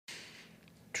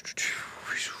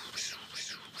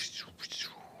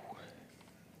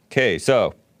Okay,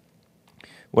 so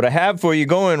what I have for you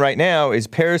going right now is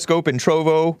Periscope and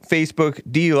Trovo, Facebook,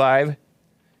 D Live.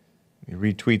 Let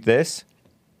me retweet this.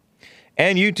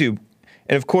 And YouTube.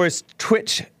 And of course,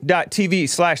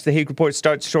 twitch.tv/The Hake Report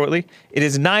starts shortly. It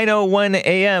is 9:01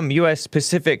 a.m. U.S.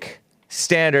 Pacific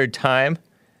Standard Time.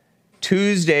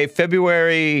 Tuesday,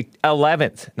 February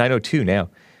 11th, 9:02 now,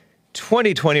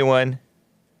 2021.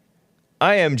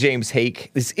 I am James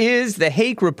Hake. This is The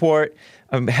Hake Report.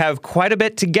 I have quite a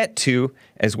bit to get to,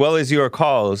 as well as your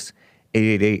calls,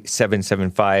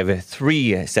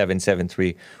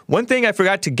 888-775-3773. One thing I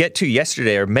forgot to get to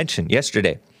yesterday, or mention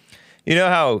yesterday. You know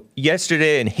how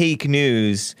yesterday in Hake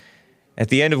News, at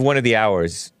the end of one of the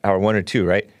hours, hour 1 or 2,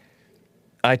 right?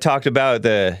 I talked about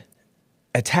the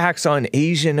attacks on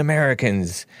Asian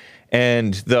Americans,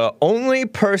 and the only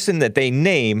person that they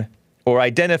name or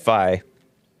identify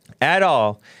at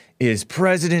all is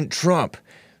President Trump.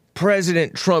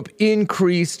 President Trump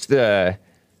increased the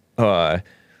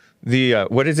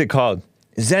what is it called?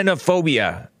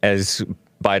 Xenophobia, as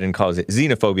Biden calls it.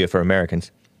 Xenophobia for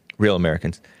Americans, real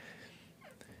Americans,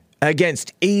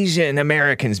 against Asian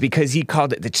Americans because he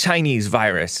called it the Chinese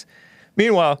virus.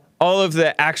 Meanwhile, all of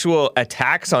the actual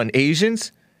attacks on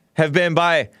Asians have been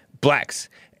by blacks,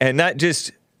 and not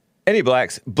just any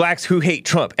blacks, blacks who hate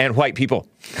Trump and white people.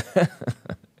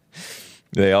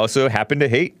 They also happen to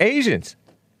hate Asians.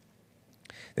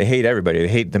 They hate everybody. They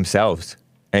hate themselves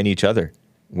and each other.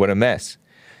 What a mess.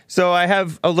 So I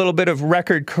have a little bit of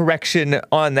record correction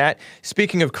on that.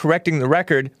 Speaking of correcting the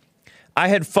record, I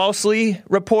had falsely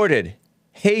reported.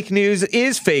 Hake news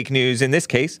is fake news in this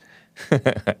case.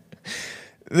 The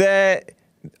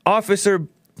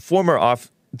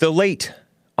the late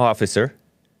officer,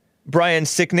 Brian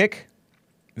Sicknick,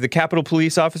 the Capitol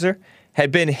Police officer,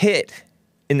 had been hit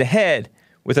in the head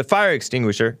with a fire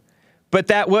extinguisher, but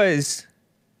that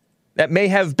may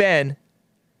have been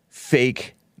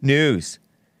fake news.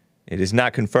 It is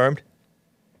not confirmed.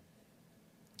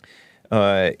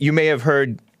 You may have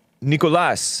heard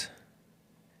Nicolas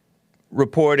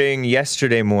reporting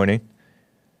yesterday morning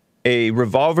a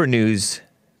Revolver News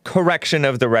correction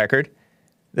of the record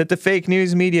that the fake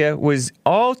news media was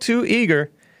all too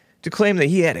eager to claim that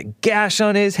he had a gash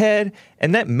on his head,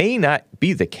 and that may not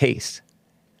be the case.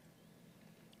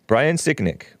 Brian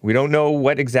Sicknick, we don't know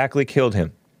what exactly killed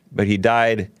him, but he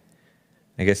died,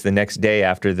 I guess, the next day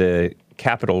after the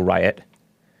Capitol riot.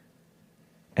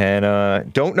 And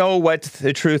don't know what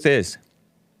the truth is,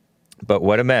 but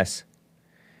what a mess.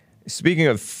 Speaking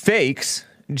of fakes,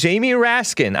 Jamie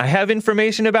Raskin, I have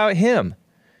information about him.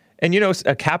 And, you know,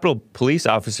 a Capitol Police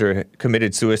officer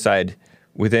committed suicide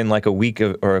within like a week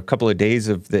or a couple of days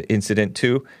of the incident,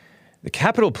 too. The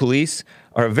Capitol Police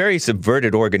are a very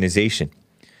subverted organization.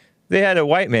 They had a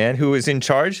white man who was in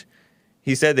charge.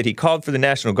 He said that he called for the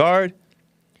National Guard.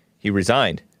 He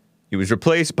resigned. He was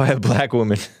replaced by a black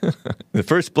woman. The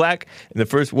first black and the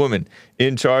first woman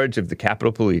in charge of the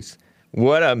Capitol Police.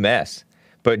 What a mess.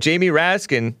 But Jamie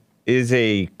Raskin is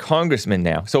a congressman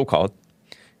now, so-called,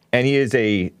 and he is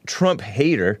a Trump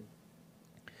hater,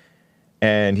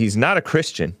 and he's not a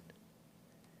Christian.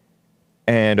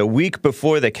 And a week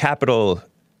before the Capitol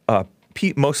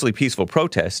mostly peaceful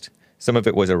protest, some of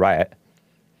it was a riot,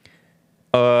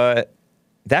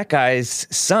 that guy's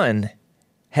son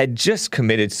had just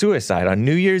committed suicide on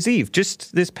New Year's Eve,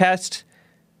 just this past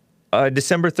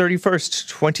December 31st,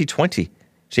 2020.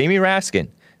 Jamie Raskin,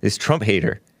 this Trump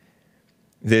hater,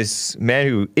 this man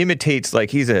who imitates like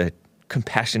he's a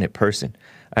compassionate person.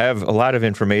 I have a lot of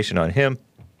information on him.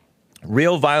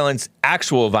 Real violence,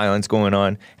 actual violence going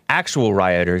on, actual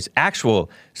rioters,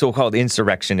 actual so-called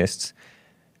insurrectionists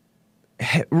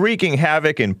wreaking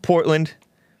havoc in Portland.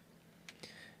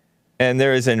 And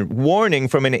there is a warning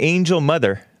from an angel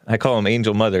mother. I call them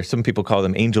angel mother. Some people call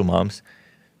them angel moms.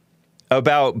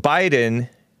 About Biden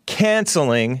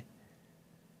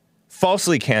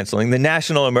falsely canceling the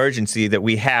national emergency that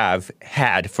we have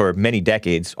had for many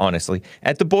decades, honestly,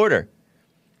 at the border.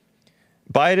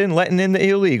 Biden letting in the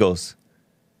illegals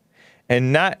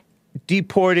and not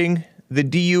deporting the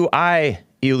DUI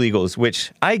illegals,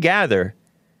 which I gather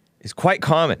is quite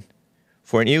common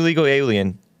for an illegal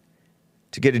alien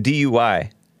to get a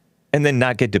DUI and then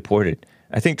not get deported.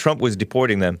 I think Trump was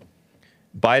deporting them.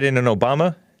 Biden and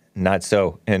Obama, not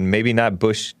so. And maybe not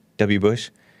W. Bush,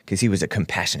 because he was a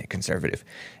compassionate conservative.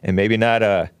 And maybe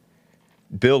not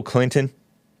Bill Clinton.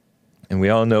 And we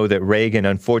all know that Reagan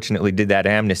unfortunately did that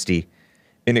amnesty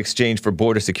in exchange for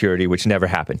border security, which never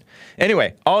happened.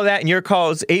 Anyway, all that in your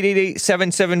calls,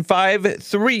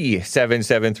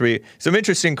 888-775-3773. Some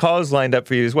interesting calls lined up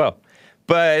for you as well.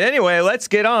 But anyway, let's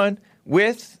get on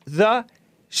with the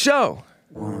show.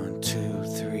 1,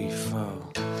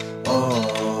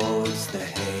 Oh, it's the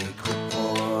Hake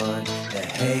Report, the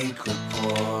Hake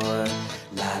Report,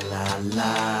 la la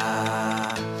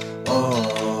la.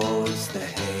 Oh, it's the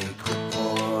Hake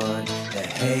Report, the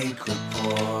Hake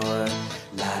Report,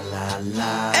 la la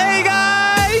la. Hey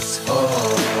guys!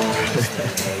 Oh, it's the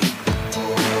Hake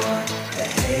Report, the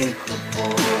Hake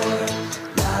Report,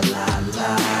 la la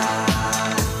la.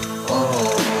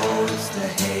 Oh, it's the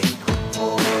Hake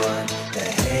Report, the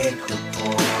Hake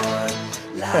Report,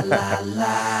 la la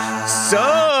la.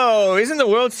 So, isn't the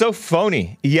world so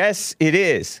phony? Yes, it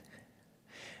is.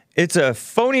 It's a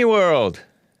phony world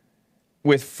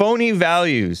with phony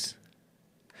values.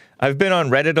 I've been on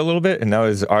Reddit a little bit, and I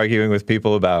was arguing with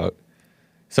people about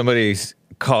somebody's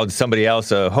called somebody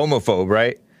else a homophobe,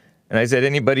 right? And I said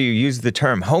anybody who uses the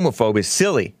term homophobe is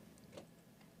silly.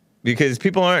 Because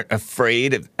people aren't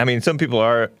afraid of, I mean, some people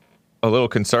are a little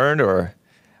concerned or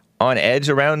on edge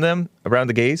around them, around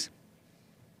the gays.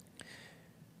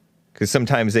 Because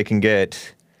sometimes they can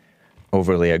get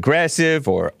overly aggressive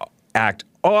or act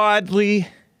oddly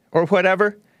or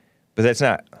whatever. But that's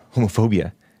not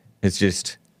homophobia. It's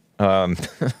just,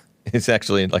 it's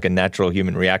actually like a natural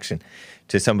human reaction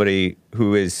to somebody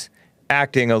who is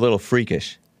acting a little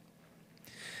freakish.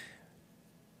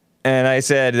 And I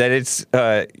said that it's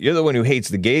you're the one who hates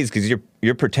the gays because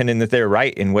you're pretending that they're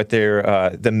right in what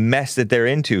they're the mess that they're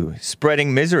into,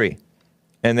 spreading misery,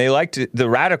 and they like to. The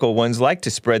radical ones like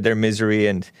to spread their misery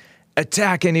and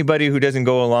attack anybody who doesn't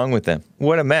go along with them.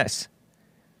 What a mess!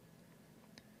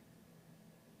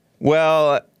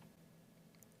 Well,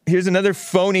 here's another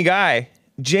phony guy,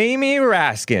 Jamie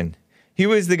Raskin. He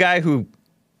was the guy who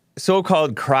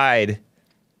so-called cried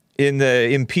in the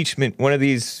impeachment, one of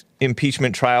these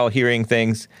impeachment trial hearing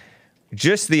things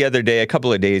just the other day, a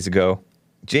couple of days ago.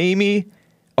 Jamin,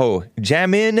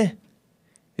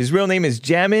 his real name is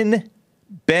Jamin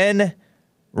Ben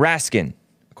Raskin,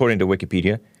 according to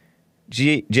Wikipedia.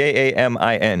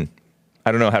 Jamin.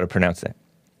 I don't know how to pronounce that.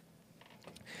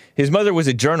 His mother was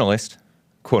a journalist,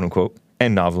 quote unquote,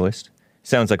 and novelist.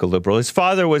 Sounds like a liberal. His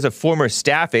father was a former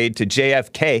staff aide to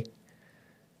JFK.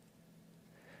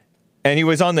 And he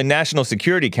was on the National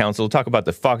Security Council. Talk about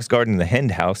the Fox Garden and the Hen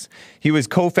House. He was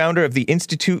co-founder of the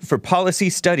Institute for Policy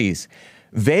Studies.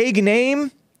 Vague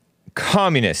name?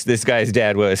 Communist, this guy's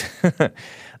dad was.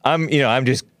 I'm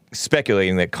just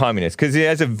speculating that communist, because he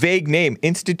has a vague name,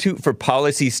 Institute for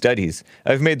Policy Studies.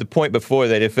 I've made the point before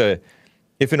that if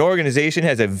an organization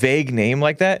has a vague name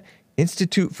like that,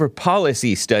 Institute for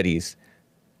Policy Studies,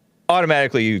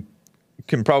 automatically you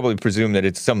can probably presume that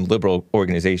it's some liberal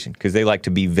organization because they like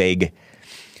to be vague.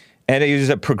 And he was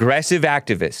a progressive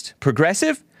activist.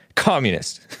 Progressive?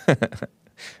 Communist.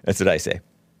 That's what I say.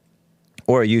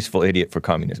 Or a useful idiot for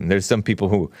communism. There's some people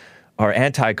who are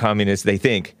anti-communist, they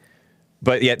think,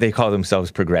 but yet they call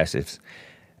themselves progressives.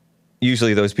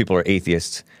 Usually those people are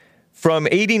atheists. From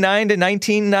 89 to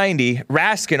 1990,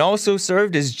 Raskin also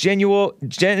served as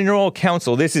general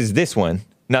counsel. This is this one,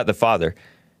 not the father.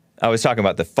 I was talking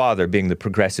about the father being the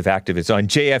progressive activist on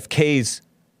JFK's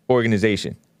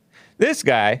organization. This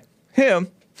guy, him,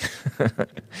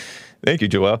 thank you,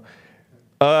 Joel,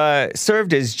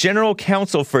 served as general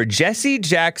counsel for Jesse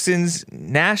Jackson's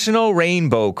National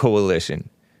Rainbow Coalition.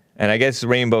 And I guess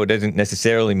rainbow doesn't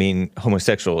necessarily mean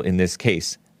homosexual in this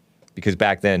case, because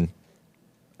back then,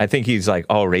 I think he's like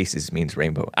all races means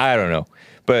rainbow. I don't know.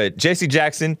 But Jesse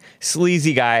Jackson,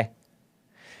 sleazy guy.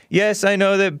 Yes, I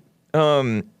know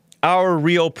that our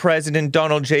real president,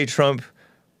 Donald J. Trump,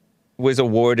 was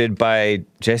awarded by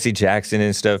Jesse Jackson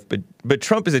and stuff. But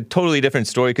Trump is a totally different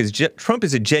story because Trump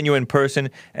is a genuine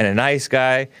person and a nice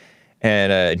guy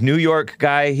and a New York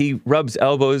guy. He rubs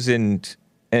elbows and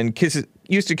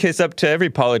used to kiss up to every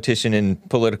politician and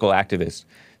political activist.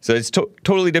 So it's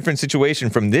totally different situation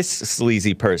from this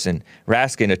sleazy person,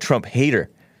 Raskin, a Trump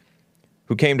hater,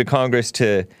 who came to Congress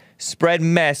to spread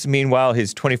mess. Meanwhile,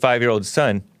 his 25-year-old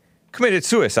son committed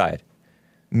suicide.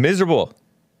 Miserable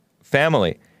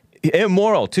family.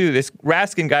 Immoral, too. This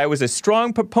Raskin guy was a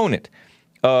strong proponent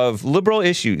of liberal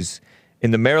issues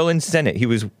in the Maryland Senate. He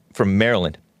was from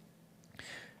Maryland,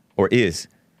 or is.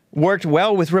 Worked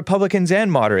well with Republicans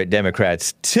and moderate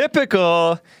Democrats.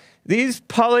 Typical. These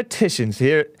politicians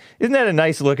here. Isn't that a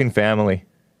nice-looking family?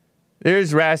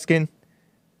 There's Raskin,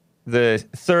 the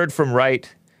third from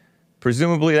right.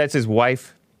 Presumably that's his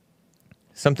wife.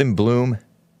 Something Bloom.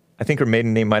 I think her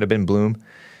maiden name might have been Bloom.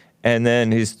 And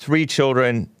then his 3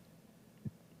 children.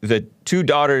 The 2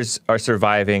 daughters are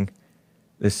surviving.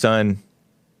 The son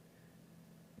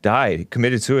died,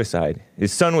 committed suicide.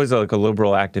 His son was like a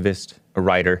liberal activist, a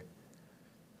writer.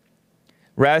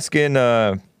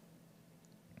 Raskin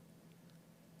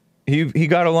He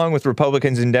got along with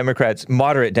Republicans and Democrats,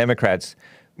 moderate Democrats,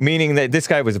 meaning that this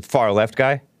guy was a far left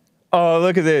guy. Oh,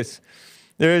 look at this.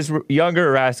 There's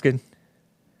younger Raskin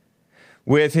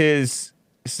with his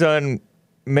son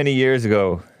many years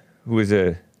ago, who was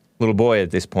a little boy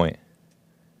at this point.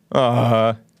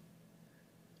 So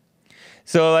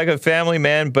like a family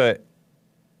man, but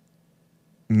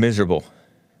miserable.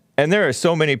 And there are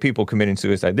so many people committing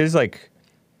suicide. There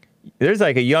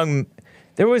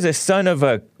was a son of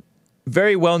a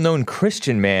very well-known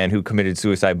Christian man who committed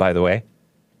suicide, by the way.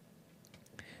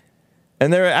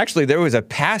 And there was a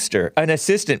pastor, an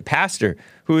assistant pastor,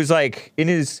 who was like in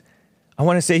his, I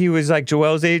want to say he was like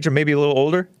Joel's age or maybe a little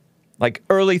older, like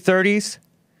early 30s,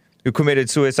 who committed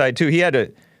suicide too. He had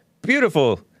a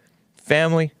beautiful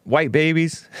family, white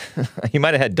babies. He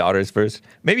might have had daughters first.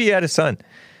 Maybe he had a son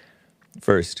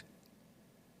first.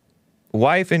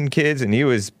 Wife and kids, and he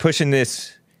was pushing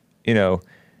this,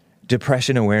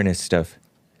 depression awareness stuff.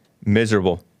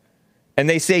 Miserable. And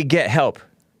they say get help,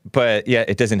 but yeah,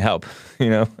 it doesn't help,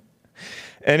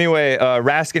 Anyway,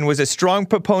 Raskin was a strong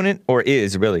proponent, or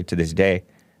is really to this day,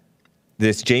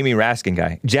 this Jamie Raskin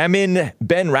guy, Jamin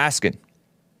Ben Raskin.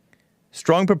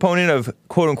 Strong proponent of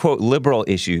quote-unquote liberal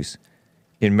issues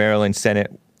in Maryland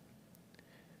Senate.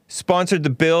 Sponsored the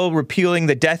bill repealing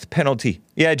the death penalty.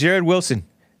 Yeah, Jared Wilson.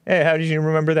 Hey, how did you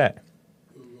remember that?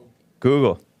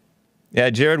 Google. Yeah,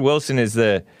 Jared Wilson is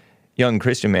the young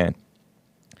Christian man.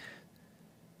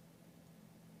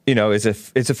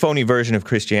 It's a phony version of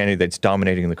Christianity that's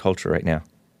dominating the culture right now.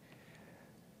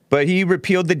 But he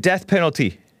repealed the death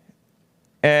penalty,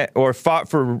 or fought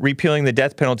for repealing the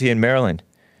death penalty in Maryland.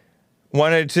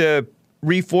 Wanted to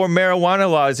reform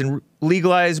marijuana laws and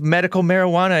legalize medical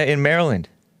marijuana in Maryland,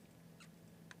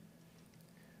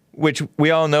 which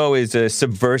we all know is a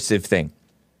subversive thing,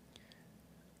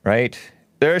 right?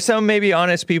 There are some maybe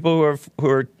honest people who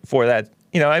are for that.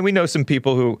 And we know some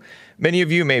people who, many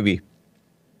of you maybe,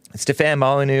 Stefan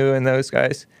Molyneux and those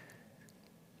guys,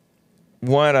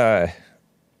 want a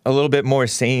little bit more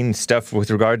sane stuff with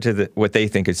regard to what they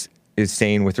think is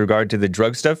sane with regard to the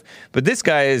drug stuff. But this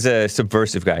guy is a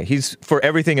subversive guy. He's for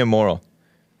everything immoral.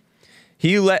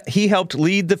 He helped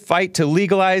lead the fight to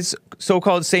legalize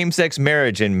so-called same-sex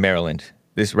marriage in Maryland,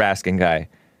 this Raskin guy.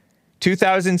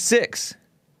 2006.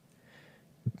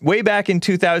 Way back in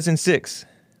 2006,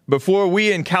 before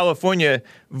we in California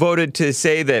voted to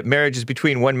say that marriage is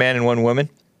between one man and one woman.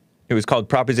 It was called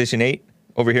Proposition 8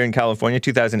 over here in California,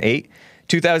 2008.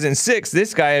 2006,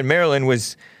 this guy in Maryland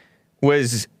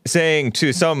was saying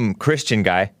to some Christian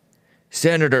guy,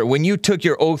 Senator, when you took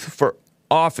your oath of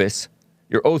office,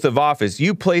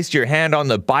 you placed your hand on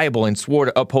the Bible and swore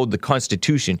to uphold the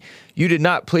Constitution. You did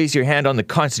not place your hand on the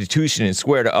Constitution and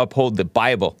swear to uphold the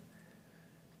Bible.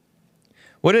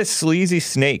 What a sleazy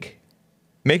snake.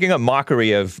 Making a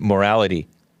mockery of morality.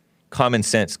 Common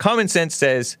sense. Common sense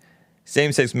says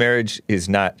same-sex marriage is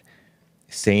not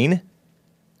sane,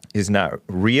 is not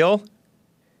real,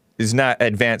 is not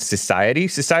advanced society.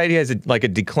 Society has a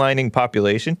declining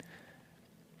population.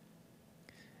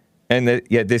 And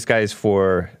yet this guy is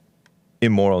for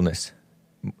immorality.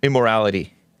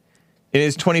 In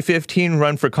his 2015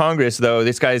 run for Congress, though,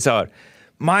 this guy thought,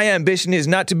 my ambition is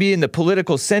not to be in the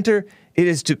political center. It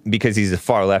is to, because he's a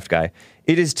far left guy,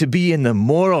 it is to be in the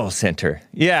moral center.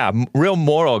 Yeah, real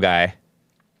moral guy.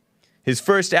 His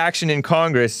first action in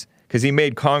Congress, because he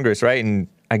made Congress, right? And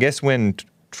I guess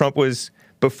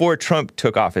before Trump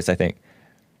took office, I think.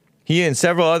 He and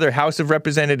several other House of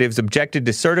Representatives objected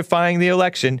to certifying the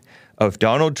election of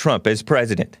Donald Trump as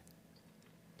president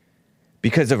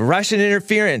because of Russian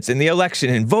interference in the election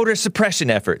and voter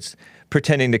suppression efforts,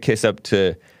 pretending to kiss up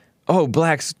to,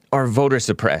 blacks are voter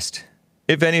suppressed.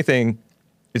 If anything,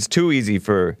 it's too easy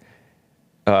for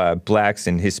blacks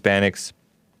and Hispanics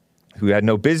who had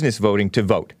no business voting to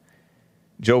vote.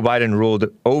 Joe Biden ruled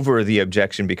over the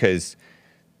objection because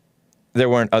there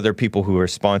weren't other people who were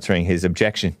sponsoring his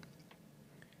objection.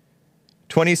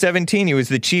 2017, he was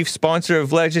the chief sponsor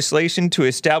of legislation to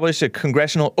establish a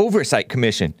congressional oversight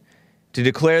commission to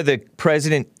declare the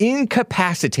president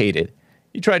incapacitated.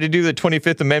 He tried to do the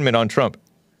 25th Amendment on Trump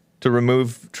to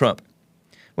remove Trump.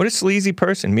 What a sleazy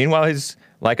person. Meanwhile,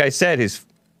 like I said, his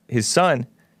son,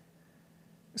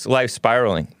 his life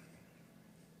spiraling.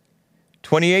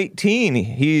 2018,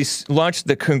 he's launched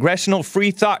the Congressional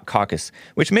Free Thought Caucus,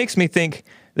 which makes me think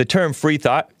the term free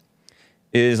thought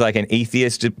is like an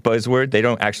atheist buzzword.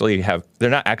 They're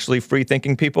not actually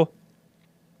free-thinking people.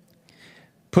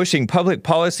 Pushing public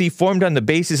policy formed on the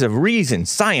basis of reason,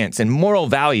 science, and moral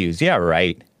values. Yeah,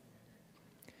 right.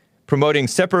 Promoting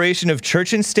separation of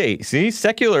church and state. See,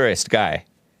 secularist guy.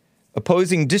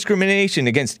 opposing discrimination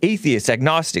against atheists,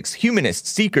 agnostics, humanists,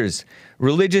 seekers,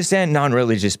 religious and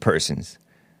non-religious persons.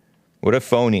 What a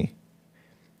phony.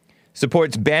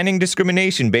 Supports banning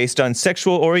discrimination based on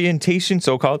sexual orientation,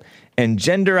 so-called, and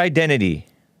gender identity.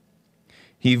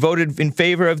 He voted in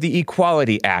favor of the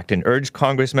Equality Act and urged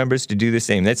Congress members to do the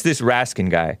same. That's this Raskin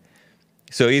guy.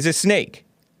 So he's a snake,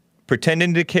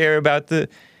 pretending to care about the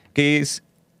gays.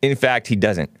 In fact, he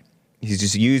doesn't. He's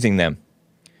just using them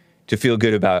to feel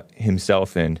good about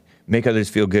himself and make others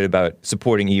feel good about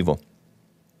supporting evil.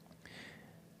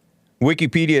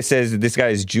 Wikipedia says that this guy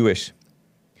is Jewish.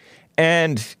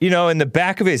 And, you know, in the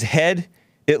back of his head,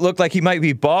 it looked like he might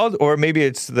be bald, or maybe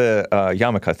it's the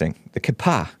yarmulke thing, the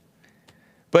kippah.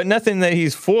 But nothing that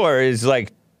he's for is,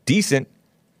 like, decent.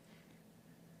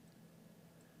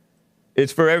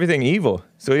 It's for everything evil.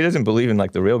 So he doesn't believe in,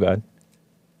 like, the real God.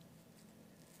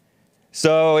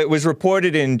 So it was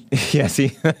reported in, yeah,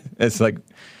 see, it's like,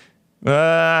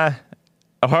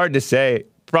 hard to say.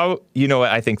 Probably, you know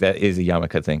what, I think that is a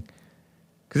yarmulke thing.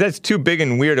 Because that's too big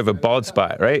and weird of a bald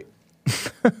spot, right?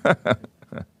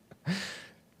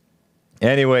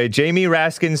 Anyway, Jamie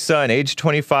Raskin's son, age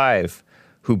 25,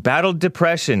 who battled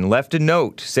depression, left a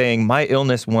note saying, "My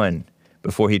illness won,"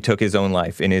 before he took his own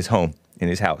life in his home, in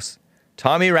his house.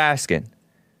 Tommy Raskin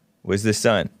was the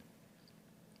son.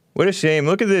 What a shame.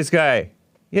 Look at this guy.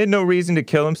 He had no reason to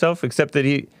kill himself his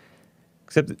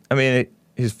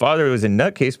father was a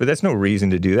nutcase, but that's no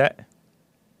reason to do that.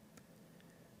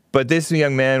 But this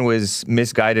young man was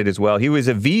misguided as well. He was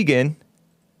a vegan.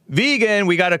 Vegan!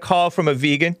 We got a call from a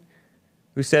vegan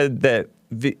who said that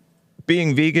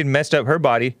being vegan messed up her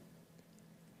body.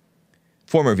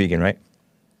 Former vegan, right?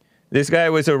 This guy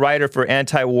was a writer for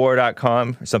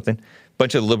antiwar.com or something.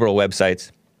 Bunch of liberal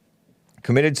websites.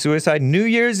 Committed suicide New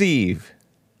Year's Eve.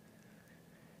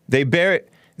 They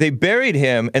buried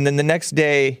him, and then the next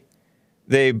day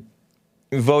they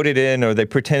voted in, or they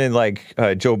pretended like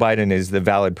Joe Biden is the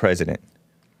valid president.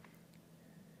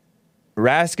 The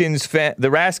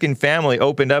Raskin family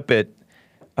opened up at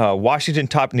Washington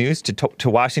Top News to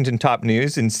Washington Top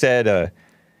News and said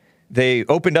they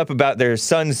opened up about their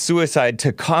son's suicide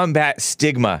to combat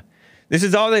stigma. This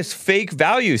is all this fake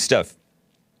value stuff.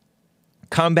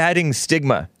 Combating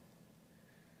stigma.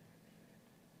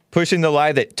 Pushing the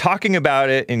lie that talking about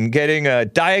it and getting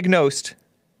diagnosed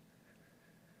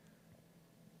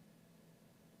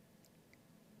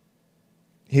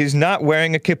he's not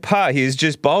wearing a kippah. He is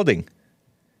just balding.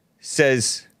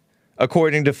 Says,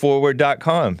 according to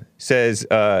forward.com, says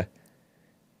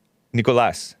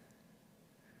Nicolas.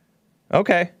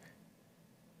 Okay.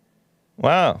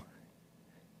 Wow.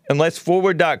 Unless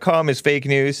forward.com is fake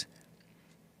news,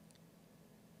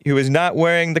 he was not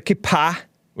wearing the kippah,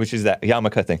 which is that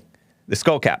yarmulke thing, the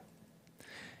skull cap.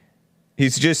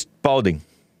 He's just balding.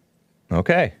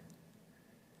 Okay.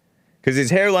 Because his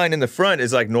hairline in the front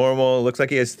is like normal. Looks like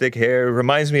he has thick hair.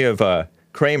 Reminds me of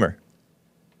Kramer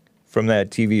from that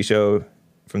TV show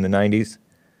from the 90s.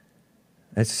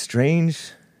 That's a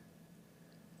strange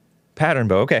pattern,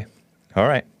 but okay. All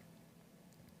right.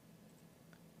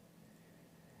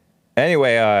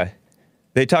 Anyway,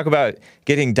 they talk about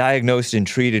getting diagnosed and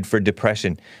treated for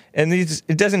depression. And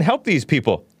it doesn't help these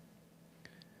people.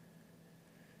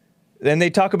 Then they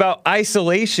talk about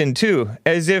isolation, too,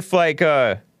 as if, like,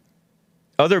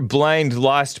 other blind,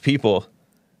 lost people,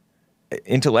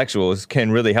 intellectuals,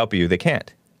 can really help you. They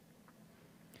can't.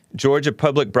 Georgia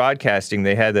Public Broadcasting,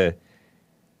 they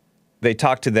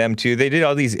talked to them, too. They did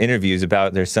all these interviews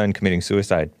about their son committing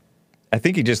suicide. I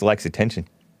think he just likes attention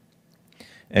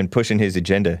and pushing his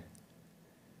agenda.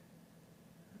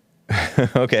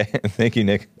 Okay, thank you,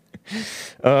 Nick.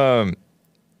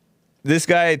 This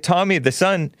guy, Tommy, the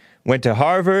son, went to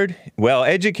Harvard,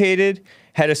 well-educated,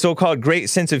 had a so-called great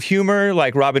sense of humor,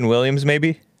 like Robin Williams,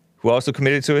 maybe, who also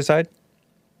committed suicide.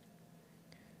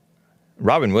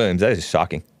 Robin Williams, that is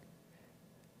shocking.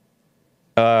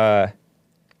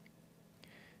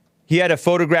 He had a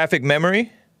photographic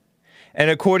memory, and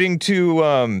according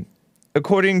to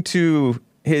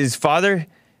his father,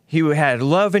 he had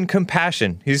love and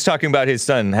compassion. He's talking about his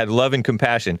son, had love and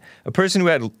compassion. A person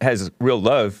who has real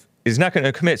love is not going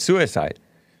to commit suicide.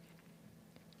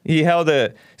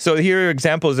 So here are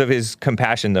examples of his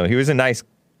compassion, though. He was a nice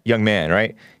young man,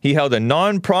 right? He held a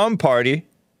non-prom party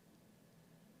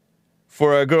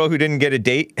for a girl who didn't get a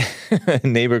date, a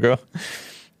neighbor girl.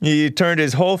 He turned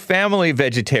his whole family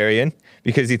vegetarian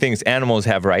because he thinks animals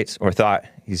have rights, or thought.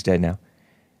 He's dead now.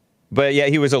 But yeah,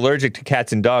 he was allergic to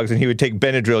cats and dogs, and he would take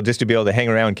Benadryl just to be able to hang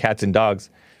around cats and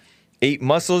dogs. Ate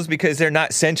mussels because they're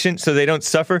not sentient, so they don't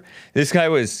suffer. This guy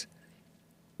was,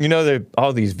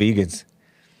 all these vegans.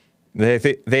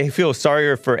 They feel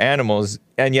sorrier for animals,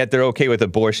 and yet they're okay with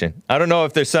abortion. I don't know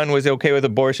if their son was okay with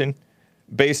abortion.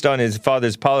 Based on his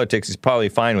father's politics, he's probably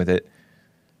fine with it.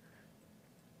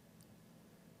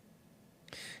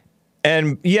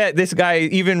 And yet this guy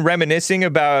even reminiscing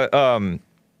about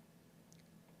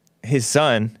his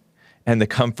son and the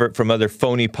comfort from other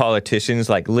phony politicians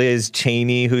like Liz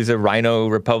Cheney, who's a rhino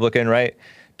Republican, right?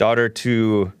 Daughter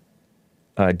to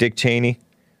Dick Cheney,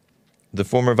 the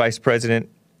former vice president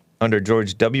under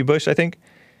George W. Bush, I think.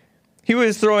 He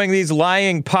was throwing these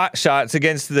lying pot shots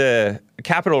against the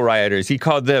Capitol rioters. He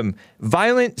called them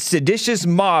violent, seditious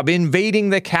mob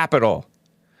invading the Capitol.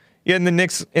 Yeah, in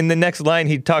the next line,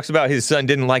 he talks about his son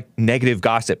didn't like negative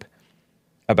gossip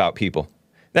about people.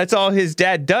 That's all his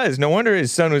dad does. No wonder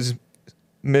his son was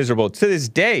miserable. To this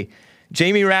day,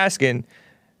 Jamie Raskin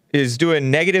is doing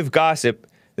negative gossip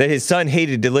that his son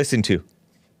hated to listen to.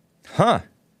 Huh.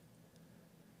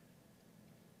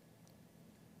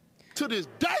 To this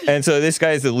day. And so this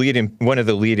guy is one of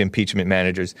the lead impeachment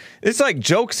managers. It's like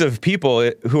jokes of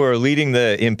people who are leading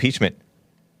the impeachment.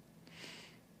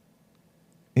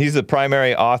 He's the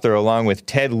primary author, along with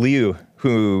Ted Lieu,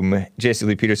 whom Jesse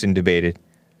Lee Peterson debated.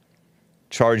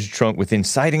 Charged Trump with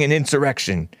inciting an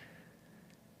insurrection.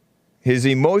 His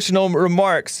emotional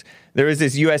remarks. There is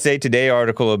this USA Today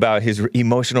article about his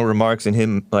emotional remarks and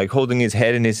him like holding his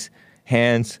head in his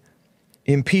hands.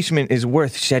 Impeachment is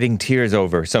worth shedding tears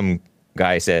over, some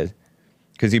guy said.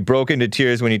 Because he broke into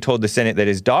tears when he told the Senate that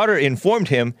his daughter informed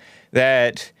him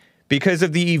that because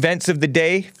of the events of the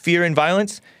day, fear and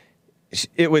violence,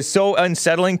 it was so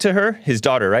unsettling to her, his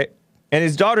daughter, right? And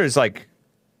his daughter's like,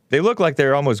 they look like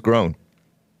they're almost grown.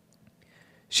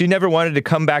 She never wanted to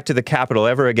come back to the Capitol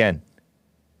ever again.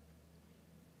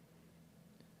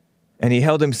 And he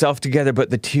held himself together, but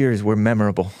the tears were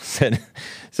memorable, said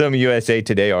some USA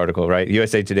Today article, right?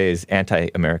 USA Today is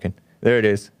anti-American. There it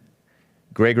is.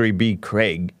 Gregory B.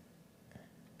 Craig.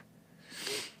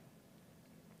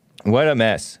 What a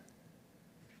mess.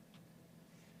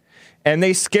 And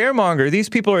they scaremonger. These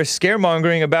people are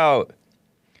scaremongering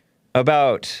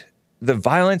about the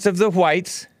violence of the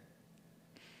whites,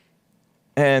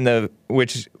 and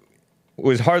which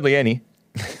was hardly any.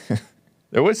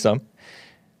 There was some.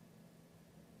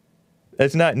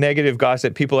 That's not negative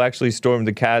gossip. People actually stormed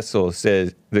the castle,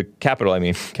 says the Capitol,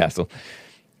 castle,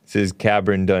 says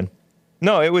Cabron Dunn.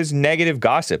 No, it was negative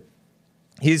gossip.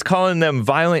 He's calling them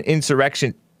violent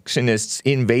insurrectionists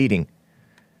invading.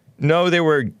 No, they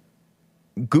were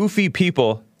goofy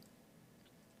people.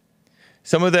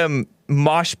 Some of them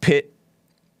mosh pit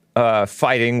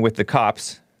fighting with the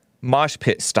cops. Mosh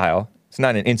pit style. It's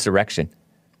not an insurrection.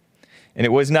 And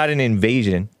it was not an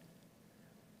invasion.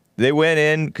 They went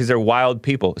in because they're wild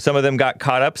people. Some of them got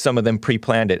caught up. Some of them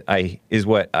pre-planned it, is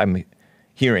what I'm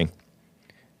hearing.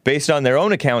 Based on their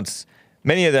own accounts,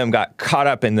 many of them got caught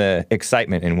up in the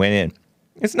excitement and went in.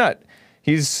 It's not.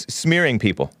 He's smearing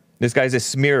people. This guy's a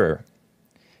smearer.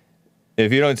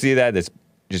 If you don't see that, that's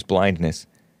just blindness.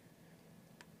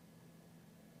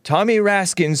 Tommy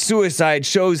Raskin's suicide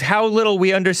shows how little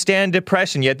we understand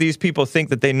depression, yet these people think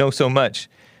that they know so much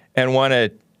and want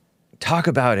to talk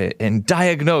about it and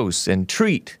diagnose and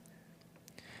treat.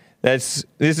 This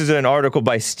is an article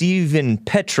by Stephen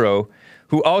Petro,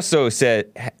 who also says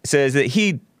that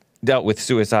he dealt with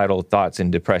suicidal thoughts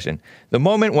and depression. The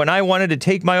moment when I wanted to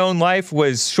take my own life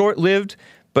was short-lived,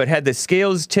 but had the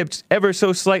scales tipped ever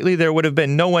so slightly, there would have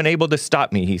been no one able to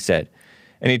stop me, he said.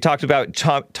 And he talked about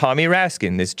Tommy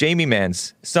Raskin, this Jamie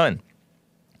man's son.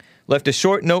 Left a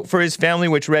short note for his family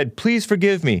which read, "Please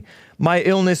forgive me. My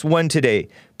illness won today.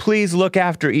 Please look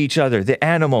after each other, the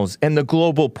animals, and the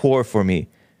global poor for me.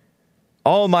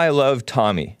 All my love,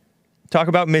 Tommy." Talk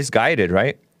about misguided,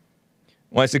 right?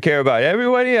 Wants to care about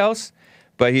everybody else,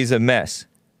 but he's a mess.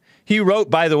 He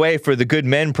wrote, by the way, for the Good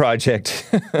Men Project.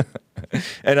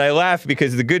 And I laugh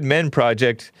because the Good Men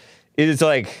Project is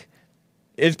like,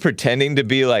 it's pretending to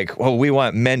be like, well, we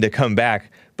want men to come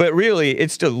back. But really,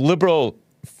 it's the liberal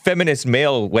feminist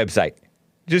male website.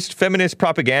 Just feminist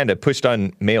propaganda pushed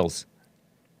on males.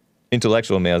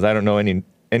 Intellectual males. I don't know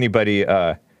anybody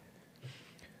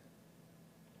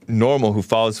normal who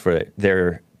falls for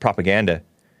their propaganda.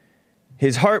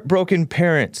 His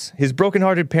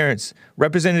broken-hearted parents,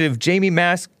 Representative Jamie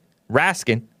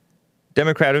Raskin,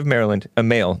 Democrat of Maryland, a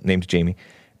male named Jamie,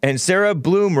 and Sarah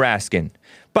Bloom Raskin.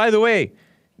 By the way,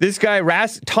 this guy,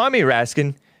 Tommy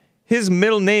Raskin, his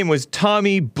middle name was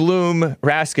Tommy Bloom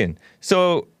Raskin.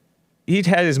 So he'd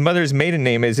had his mother's maiden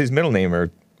name as his middle name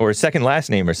or second last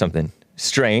name or something.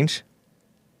 Strange.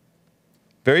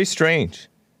 Very strange.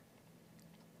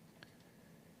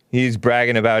 He's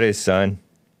bragging about his son.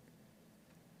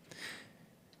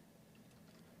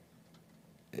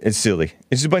 It's silly.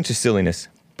 It's just a bunch of silliness.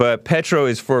 But Petro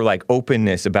is for like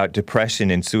openness about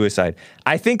depression and suicide.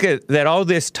 I think that all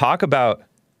this talk about,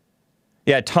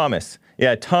 Thomas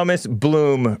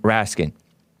Bloom Raskin.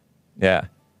 Yeah.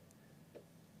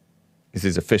 Is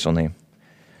his official name.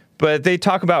 But they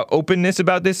talk about openness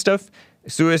about this stuff.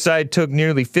 Suicide took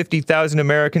nearly 50,000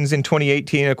 Americans in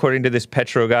 2018, according to this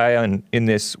Petro guy in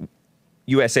this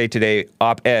USA Today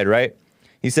op-ed, right?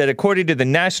 He said, according to the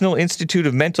National Institute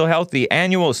of Mental Health, the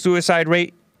annual suicide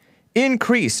rate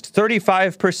increased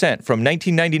 35% from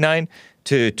 1999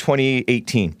 to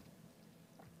 2018,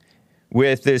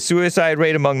 with the suicide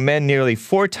rate among men nearly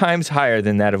 4 times higher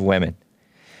than that of women.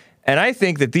 And I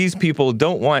think that these people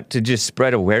don't want to just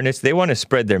spread awareness. They want to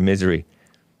spread their misery.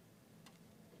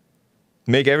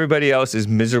 Make everybody else as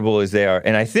miserable as they are.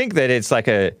 And I think that it's like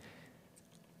I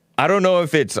don't know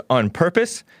if it's on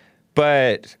purpose,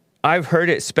 but I've heard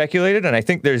it speculated, and I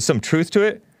think there's some truth to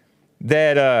it,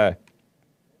 that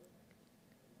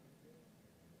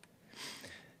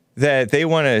they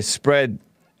want to spread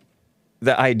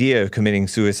the idea of committing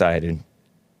suicide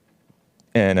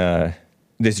and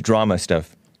this drama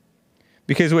stuff.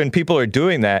 Because when people are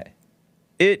doing that,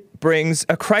 it brings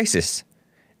a crisis.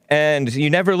 And you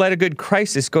never let a good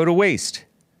crisis go to waste.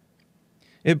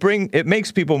 It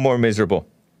makes people more miserable.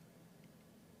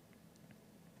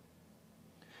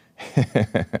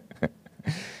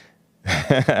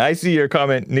 I see your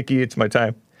comment, Nikki, it's my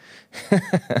time.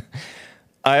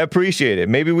 I appreciate it.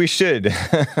 Maybe we should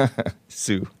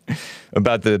sue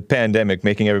about the pandemic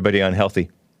making everybody unhealthy.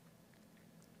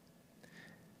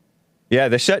 Yeah,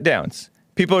 the shutdowns.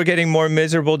 People are getting more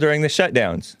miserable during the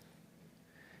shutdowns.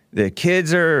 The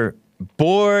kids are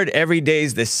bored. Every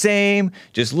day's the same.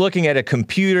 Just looking at a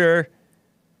computer,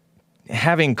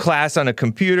 having class on a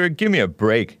computer. Give me a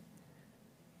break.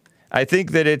 I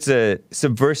think that it's a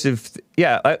subversive,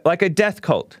 like a death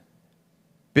cult.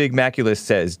 Big Maculus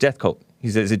says, death cult. He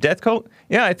says, a death cult?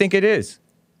 Yeah, I think it is.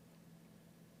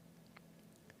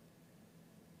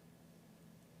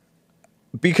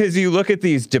 Because you look at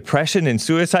these depression and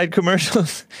suicide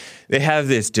commercials, they have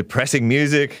this depressing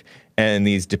music and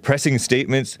these depressing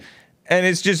statements, and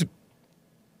it's just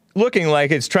looking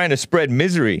like it's trying to spread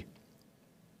misery.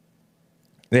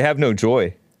 They have no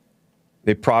joy.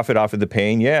 They profit off of the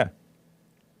pain, yeah.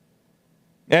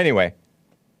 Anyway,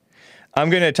 I'm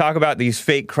going to talk about these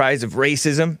fake cries of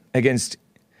racism against,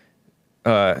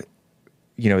 the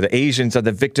Asians are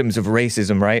the victims of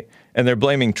racism, right? And they're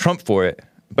blaming Trump for it,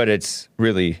 but it's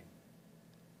really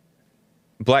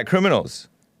black criminals.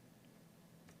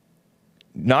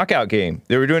 Knockout game.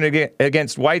 They were doing it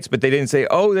against whites, but they didn't say,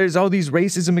 oh, there's all these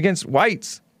racism against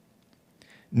whites.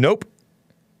 Nope.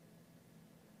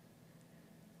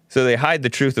 So they hide the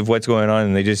truth of what's going on,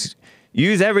 and they just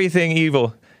use everything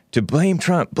evil to blame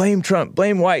Trump,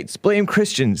 blame whites, blame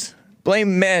Christians,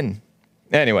 blame men.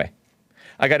 Anyway,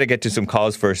 I got to get to some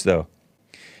calls first, though.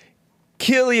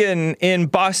 Killian in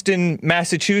Boston,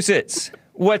 Massachusetts.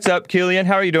 What's up, Killian?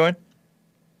 How are you doing?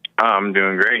 I'm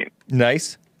doing great.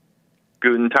 Nice.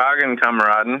 Guten Tagen,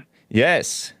 Kameraden.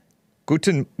 Yes.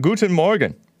 Guten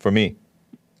Morgen for me.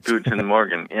 Guten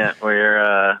Morgen. Yeah, we're,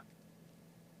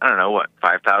 I don't know,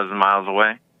 5,000 miles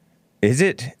away? Is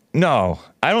it? No.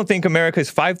 I don't think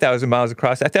America's 5,000 miles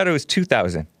across. I thought it was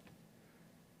 2,000.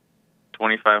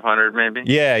 2,500 maybe?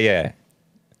 Yeah.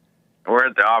 We're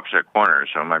at the opposite corner,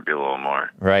 so it might be a little more.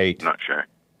 Right. Not sure.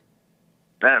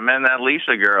 That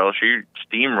Lisa girl, she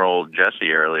steamrolled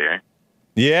Jesse earlier.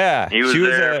 Yeah. He was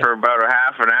there for about a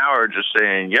half an hour just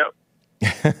saying, yep.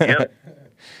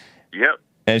 Yep.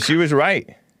 And she was right.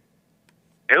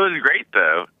 It was great,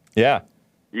 though. Yeah.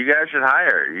 You guys should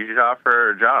hire her. You should offer her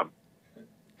a job.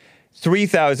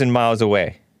 3,000 miles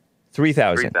away.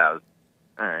 3,000. 3,000.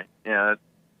 All right. Yeah,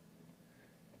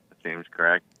 that seems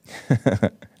correct.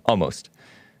 Almost.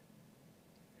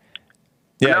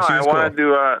 Yeah, no, she was cool.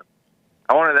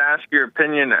 I wanted to ask your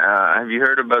opinion. Have you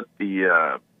heard about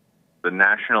the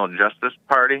National Justice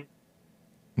Party?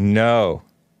 No.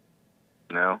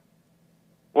 No?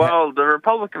 Well, the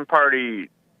Republican Party,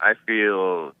 I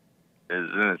feel, is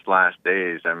in its last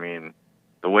days. I mean,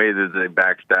 the way that they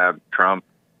backstabbed Trump,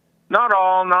 not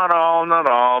all,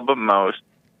 but most.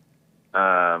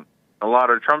 A lot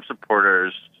of Trump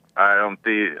supporters, I don't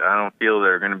feel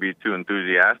they're going to be too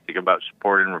enthusiastic about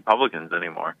supporting Republicans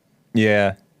anymore.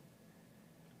 Yeah.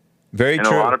 Very true.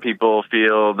 And a lot of people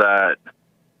feel that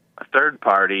a third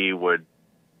party would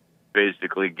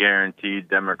basically guarantee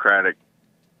Democratic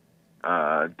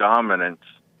dominance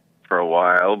for a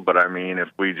while. But I mean, if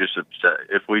we just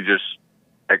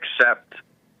accept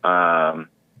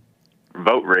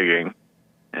vote rigging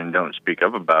and don't speak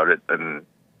up about it, then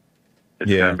It's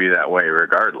Yeah. going to be that way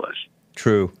regardless.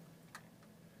 True.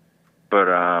 But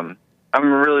I'm a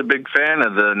really big fan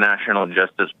of the National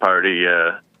Justice Party.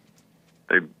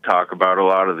 They talk about a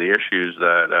lot of the issues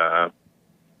that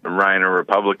the Rhino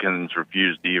Republicans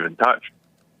refuse to even touch.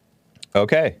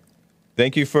 Okay.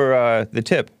 Thank you for the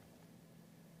tip.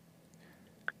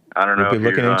 I don't We'll know be if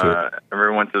looking you into it.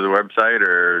 ever went to the website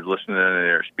or listened to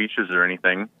their speeches or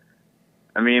anything.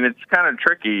 I mean, it's kind of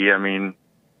tricky. I mean,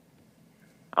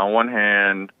 on one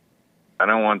hand, I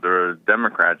don't want the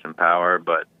Democrats in power,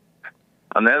 but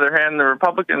on the other hand, the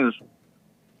Republicans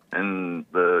and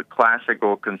the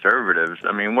classical conservatives,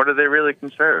 I mean, what do they really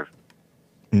conserve?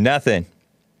 Nothing.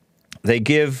 They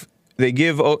give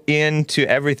in to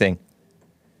everything.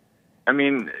 I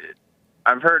mean,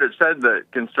 I've heard it said that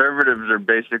conservatives are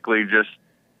basically just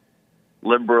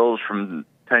liberals from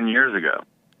 10 years ago.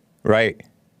 Right.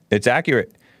 It's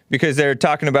accurate because they're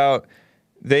talking about,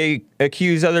 they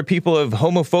accuse other people of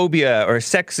homophobia or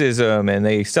sexism, and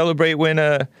they celebrate when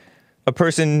a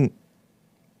person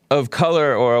of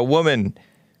color or a woman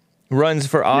runs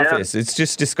for office. It's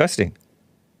just disgusting.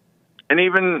 And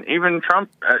even Trump,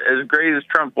 as great as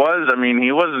Trump was, I mean,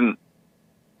 he wasn't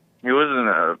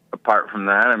apart from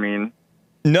that. I mean,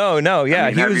 No, yeah,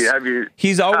 I mean,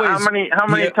 he's always, how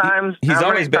many times he's how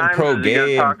always many been times pro-gay. Is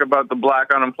he gonna talk about the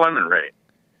black unemployment rate?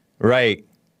 Right.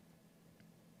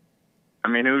 I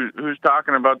mean, who's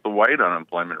talking about the white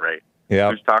unemployment rate? Yeah.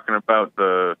 Who's talking about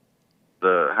the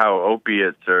how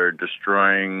opiates are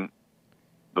destroying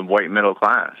the white middle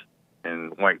class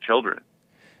and white children?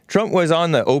 Trump was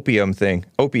on the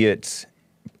opiates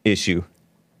issue.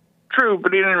 True,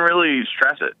 but he didn't really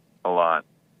stress it a lot.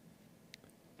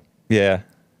 Yeah.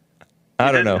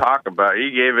 I don't know. Talk about it.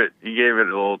 He gave it a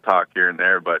little talk here and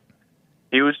there, but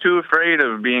he was too afraid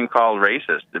of being called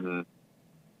racist. And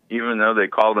even though they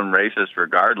called him racist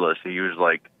regardless, he was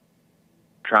like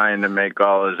trying to make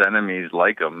all his enemies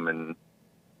like him. And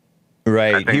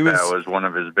Right. I think that was one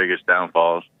of his biggest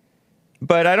downfalls.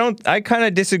 But I kind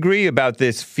of disagree about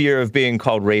this fear of being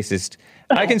called racist.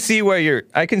 I can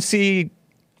see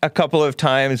a couple of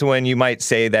times when you might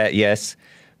say that, yes.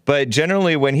 But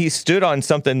generally, when he stood on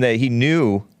something that he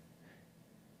knew,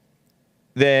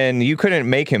 then you couldn't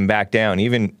make him back down,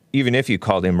 even if you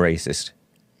called him racist.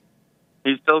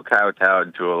 He still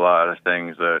kowtowed to a lot of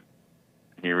things that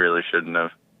he really shouldn't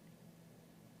have.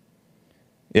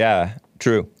 Yeah,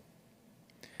 true.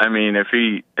 I mean, if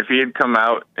he had come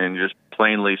out and just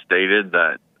plainly stated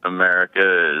that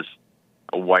America is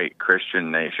a white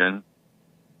Christian nation,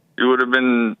 he would have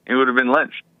been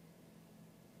lynched.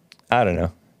 I don't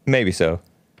know. Maybe so.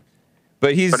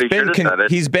 But he's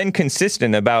been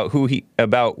consistent about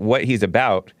about what he's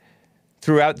about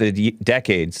throughout the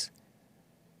decades.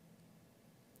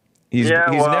 He's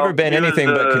never been anything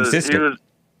but consistent.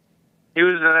 He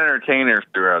was an entertainer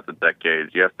throughout the decades.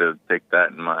 You have to take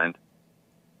that in mind.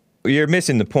 You're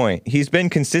missing the point. He's been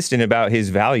consistent about his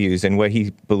values and what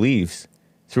he believes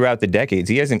throughout the decades.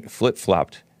 He hasn't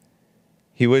flip-flopped.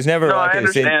 He was never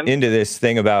into this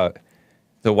thing about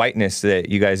the whiteness that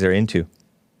you guys are into.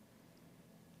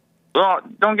 Well,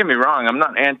 don't get me wrong. I'm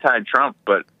not anti-Trump,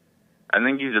 but I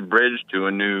think he's a bridge to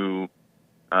a new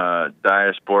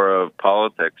diaspora of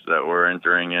politics that we're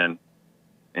entering in.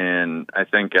 And I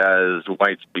think as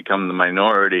whites become the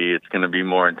minority, it's going to be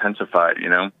more intensified, you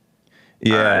know?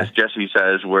 Yeah. As Jesse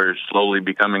says, we're slowly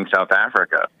becoming South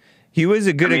Africa. He was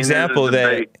a good example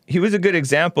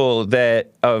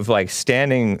of like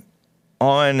standing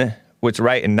on what's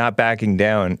right and not backing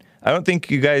down. I don't think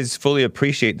you guys fully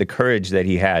appreciate the courage that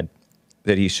he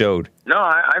showed. No,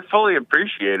 I fully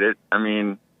appreciate it. I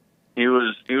mean, he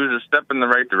was a step in the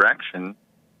right direction,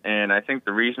 and I think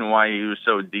the reason why he was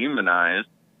so demonized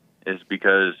is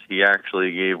because he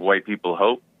actually gave white people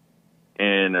hope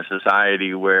in a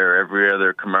society where every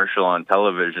other commercial on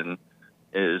television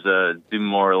is a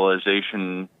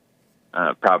demoralization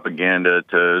propaganda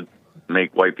to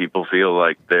make white people feel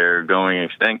like they're going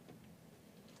extinct.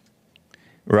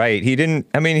 Right.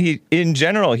 In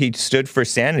general, he stood for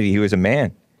sanity. He was a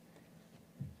man.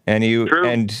 And he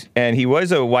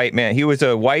was a white man. He was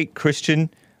a white Christian,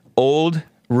 old,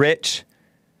 rich,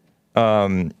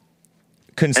 conservative.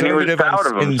 And he was proud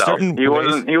of himself. He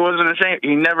wasn't ashamed.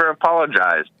 He never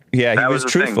apologized. Yeah, he was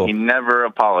truthful. He never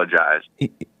apologized.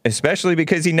 Especially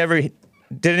because he never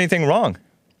did anything wrong,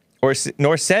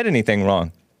 nor said anything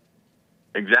wrong.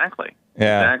 Exactly.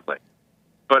 Yeah. Exactly.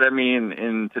 But I mean,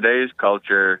 in today's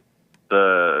culture,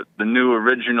 the new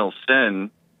original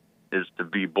sin is to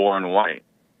be born white.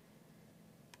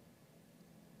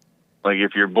 Like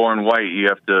if you're born white, you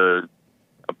have to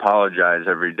apologize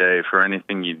every day for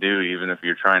anything you do, even if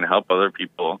you're trying to help other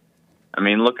people. I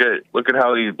mean, look at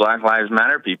how these Black Lives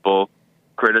Matter people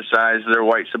criticize their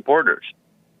white supporters.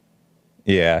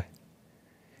 Yeah.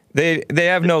 They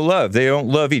have no love. They don't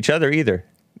love each other either.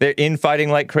 They're infighting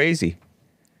like crazy.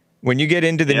 When you get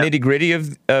into the nitty-gritty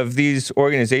of these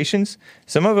organizations,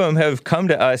 some of them have come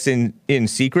to us in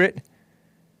secret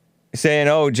saying,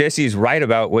 oh, Jesse's right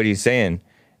about what he's saying.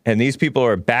 And these people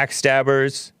are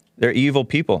backstabbers. They're evil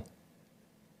people.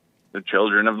 The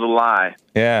children of the lie.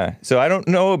 Yeah. So I don't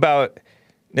know about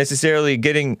necessarily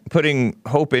putting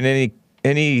hope in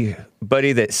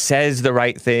anybody that says the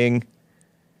right thing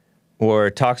or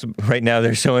talks. Right now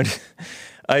they're showing,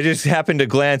 I just happened to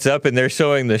glance up and they're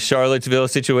showing the Charlottesville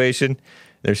situation.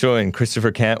 They're showing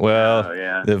Christopher Cantwell,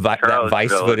 that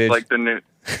Vice footage. It's like the new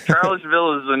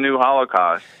Charlottesville is the new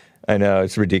Holocaust. I know,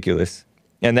 it's ridiculous.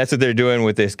 And that's what they're doing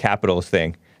with this Capitol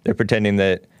thing. They're pretending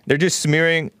that they're just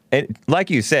smearing, and like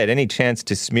you said, any chance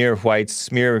to smear whites,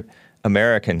 smear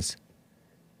Americans.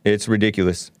 It's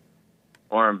ridiculous.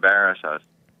 Or embarrass us.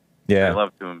 Yeah. They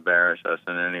love to embarrass us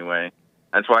in any way.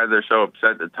 That's why they're so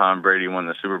upset that Tom Brady won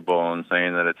the Super Bowl and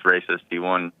saying that it's racist. He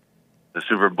won the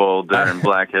Super Bowl during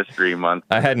Black History Month.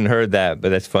 I hadn't heard that, but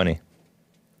that's funny.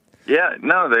 Yeah,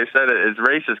 no, they said it's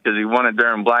racist because he won it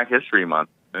during Black History Month.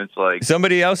 It's like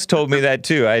somebody else told me that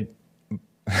too.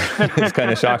 It's kind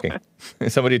of shocking.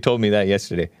 Somebody told me that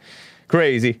yesterday.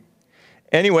 Crazy.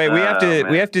 Anyway, we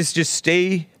have to just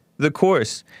stay the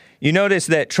course. You notice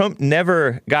that Trump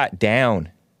never got down.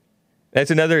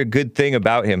 That's another good thing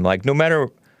about him. Like, no matter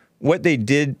what they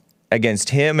did against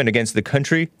him and against the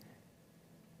country,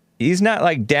 he's not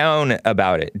like down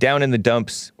about it, down in the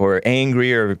dumps or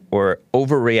angry or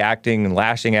overreacting and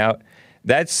lashing out.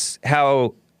 That's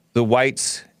how the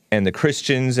whites and the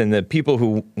Christians and the people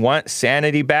who want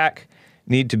sanity back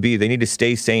need to be. They need to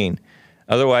stay sane.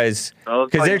 Otherwise,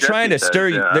 because they're trying to stir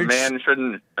you. A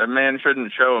man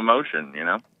shouldn't show emotion, you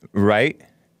know? Right.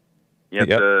 You have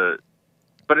to,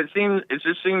 but it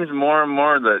just seems more and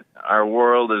more that our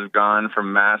world has gone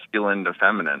from masculine to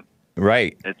feminine.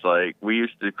 Right. It's like we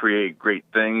used to create great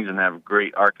things and have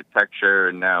great architecture,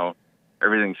 and now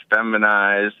everything's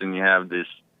feminized, and you have this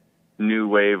new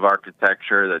wave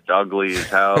architecture that's ugly as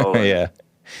hell. Yeah.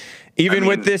 Even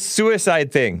with this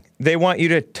suicide thing, they want you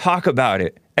to talk about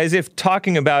it as if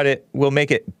talking about it will make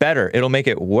it better. It'll make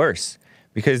it worse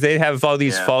because they have all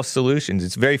these false solutions.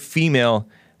 It's very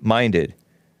female-minded.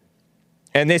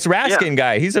 And this Raskin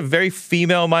guy, he's a very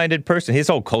female-minded person. His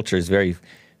whole culture is very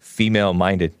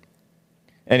female-minded.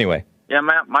 Anyway. Yeah,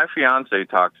 my fiance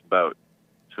talks about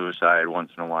suicide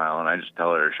once in a while, and I just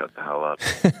tell her to shut the hell up.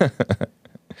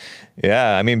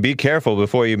 Yeah, I mean, be careful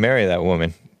before you marry that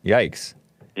woman. Yikes.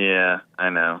 Yeah, I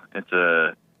know. It's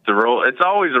a roll. It's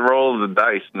always a roll of the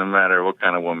dice, no matter what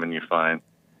kind of woman you find.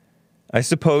 I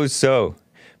suppose so.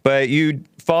 But you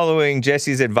following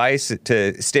Jesse's advice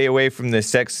to stay away from the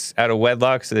sex out of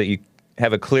wedlock so that you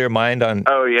have a clear mind on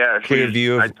clear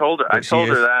view of I told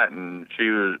her that, and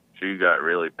she got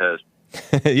really pissed.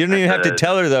 You don't even have to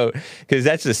tell her, though, because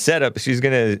that's the setup. She's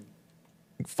going to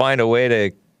find a way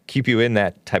to keep you in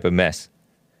that type of mess.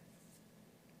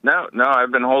 No,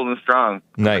 I've been holding strong.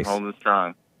 Nice. Holding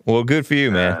strong. Well, good for you,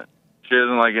 man. She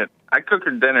doesn't like it. I cook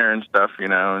her dinner and stuff, you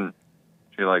know, and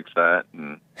she likes that,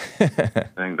 and I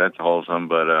think that's wholesome.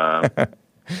 But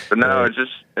no, it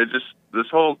just this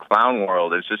whole clown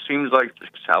world. It just seems like it's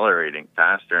accelerating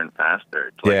faster and faster.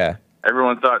 It's like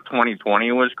everyone thought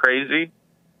 2020 was crazy.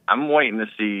 I'm waiting to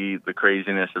see the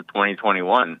craziness of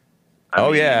 2021.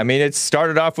 I mean, it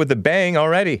started off with a bang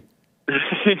already.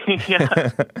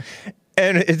 Yeah.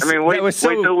 And wait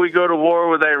till we go to war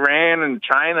with Iran and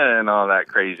China and all that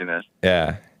craziness.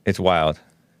 Yeah, it's wild.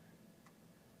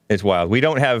 It's wild. We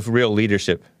don't have real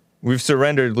leadership. We've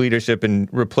surrendered leadership and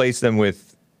replaced them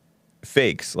with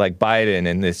fakes like Biden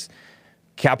and this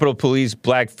Capitol Police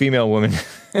black female woman.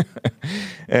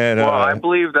 And I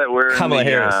believe that we're Kamala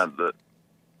Harris.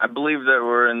 I believe that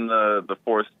we're in the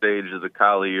fourth stage of the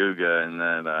Kali Yuga, and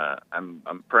that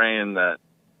I'm praying that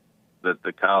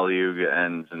the Kali Yuga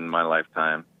ends in my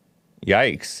lifetime.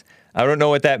 Yikes. I don't know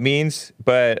what that means,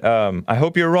 but I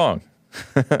hope you're wrong.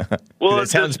 Well, it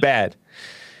sounds bad.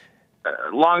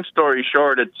 Long story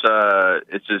short, it's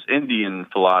this Indian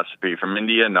philosophy from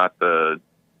India, not the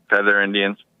feather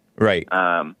Indians. Right.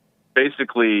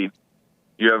 Basically,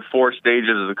 you have four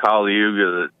stages of the Kali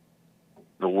Yuga that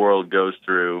the world goes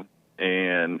through,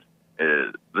 and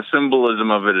the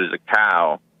symbolism of it is a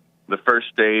cow. The first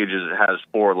stage is it has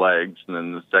 4 legs, and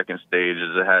then the second stage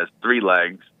is it has 3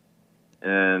 legs,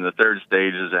 and the third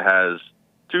stage is it has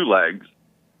 2 legs,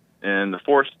 and the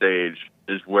fourth stage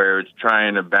is where it's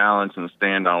trying to balance and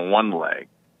stand on 1 leg.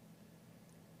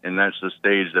 and that's the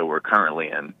stage that we're currently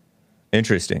in,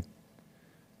 Interesting.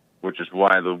 which is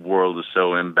why the world is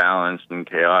so imbalanced and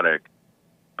chaotic.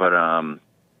 But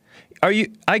Are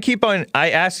you?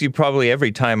 I ask you probably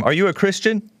every time. Are you a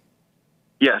Christian?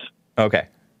 yes, Okay.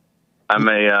 I'm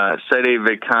a sede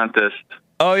vacantist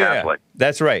Oh yeah, Catholic.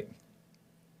 that's right.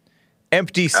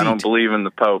 Empty seat. I don't believe in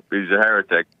the Pope. He's a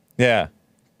heretic. Yeah,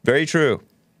 very true.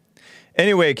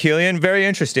 Anyway, Keelan, very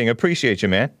interesting. Appreciate you,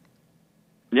 man.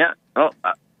 Yeah. Oh,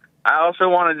 I also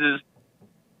wanted to just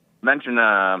mention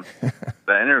the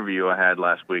interview I had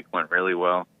last week went really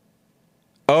well.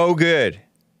 Oh, good.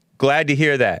 Glad to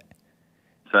hear that.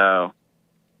 So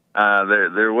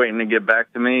they're waiting to get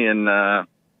back to me, and I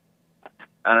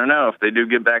don't know if they do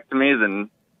get back to me, then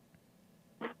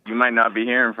you might not be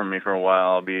hearing from me for a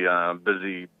while. I'll be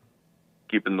busy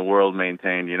keeping the world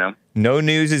maintained, you know? No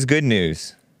news is good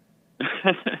news.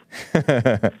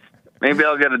 Maybe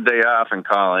I'll get a day off and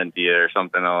call in to you or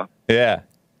something. I'll Yeah.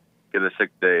 get a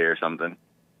sick day or something.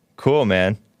 Cool,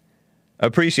 man.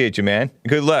 Appreciate you, man.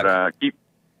 Good luck. But,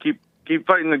 keep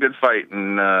fighting the good fight,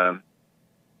 and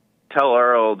tell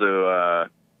Earl to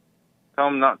tell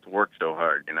him not to work so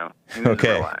hard, you know? He needs to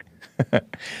Okay. relax.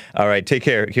 All right. Take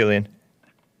care, Keelan.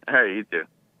 All right, you too.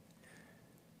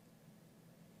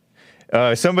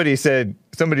 Somebody said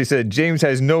James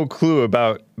has no clue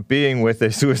about being with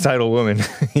a suicidal woman.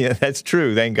 Yeah, that's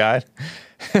true. Thank God.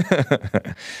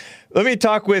 Let me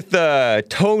talk with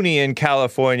Tony in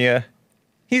California.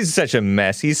 He's such a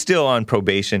mess. He's still on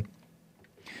probation.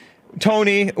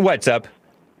 Tony, what's up?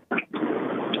 Hey,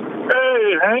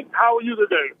 Hank, how are you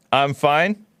today? I'm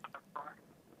fine.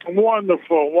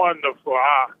 Wonderful, wonderful.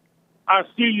 I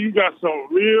see you got some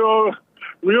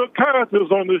real characters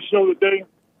on this show today.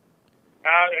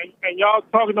 And y'all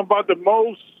talking about the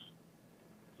most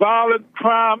violent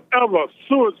crime ever,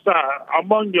 suicide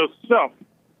among yourself.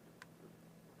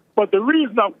 But the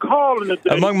reason I'm calling it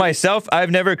today, Among myself, I've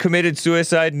never committed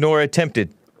suicide nor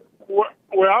attempted. well,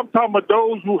 I'm talking about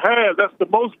those who have. That's the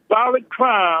most violent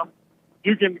crime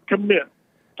you can commit,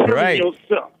 killing Right.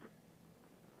 yourself.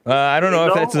 I don't know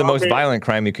if that's the I most mean- violent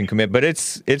crime you can commit, but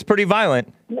it's pretty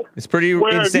violent. It's pretty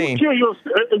Well, insane.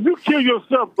 if you kill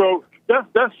yourself, bro,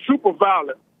 that's super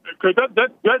violent. Because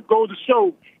that goes to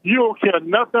show you don't care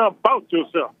nothing about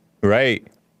yourself. Right.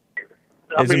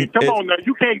 I mean, come on now,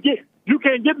 you can't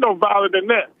get no violent than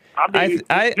that. I mean,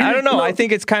 I don't know. I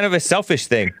think it's kind of a selfish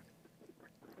thing.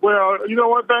 Well, you know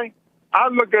what, thing? I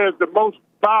look at it as the most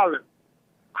violent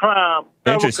crime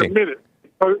ever Interesting. committed.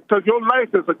 Because your life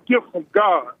is a gift from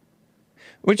God.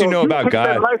 What So you know if about take God?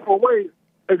 That life away,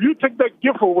 if you take that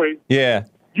gift away, Yeah.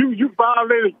 you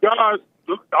violated God's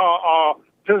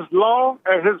His law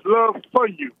and His love for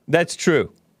you. That's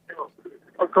true.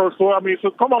 Of course, so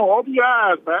come on, open your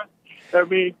eyes, man. I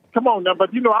mean, come on now, but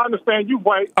I understand you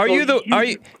white.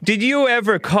 Did you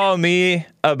ever call me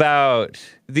about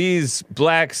these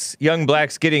young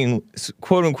blacks getting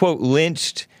quote unquote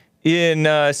lynched in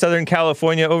Southern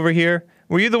California over here?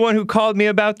 Were you the one who called me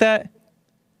about that?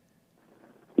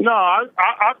 No,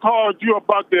 I called you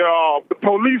about the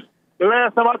police. The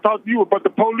last time I talked to you about the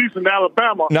police in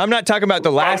Alabama. No, I'm not talking about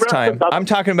the last time. I'm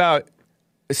talking about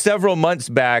several months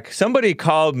back. Somebody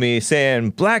called me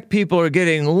saying black people are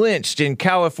getting lynched in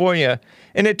California,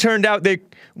 and it turned out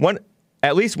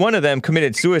at least one of them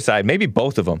committed suicide, maybe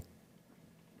both of them.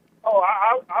 Oh,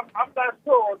 I'm not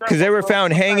sure. Because they were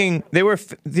found hanging.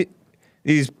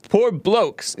 These poor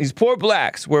blokes, these poor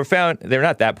blacks were found. They're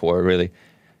not that poor, really,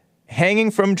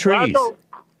 hanging from trees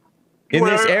in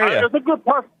this area. It's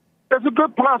a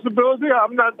good possibility.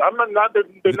 I'm not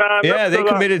denying. Yeah, they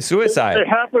committed suicide. It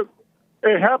happened.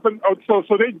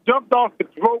 So they jumped off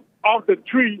the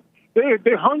tree. They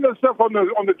hung themselves on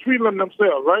the tree limb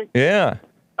themselves, right? Yeah.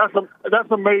 That's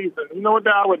amazing. You know what?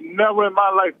 I would never in my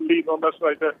life believe on mess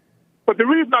like that. But the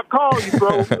reason I called you,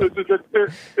 bro, is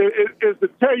to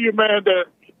tell you, man,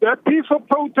 that peaceful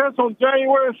protest on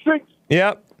January 6th.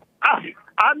 Yep.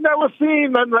 I never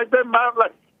seen nothing like that in my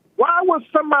life. Why would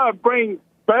somebody bring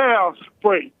bear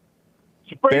spray?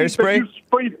 Bear spray? That you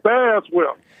spray bears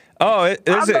with. Oh,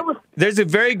 there's a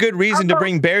very good reason to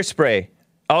bring bear spray.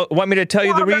 Want me to tell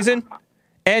you the reason?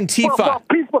 Antifa.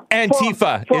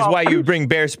 Antifa is why you bring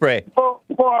bear spray. For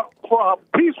a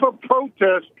peaceful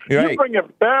protest, Right. you bring in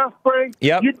bear spray.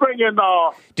 Yep. You bring in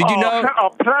Did you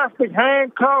know? Plastic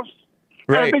handcuffs.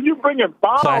 Right. And then you bring in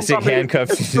bombs. Plastic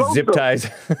handcuffs, zip ties.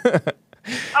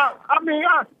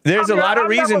 There's a lot of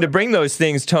reason to bring those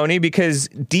things, Tony, because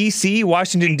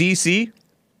Washington, D.C.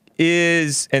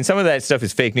 is, and some of that stuff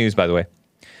is fake news, by the way.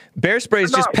 Bear spray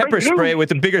is just pepper spray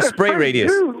with a bigger spray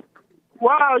radius.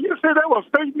 Wow, you said that was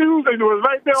fake news and it was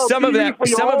right there on Some of TV for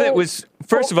your it was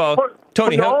First of all,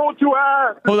 Tony, your own 2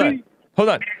 eyes. hold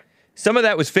on. Some of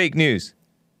that was fake news.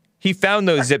 He found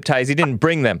those zip ties. He didn't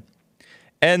bring them.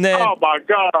 And then, oh my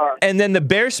God! And then the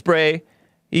bear spray.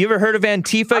 You ever heard of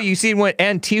Antifa? You seen what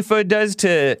Antifa does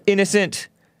to innocent,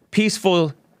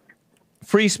 peaceful,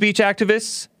 free speech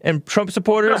activists and Trump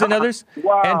supporters and others?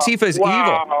 Wow. Antifa's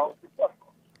evil.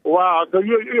 Wow. So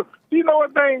you know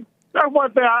what thing? That's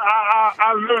one thing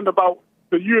I learned about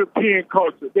the European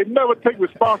culture. They never take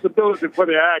responsibility for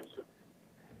their actions.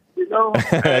 You know?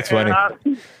 That's funny.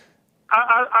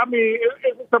 I mean,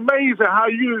 it's amazing how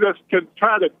you just can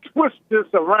try to twist this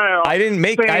around. I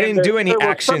didn't do any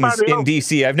actions in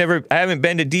D.C. I haven't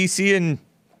been to D.C. in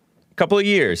a couple of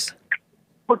years.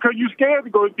 Because you're scared to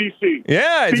go to D.C.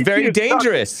 Yeah, it's DC very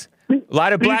dangerous. A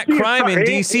lot of black crime in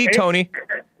D.C., Tony.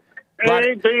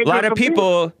 A lot of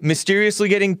people mysteriously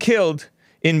getting killed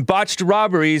in botched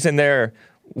robberies, and their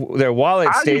wallet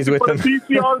stays with them. I used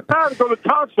to go to D.C. all the time to go to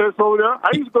concerts over there. I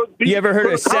used to go to D.C. You ever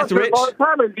heard of Seth Rich? All the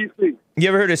time in D.C. You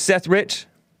ever heard of Seth Rich?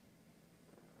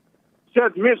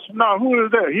 Seth Rich? No, who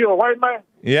is that? He a white man?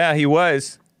 Yeah, he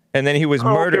was. And then he was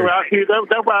murdered. Okay,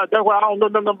 that's why I don't know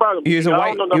nothing about him. He was a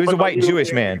white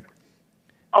Jewish man.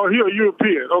 Oh, he a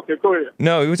European. Okay, go ahead.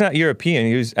 No, he was not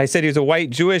European. I said he was a white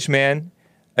Jewish man,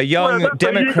 a young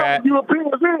Democrat.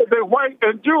 Europeans, they're white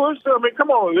and Jewish. I mean, come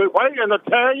on, they're white and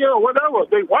Italian or whatever.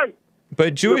 They're white.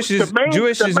 But Jewish is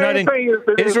not in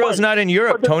Israel's not in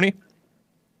Europe, Tony.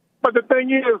 But the thing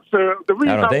is, the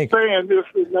reason I'm saying this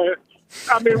is that,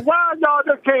 I mean, why y'all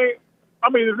just can't? I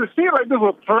mean, it seems like this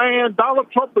was planned.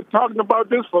 Donald Trump was talking about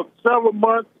this for several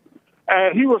months,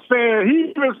 and he even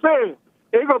said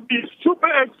it's gonna be super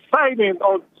exciting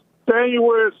on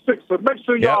January 6th. So make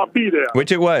sure y'all be there.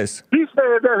 Which it was. He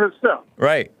said that himself.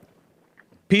 Right.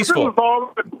 Peaceful.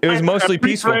 It was mostly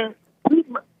peaceful.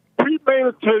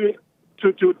 Premeditated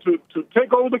to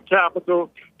take over the Capitol,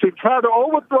 to try to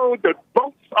overthrow the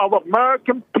votes of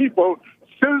American people,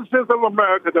 citizens of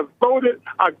America that voted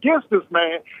against this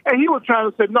man. And he was trying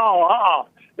to say, no,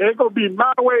 it's going to be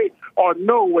my way or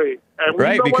no way. And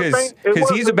right, because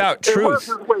he's about truth.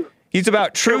 He's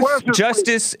about truth,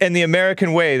 justice, and the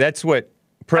American way. That's what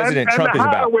President Trump is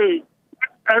about.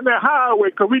 And the highway,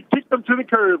 because we kicked them to the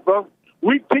curb, bro.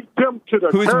 We kicked them to the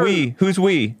curb. Who's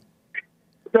we?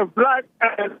 The black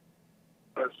and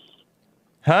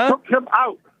Huh? Took him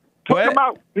out. Him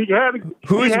out.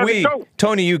 Who's we?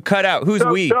 Tony, you cut out. Who's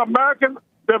we?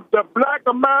 The black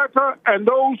America and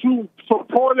those who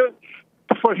supported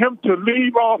for him to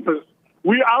leave office.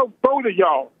 We outvoted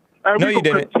y'all. And no, you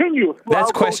didn't.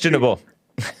 That's questionable.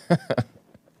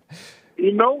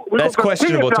 You know? That's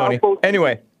questionable, Tony.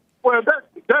 Anyway. Well,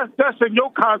 that's in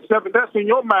your concept and that's in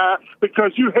your mind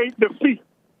because you hate defeat.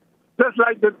 That's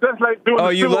like doing the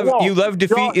Civil War. You love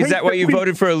defeat? Is that why you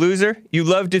voted for a loser? You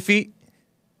love defeat?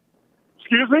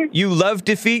 Excuse me? You love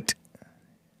defeat?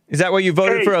 Is that why you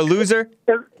voted for a loser?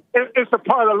 It's a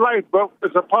part of life, bro.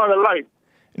 It's a part of life.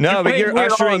 No, but you're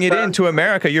ushering it into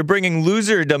America. You're bringing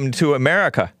loserdom to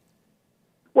America.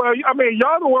 Well, I mean,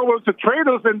 y'all the one was the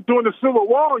traitors and during the Civil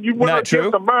War. You went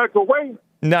against America way.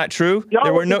 Not true.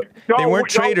 There weren't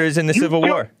traitors in the Civil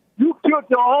War. You killed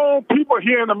your own people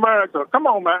here in America. Come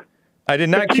on, man. I did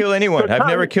not kill anyone. I've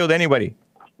never killed anybody.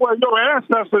 Well, your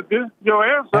ancestors did.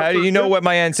 How do you know what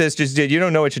my ancestors did? You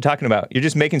don't know what you're talking about. You're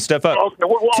just making stuff up. Okay,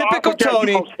 typical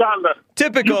Tony.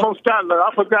 Typical. You from Scotland.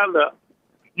 I forgot that.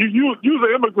 You're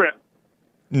an immigrant.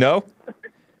 No.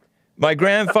 My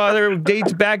grandfather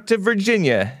dates back to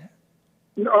Virginia.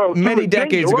 Many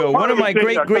decades ago. One of my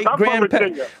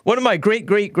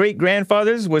great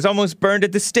grandfathers was almost burned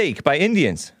at the stake by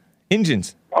Indians.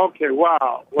 Okay,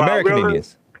 wow. American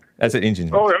Indians. That's what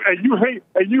Indians means. Oh, and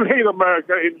you hate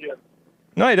American Indians.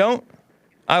 No, I don't.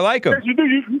 I like them. Yes, you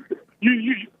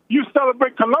do. You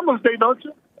celebrate Columbus Day, don't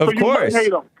you? Of course. You must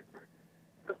hate them.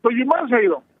 So you must hate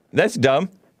them. That's dumb.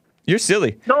 You're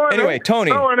silly. No, anyway, Tony.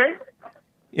 No, it ain't.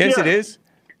 Yes, it is.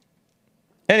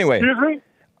 Anyway. Excuse me?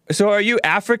 So are you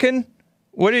African?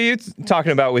 What are you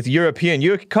talking about with European?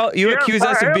 You accuse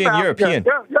us of being European.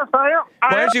 Yes, I am.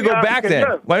 Why don't you go back then?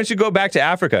 Yes. Why don't you go back to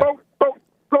Africa?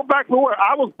 Go back to where?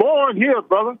 I was born here,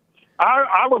 brother.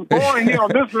 I was born here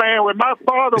on this land where my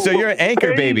father So you're an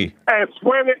anchor baby. And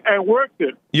sweated and worked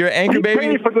it. You're an anchor baby?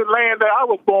 He paid for the land that I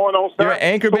was born on, sir. You're an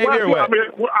anchor baby or what?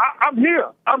 I mean,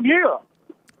 I'm here.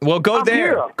 Well, go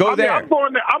there. Go there. I'm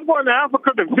going to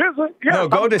Africa to visit. Yeah, no,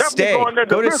 go to stay.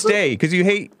 Go to stay because you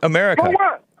hate America. For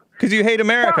what? Because you hate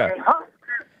America. Why? Huh?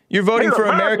 You're voting Hey, for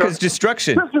America. America's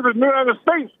destruction. This is the United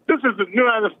States. This is the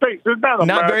United States. It's not America.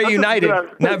 Not very This is the united. United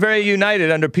States. Not very united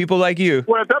under people like you.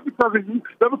 Well, that's because of you.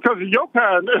 That's because of your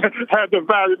kind had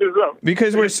divided this up.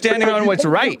 Because we're standing on what's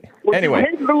right. When Anyway, you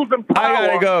hate losing power, I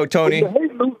gotta go, Tony. when you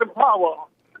hate losing power.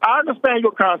 I understand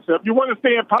your concept. You want to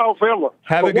stay in power forever.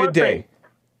 Have But a good one thing, day.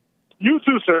 you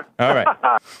too, sir. All right.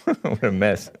 What a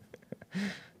mess.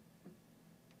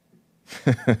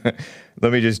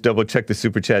 Let me just double check the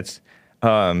super chats.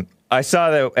 I saw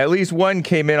that at least one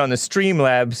came in on the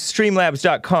Streamlabs,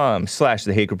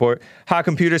 streamlabs.com/The Hake Report. Hot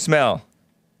computer smell.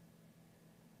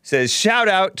 Says, shout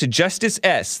out to Justice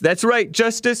S. That's right,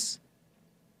 Justice.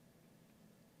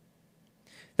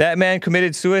 That man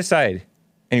committed suicide,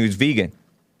 and he was vegan.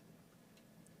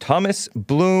 Thomas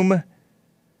Bloom,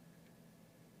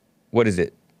 what is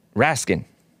it? Raskin.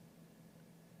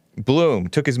 Bloom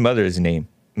took his mother's name,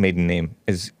 maiden name,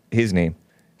 as his name.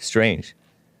 Strange.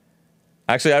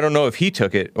 Actually, I don't know if he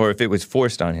took it or if it was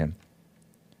forced on him.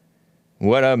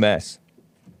 What a mess.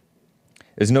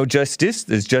 There's no justice,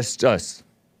 there's just us.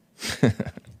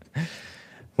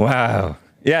 Wow.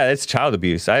 Yeah, that's child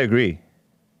abuse. I agree.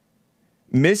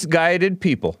 Misguided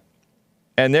people.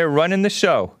 And they're running the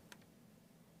show.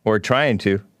 Or trying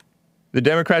to. The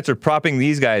Democrats are propping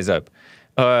these guys up.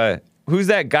 Who's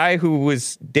that guy who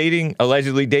was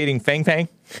allegedly dating Fang Fang?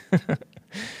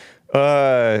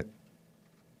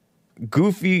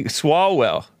 Goofy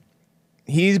Swalwell.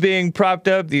 He's being propped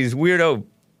up. These weirdo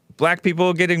black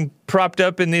people getting propped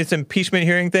up in this impeachment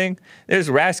hearing thing. There's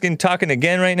Raskin talking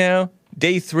again right now.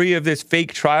 Day 3 of this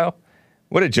fake trial.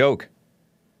 What a joke.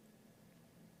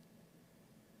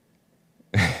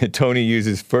 Tony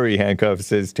uses furry handcuffs,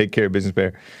 says, take care, business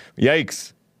bear.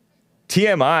 Yikes.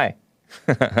 TMI.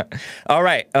 All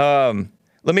right.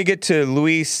 Let me get to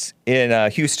Luis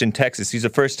in Houston, Texas. He's a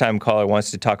first-time caller,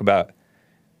 wants to talk about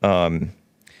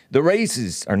the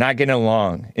races are not getting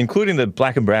along, including the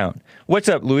black and brown. What's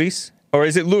up, Luis? Or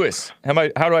is it Louis? How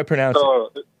do I pronounce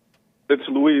it? It's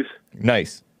Luis.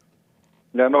 Nice.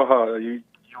 Yeah, I know how you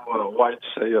whites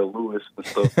say Louis and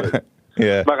stuff. But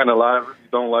Yeah. I'm not gonna lie, I really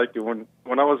don't like it. When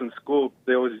I was in school,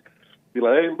 they always be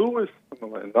like, "Hey, Louis."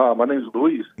 I'm like, "Nah, my name's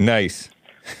Luis." Nice.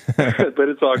 But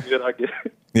it's all good. I get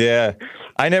it. Yeah.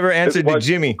 I never answered to white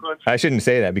Jimmy. people country. I shouldn't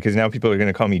say that because now people are going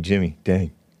to call me Jimmy.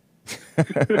 Dang.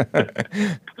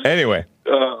 Anyway.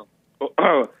 But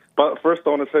first, I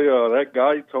want to say that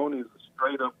guy Tony is a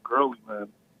straight up girly man.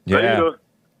 Yeah.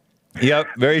 Yep.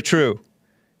 Very true.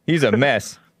 He's a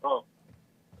mess. Oh,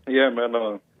 yeah,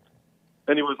 man.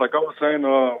 Anyways, like I was saying,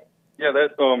 yeah,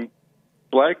 that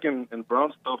black and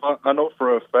brown stuff. I know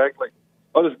for a fact. Like,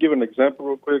 I'll just give an example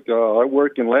real quick. I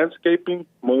work in landscaping,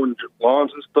 mowing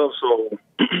lawns and stuff. So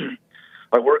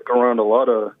I work around a lot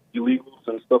of illegals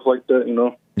and stuff like that. You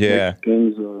know. Yeah.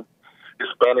 Mexicans,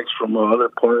 Hispanics from other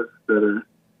parts that are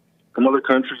from other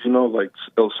countries. You know, like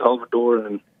El Salvador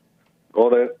and all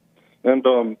that. And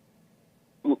I'll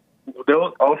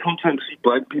sometimes see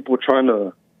black people trying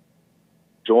to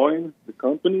join the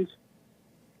companies.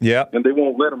 Yeah. And they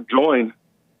won't let them join.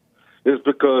 It's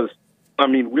because, I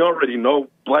mean, we already know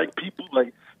black people,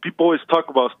 like, people always talk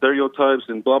about stereotypes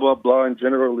and blah, blah, blah, and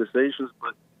generalizations,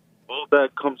 but all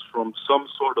that comes from some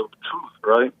sort of truth,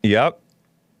 right? Yep.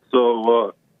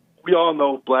 So we all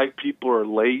know black people are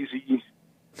lazy,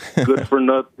 good for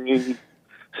nothing.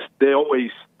 They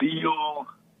always steal.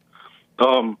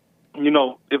 You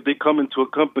know, if they come into a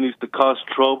company it's to cause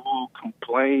trouble,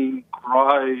 complain,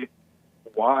 cry,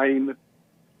 whine.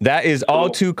 That is all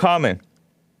too common.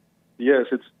 Yes,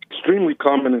 it's extremely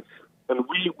common, and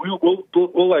we'll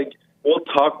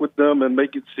talk with them and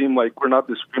make it seem like we're not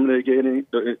discriminate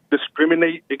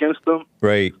against them.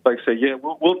 Right. Like say, yeah,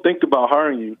 we'll think about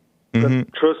hiring you. Mm-hmm.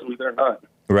 But trust me, they're not.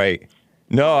 Right.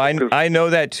 No, I know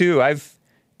that too. I've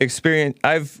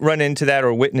run into that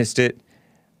or witnessed it.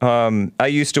 I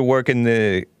used to work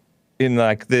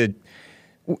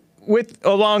with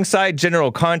alongside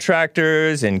general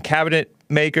contractors and cabinet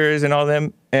makers and all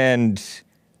them, and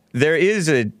there is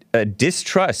a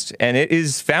distrust, and it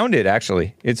is founded,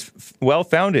 actually. It's well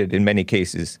founded in many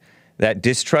cases, that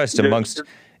distrust amongst,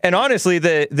 and honestly,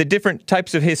 the different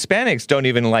types of Hispanics don't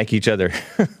even like each other.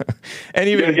 And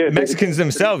even Mexicans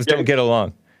themselves don't get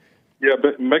along. Yeah,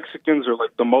 but Mexicans are like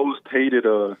the most hated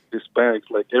Hispanics.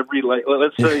 Like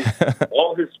let's say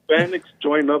all Hispanics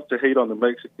join up to hate on the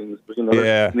Mexicans. But you know,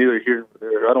 that's neither here nor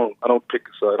there. I don't pick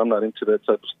a side. I'm not into that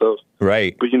type of stuff.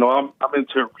 Right. But you know, I'm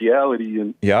into reality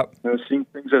and seeing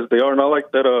things as they are. And I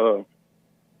like that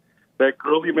that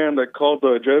girly man that called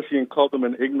Jesse and called him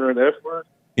an ignorant F word.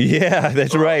 Yeah,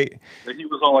 that's right. He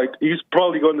was all like, he's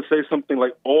probably going to say something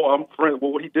like, "Oh, I'm friends."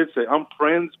 Well, what he did say, "I'm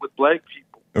friends with black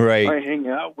people." Right. I hang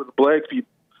out with black people.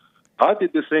 I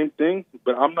did the same thing,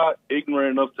 but I'm not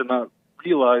ignorant enough to not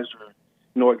realize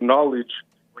or, acknowledge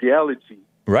reality.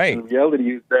 Right. And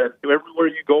reality is that everywhere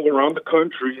you go around the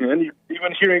country, and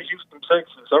even here in Houston,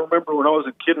 Texas, I remember when I was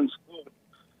a kid in school,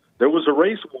 there was a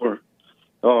race war.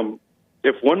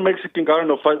 If one Mexican got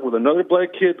in a fight with another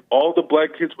black kid, all the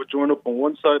black kids would join up on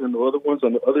one side and the other ones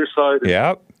on the other side.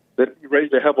 Yep. They'd be ready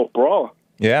to have a brawl.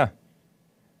 Yeah.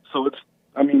 So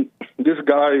this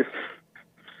guy,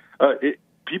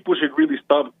 people should really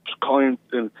stop calling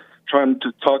and trying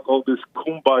to talk all this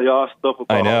kumbaya stuff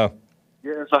about. I know.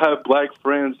 Yes, I have black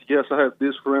friends. Yes, I have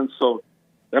this friend. So,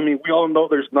 we all know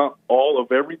there's not all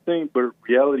of everything, but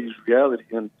reality is reality.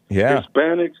 And Yeah.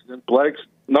 Hispanics and blacks,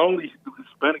 not only do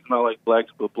Hispanics not like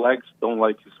blacks, but blacks don't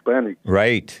like Hispanics.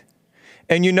 Right.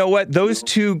 And you know what? Those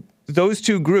two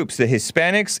groups, the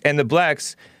Hispanics and the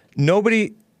blacks,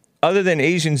 nobody other than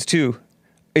Asians too,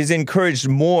 is encouraged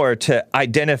more to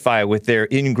identify with their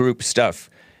in-group stuff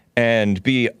and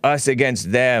be us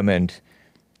against them. And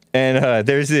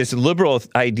there's this liberal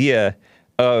idea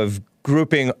of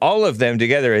grouping all of them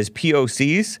together as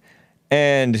POCs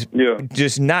and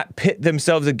just not pit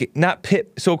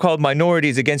so-called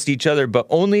minorities against each other, but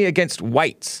only against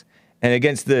whites and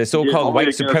against the so-called white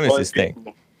supremacist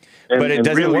thing. But it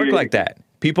doesn't work like that.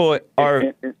 People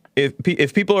are,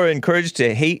 if people are encouraged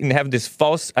to hate and have this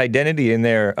false identity in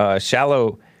their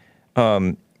shallow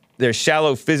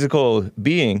physical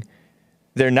being,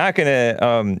 they're not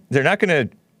gonna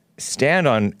stand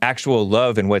on actual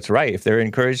love and what's right if they're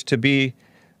encouraged to be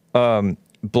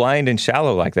blind and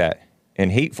shallow like that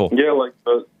and hateful. Yeah, like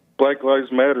Black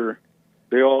Lives Matter.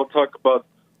 They all talk about,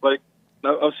 like,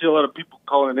 I see a lot of people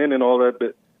calling in and all that,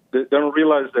 but they don't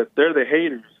realize that they're the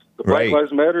haters. The Black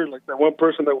Lives Matter, like that one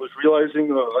person that was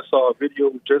realizing, I saw a video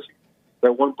with Jesse,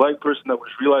 that one black person that was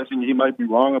realizing he might be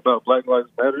wrong about Black Lives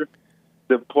Matter.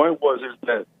 The point is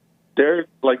that they're,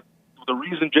 like, the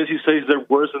reason Jesse says they're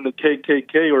worse than the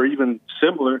KKK or even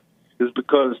similar is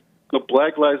because the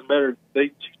Black Lives Matter, they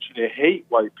teach you to hate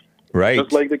white people. Right.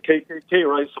 Just like the KKK,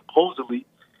 right, supposedly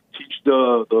teach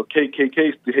the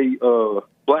KKKs to hate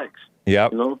blacks.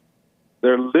 Yep.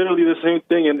 They're literally the same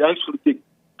thing, and actually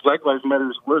Black Lives Matter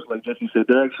is worse, like Jesse said.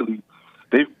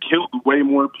 They've killed way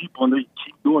more people, and they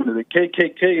keep doing it. The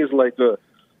KKK is like a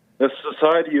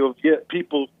society of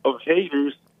people of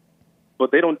haters,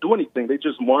 but they don't do anything. They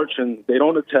just march, and they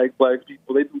don't attack black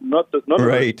people. They do none of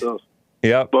that stuff.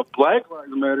 Yep. But Black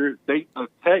Lives Matter, they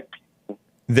attack people.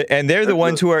 And they're the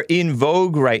ones who are in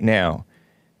vogue right now.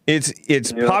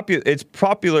 It's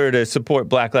popular to support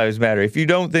Black Lives Matter. If you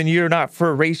don't, then you're not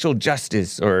for racial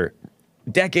justice or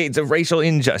decades of racial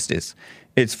injustice.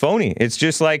 It's phony. It's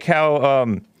just like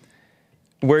how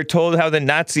we're told how the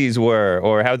Nazis were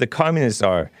or how the communists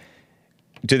are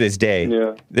to this day.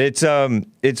 Yeah.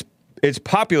 It's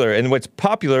popular, and what's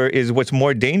popular is what's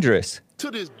more dangerous. To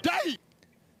this day.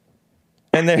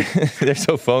 And they're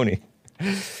so phony.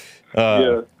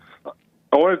 Yeah.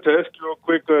 I wanted to ask you real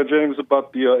quick, James,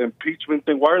 about the impeachment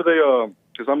thing. Why are they,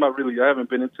 because I haven't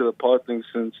been into the politics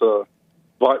since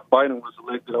Biden was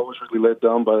elected. I was really let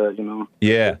down by that,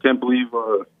 Yeah. I can't believe,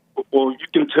 well, you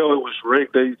can tell it was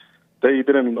rigged. They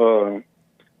didn't,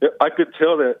 I could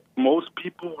tell that most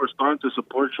people were starting to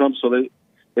support Trump, so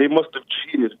they must have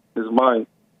cheated, is my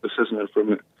assessment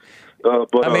from it.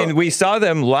 But we saw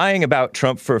them lying about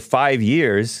Trump for 5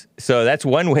 years, so that's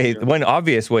one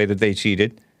obvious way that they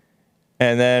cheated.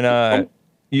 And then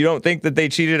you don't think that they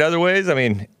cheated other ways? I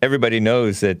mean, everybody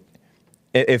knows that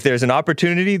if there's an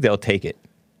opportunity, they'll take it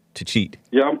to cheat.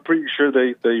 Yeah, I'm pretty sure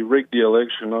they rigged the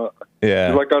election.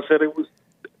 Yeah. Like I said,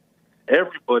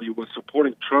 everybody was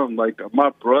supporting Trump. Like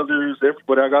my brothers,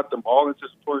 everybody, I got them all into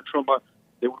supporting Trump.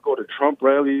 They would go to Trump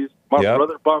rallies. My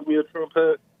brother bought me a Trump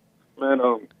hat.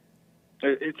 Man,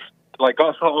 it's like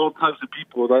I saw all types of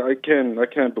people. I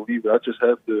can't believe it. I just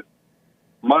have to.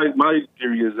 My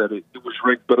theory is that it was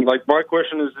rigged. But like my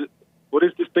question is, what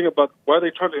is this thing about? Why are they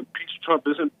trying to impeach Trump?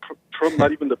 Isn't Trump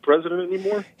not even the president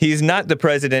anymore? He's not the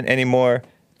president anymore,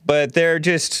 but they're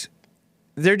just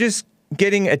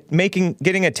getting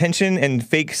attention and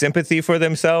fake sympathy for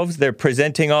themselves. They're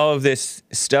presenting all of this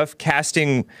stuff,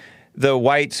 casting the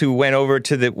whites who went over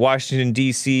to the Washington,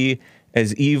 D.C.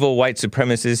 as evil white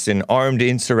supremacists and armed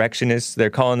insurrectionists. They're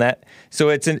calling that. So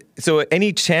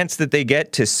any chance that they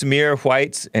get to smear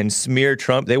whites and smear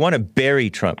Trump, they want to bury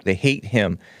Trump. They hate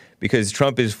him because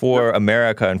Trump is for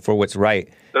America and for what's right.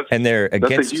 And they're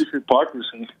against. That's a huge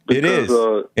hypocrisy. It is.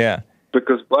 Yeah.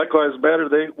 Because Black Lives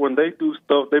Matter, when they do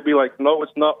stuff, they be like, no,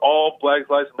 it's not all Black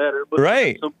Lives Matter. But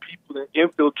right. Some people that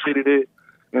infiltrated it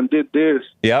and did this.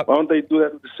 Yep. Why don't they do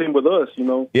that the same with us? You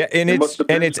know. Yeah, and There must it's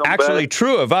have been some actually bad-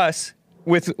 true of us.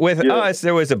 With us,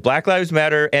 there was a Black Lives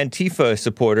Matter Antifa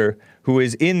supporter who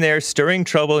was in there stirring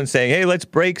trouble and saying, "Hey, let's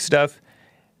break stuff."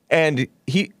 And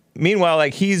meanwhile,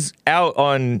 like, he's out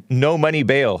on no money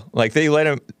bail. Like, they let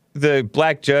him. The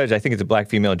black judge, I think it's a black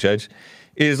female judge,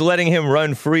 is letting him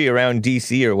run free around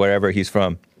D.C. or wherever he's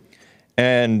from.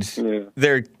 And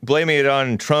they're blaming it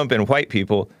on Trump and white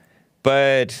people.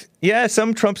 But yeah,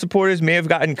 some Trump supporters may have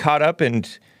gotten caught up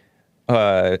and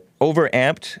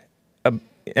overamped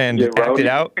and acted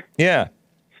out. Yeah.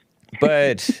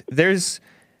 But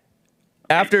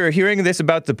after hearing this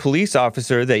about the police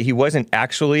officer, that he wasn't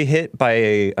actually hit by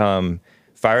a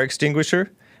fire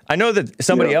extinguisher. I know that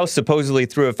somebody else supposedly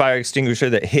threw a fire extinguisher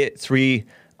that hit 3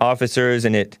 officers,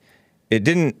 and it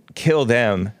didn't kill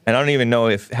them. And I don't even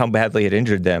know how badly it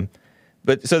injured them.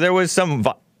 But so there was some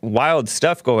wild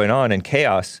stuff going on and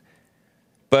chaos.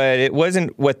 But it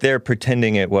wasn't what they're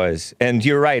pretending it was. And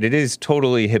you're right, it is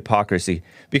totally hypocrisy.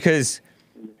 Because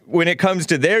when it comes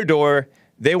to their door,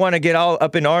 they want to get all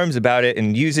up in arms about it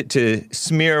and use it to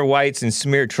smear whites and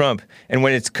smear Trump. And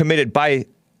when it's committed by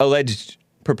alleged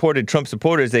purported Trump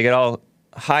supporters, they get all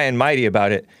high and mighty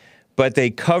about it. But they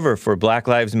cover for Black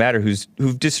Lives Matter,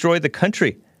 who've destroyed the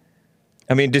country.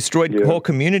 I mean, destroyed whole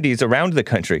communities around the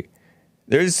country.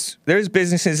 There's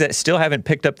businesses that still haven't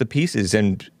picked up the pieces,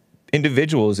 and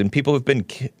individuals and people who've been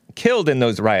killed in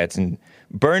those riots and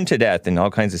burned to death and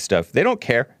all kinds of stuff. They don't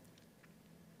care.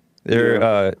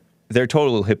 They're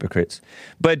total hypocrites.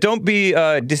 But don't be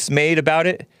dismayed about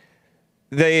it.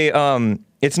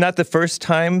 It's not the first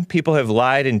time people have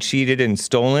lied and cheated and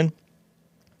stolen,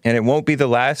 and it won't be the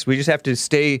last. We just have to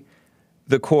stay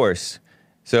the course.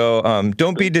 So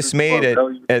don't be dismayed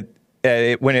at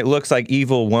it when it looks like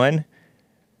evil won,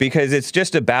 because it's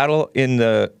just a battle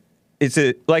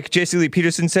like Jesse Lee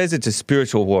Peterson says, it's a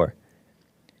spiritual war.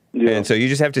 Yeah. And so you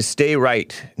just have to stay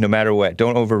right no matter what.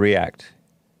 Don't overreact.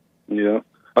 Yeah.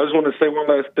 I just want to say one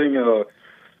last thing.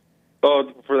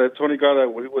 For that Tony guy that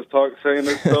he was saying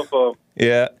this stuff.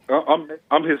 Yeah.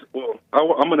 I'm his. Well,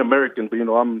 I'm an American, but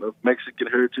I'm of Mexican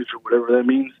heritage or whatever that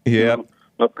means. Yeah.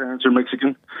 My parents are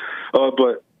Mexican,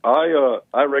 but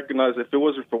I recognize if it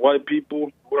wasn't for white people,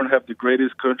 we wouldn't have the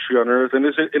greatest country on earth. And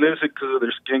it isn't because of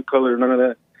their skin color or none of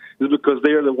that. It's because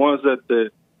they are the ones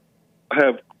that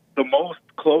have the most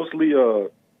closely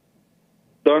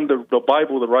done the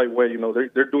Bible the right way.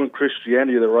 They're doing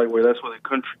Christianity the right way. That's why the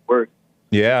country works.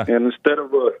 Yeah. And instead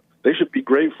of they should be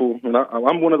grateful. And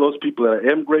I'm one of those people that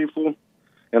I am grateful,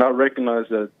 and I recognize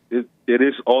that it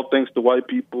is all thanks to white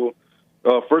people.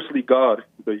 Firstly, God,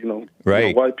 but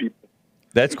right. White people.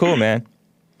 That's cool, man.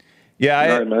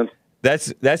 Yeah, right, man.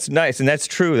 That's nice, and that's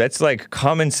true. That's like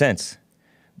common sense.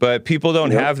 But people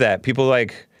don't have that. People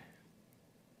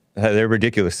they're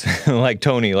ridiculous. Like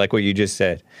Tony, like what you just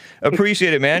said.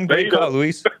 Appreciate it, man. Great call,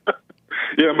 Luis.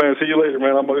 Yeah, man. See you later,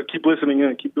 man. I'm going to keep listening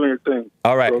in. Keep doing your thing.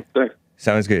 All right. So, thanks.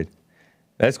 Sounds good.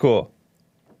 That's cool.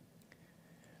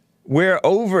 We're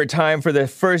over time for the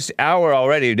first hour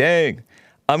already. Dang.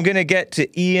 I'm going to get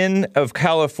to Ian of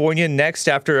California next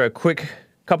after a quick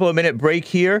couple of minute break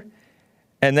here.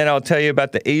 And then I'll tell you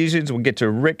about the Asians. We'll get to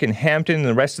Rick and Hampton and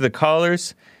the rest of the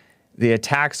callers. The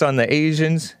attacks on the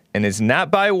Asians. And it's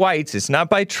not by whites. It's not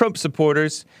by Trump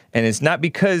supporters. And it's not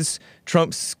because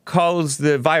Trump calls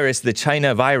the virus the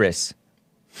China virus.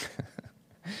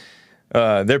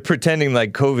 They're pretending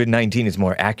like COVID-19 is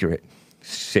more accurate.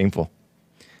 Shameful.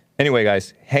 Anyway,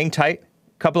 guys, hang tight.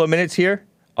 Couple of minutes here.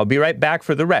 I'll be right back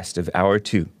for the rest of hour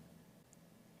 2.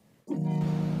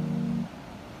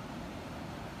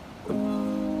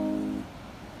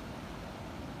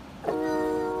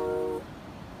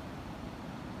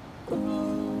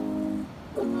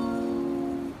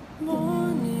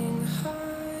 Morning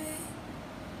high.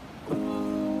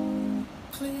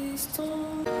 Please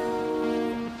don't.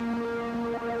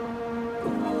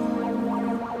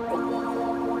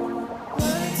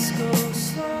 Let's go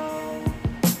slow.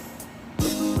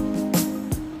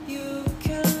 You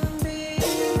can be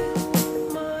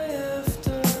my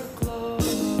afterglow.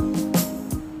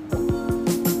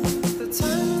 The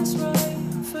timing's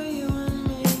right for you and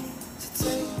me to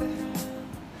take the hand.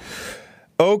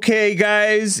 Okay,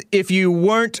 guys, if you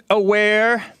weren't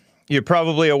aware, you're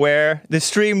probably aware, the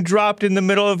stream dropped in the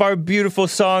middle of our beautiful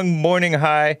song, Morning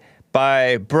High,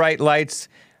 by Bright Lights.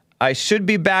 I should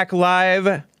be back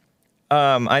live.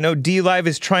 I know D-Live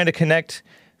is trying to connect.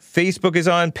 Facebook is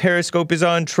on. Periscope is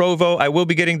on. Trovo. I will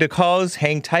be getting to calls.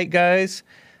 Hang tight, guys.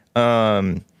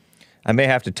 I may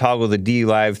have to toggle the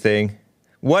D-Live thing.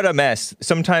 What a mess.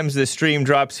 Sometimes the stream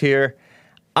drops here.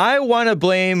 I want to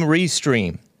blame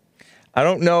Restream. I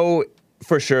don't know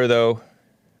for sure, though.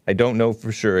 I don't know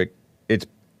for sure. It's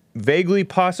vaguely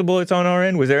possible it's on our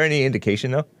end. Was there any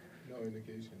indication, though? No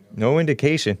indication. No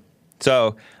indication.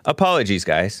 So, apologies,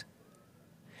 guys.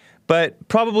 But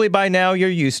probably by now you're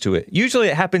used to it. Usually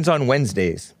it happens on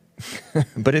Wednesdays.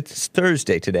 But it's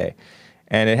Thursday today.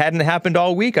 And it hadn't happened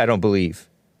all week, I don't believe.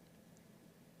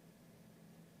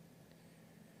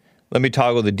 Let me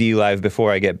toggle the D Live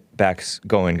before I get back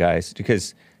going, guys,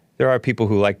 because there are people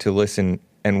who like to listen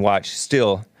and watch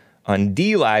still on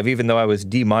D Live, even though I was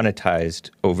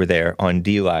demonetized over there on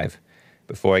D Live,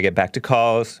 before I get back to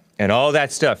calls and all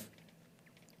that stuff.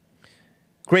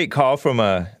 Great call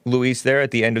from Luis there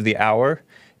at the end of the hour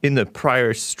in the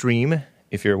prior stream,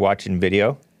 if you're watching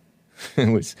video,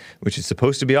 which is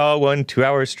supposed to be all 1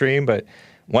 2-hour stream, but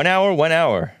 1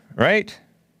 hour, right?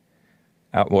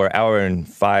 Or hour and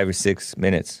 5 or 6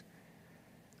 minutes.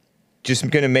 Just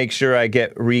going to make sure I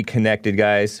get reconnected,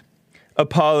 guys.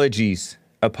 Apologies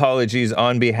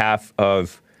on behalf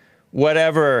of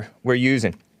whatever we're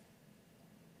using.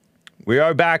 We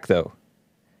are back, though.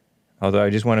 Although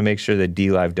I just want to make sure that D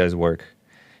Live does work,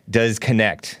 does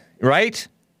connect, right?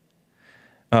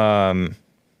 There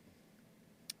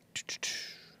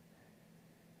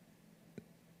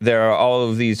are all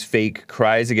of these fake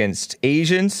cries against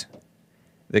Asians.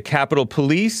 The Capitol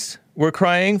Police were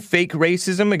crying fake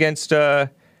racism against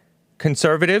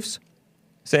conservatives,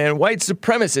 saying white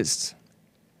supremacists.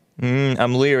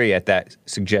 I'm leery at that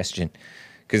suggestion,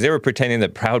 because they were pretending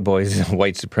that Proud Boys is a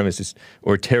white supremacist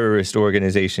or terrorist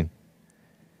organization.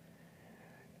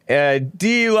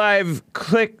 D Live,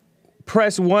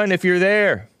 press 1 if you're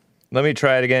there. Let me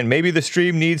try it again. Maybe the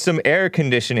stream needs some air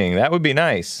conditioning. That would be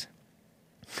nice.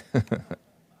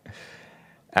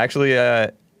 Actually,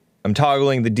 I'm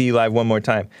toggling the D Live one more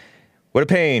time. What a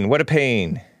pain. What a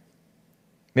pain.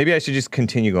 Maybe I should just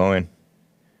continue going.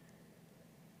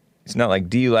 It's not like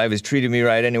D Live has treated me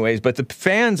right anyways, but the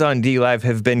fans on D Live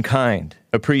have been kind.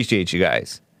 Appreciate you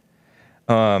guys.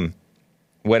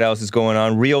 What else is going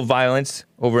on? Real violence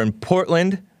over in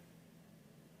Portland.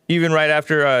 Even right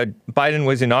after Biden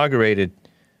was inaugurated,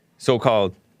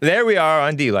 so-called. There we are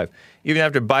on D Live. Even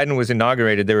after Biden was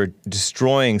inaugurated, they were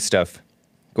destroying stuff,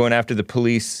 going after the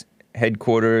police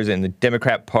headquarters and the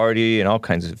Democrat Party and all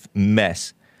kinds of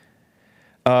mess.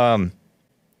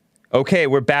 Okay,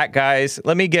 we're back, guys.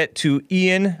 Let me get to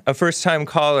Ian, a first-time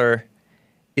caller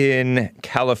in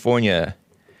California.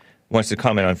 Wants to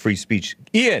comment on free speech.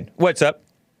 Ian, what's up?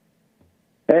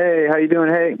 Hey, how you doing?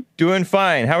 Hey. Doing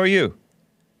fine. How are you?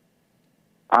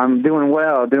 I'm doing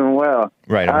well,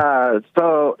 Right on.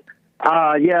 So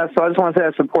I just want to say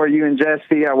I support you and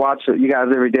Jesse. I watch you guys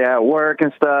every day at work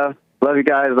and stuff. Love you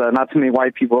guys. Not too many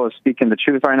white people are speaking the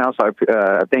truth right now, so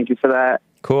I thank you for that.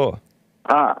 Cool.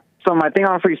 So my thing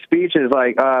on free speech is,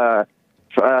 like, the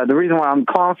reason why I'm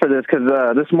calling for this, because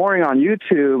this morning on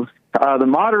YouTube, the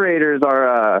moderators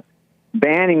are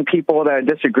banning people that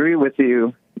disagree with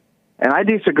you. And I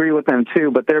disagree with them,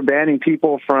 too, but they're banning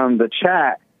people from the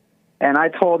chat. And I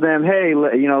told them, hey,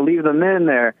 leave them in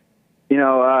there,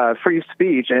 free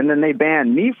speech. And then they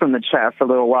banned me from the chat for a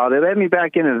little while. They let me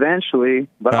back in eventually.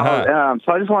 But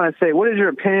so I just want to say, what is your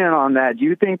opinion on that? Do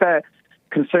you think that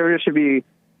conservatives should be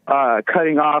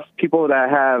cutting off people that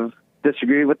have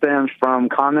disagreed with them from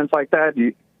comments like that?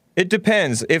 It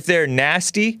depends. If they're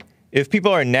nasty, if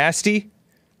people are nasty,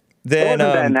 then... It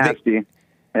wasn't that nasty,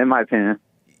 in my opinion.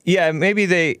 Yeah, maybe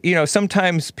they,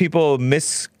 sometimes people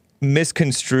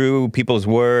misconstrue people's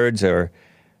words or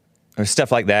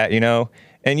stuff like that,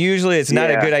 And usually it's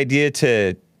not a good idea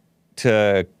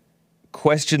to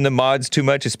question the mods too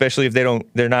much, especially if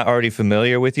they're not already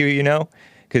familiar with you,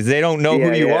 because they don't know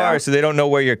who you are, so they don't know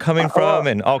where you're coming from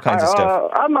and all kinds of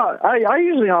stuff.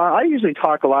 I usually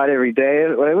talk a lot every day.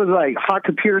 It was like hot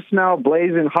computer smell,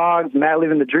 blazing hogs, Matt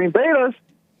living the dream, betas.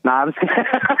 Nah, I'm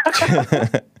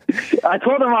just I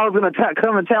told them I was going to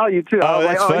come and tell you, too.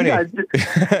 That's funny. I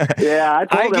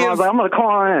told them, I was like, I'm going to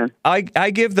call in.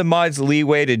 I give the mods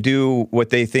leeway to do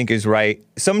what they think is right.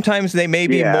 Sometimes they may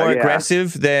be more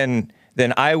aggressive than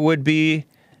I would be,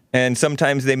 and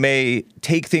sometimes they may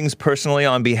take things personally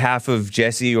on behalf of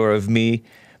Jesse or of me,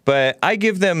 but I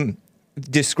give them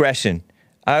discretion.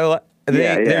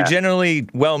 They're generally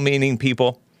well-meaning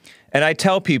people, and I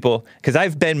tell people, because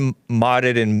I've been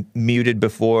modded and muted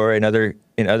before in other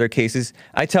cases,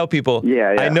 I tell people,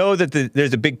 I know that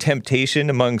there's a big temptation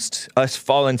amongst us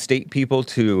fallen state people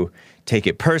to take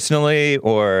it personally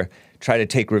or try to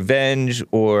take revenge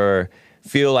or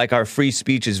feel like our free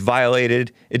speech is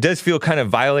violated. It does feel kind of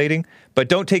violating, but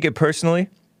don't take it personally.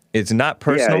 It's not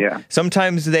personal.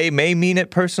 Sometimes they may mean it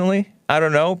personally. I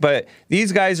don't know, but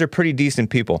these guys are pretty decent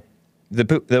people.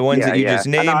 The ones that you just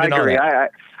named I and all agree.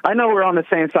 that. I know we're on the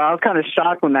same side. I was kind of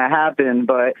shocked when that happened,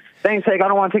 but thanks, Hank. I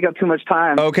don't want to take up too much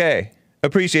time. Okay.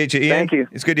 Appreciate you, Ian. Thank you.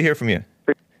 It's good to hear from you.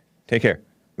 Take care.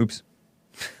 Oops.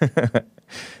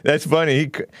 That's funny.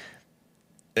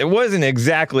 It wasn't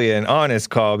exactly an honest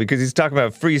call because he's talking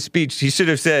about free speech. He should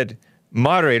have said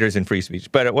moderators and free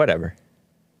speech, but whatever.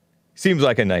 Seems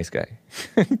like a nice guy.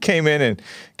 came in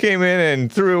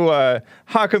and threw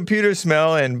hot computer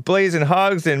smell and blazing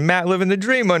hogs and Matt living the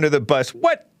dream under the bus.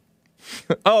 What?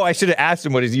 Oh, I should have asked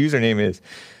him what his username is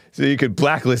so you could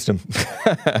blacklist him.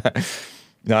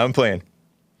 No, I'm playing.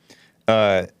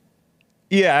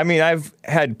 Yeah, I mean, I've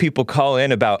had people call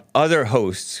in about other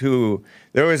hosts who,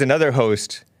 there was another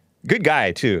host, good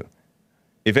guy too.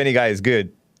 If any guy is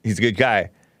good, he's a good guy.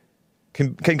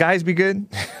 Can guys be good?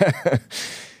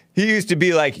 He used to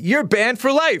be like, you're banned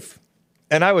for life.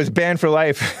 And I was banned for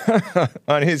life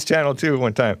on his channel too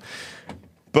one time.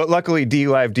 But luckily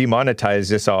D-Live demonetized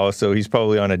this all, so he's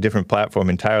probably on a different platform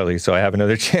entirely, so I have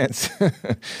another chance.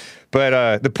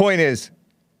 But the point is,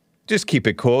 just keep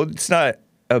it cool. It's not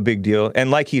a big deal.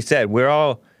 And like he said, we're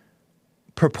all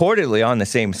purportedly on the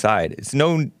same side. It's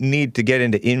no need to get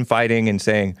into infighting and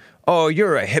saying, oh,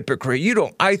 you're a hypocrite.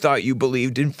 I thought you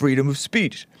believed in freedom of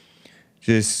speech.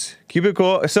 Just keep it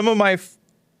cool. Some of my,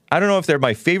 I don't know if they're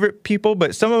my favorite people,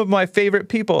 but some of my favorite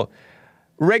people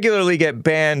regularly get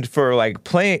banned for like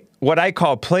playing, what I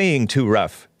call playing too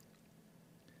rough.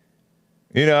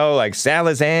 You know, like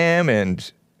Salazam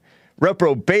and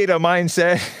reprobata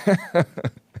mindset.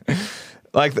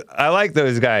 Like, I like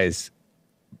those guys,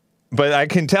 but I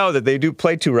can tell that they do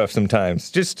play too rough sometimes.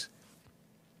 Just,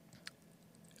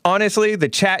 honestly, the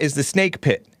chat is the snake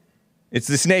pit. It's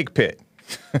the snake pit.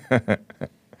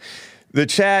 The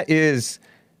chat is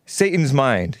Satan's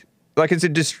mind. Like,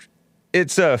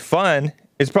 it's fun.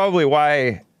 It's probably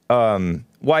why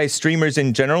streamers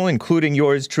in general, including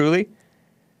yours truly,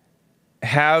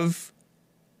 have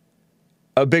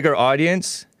a bigger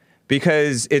audience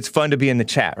because it's fun to be in the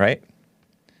chat, right?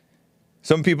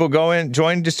 Some people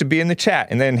join just to be in the chat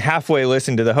and then halfway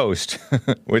listen to the host,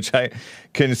 which I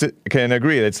can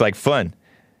agree. It's like fun,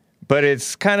 but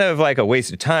it's kind of like a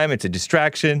waste of time. It's a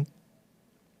distraction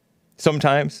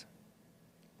sometimes.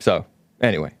 So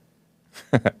anyway,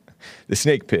 the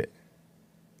snake pit.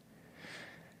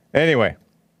 Anyway,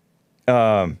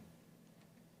 Joseph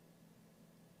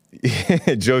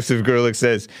Gerlich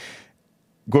says,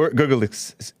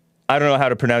 Gerlich, I don't know how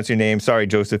to pronounce your name. Sorry,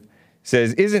 Joseph.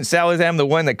 Says, isn't Salazam the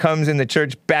one that comes in the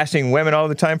church bashing women all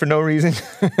the time for no reason?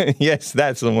 Yes,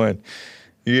 that's the one.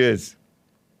 He is.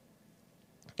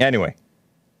 Anyway,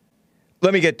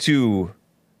 let me get to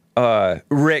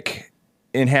Rick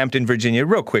in Hampton, Virginia,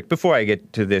 real quick, before I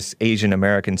get to this Asian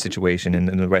American situation and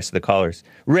the rest of the callers.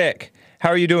 Rick, how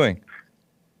are you doing?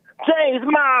 James,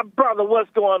 my brother,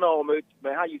 what's going on,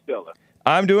 man? How you feeling?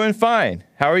 I'm doing fine.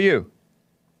 How are you?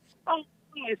 I'm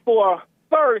for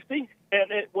Thursday. And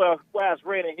where it's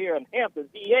raining here in Hampton,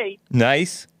 VA.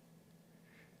 Nice.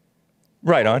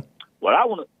 Right on. What I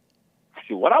want to ask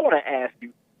you,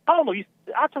 I don't know.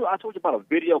 I told you about a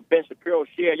video Ben Shapiro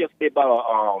shared yesterday about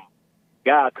a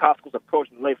guy at Costco's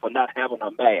approaching the lady for not having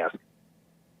a mask,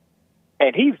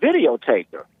 and he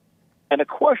videotaped her. And the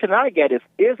question I get is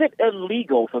it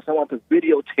illegal for someone to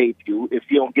videotape you if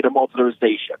you don't get an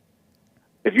authorization?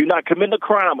 If you're not committing a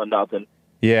crime or nothing.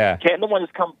 Yeah. Can't no one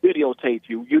just come videotape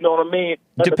you? You know what I mean?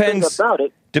 And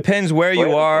Depends where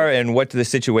you are and what the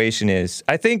situation is.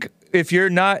 I think if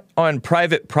you're not on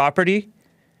private property,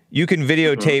 you can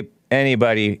videotape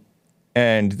anybody,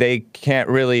 and they can't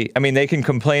really. I mean, they can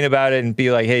complain about it and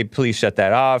be like, "Hey, please shut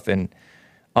that off," and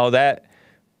all that.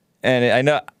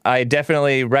 And I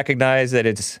definitely recognize that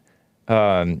it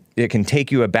can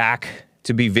take you aback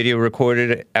to be video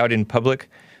recorded out in public,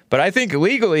 but I think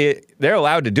legally they're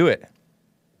allowed to do it.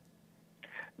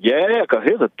 Yeah, because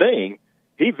here's the thing.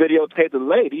 He videotaped the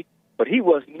lady, but he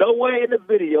was nowhere in the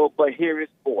video but hear his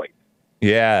voice.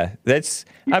 Yeah, it's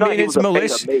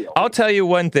malicious. I'll tell you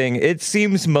one thing. It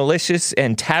seems malicious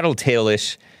and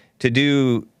tattletale-ish to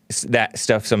do that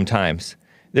stuff sometimes.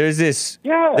 There's this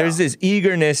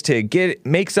eagerness to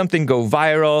make something go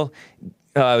viral,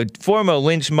 form a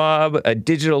lynch mob, a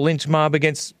digital lynch mob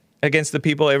against the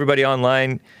people. Everybody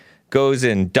online goes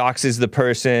and doxes the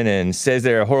person and says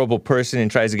they're a horrible person and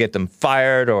tries to get them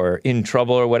fired or in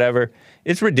trouble or whatever.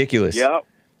 It's ridiculous. Yep.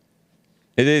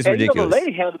 It is ridiculous. You know, the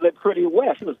lady handled it pretty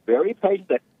well. She was very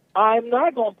patient. I'm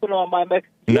not going to put on my mask.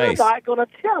 Nice. You're not going to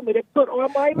tell me to put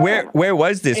on my mask. Where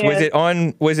was this?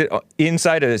 And Was it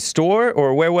inside a store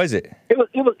or where was it? It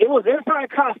was inside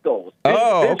Costco.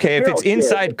 Oh, okay. If it's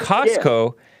inside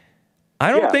Costco,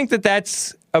 I don't Yeah. think that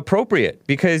that's appropriate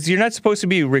because you're not supposed to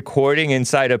be recording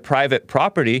inside a private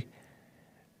property.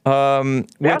 That's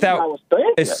what I was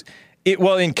thinking.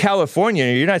 Well, in California,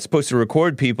 you're not supposed to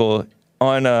record people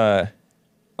on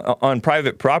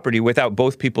private property without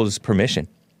both people's permission.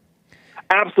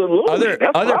 Absolutely. That's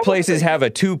what I Other was places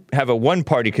thinking. have a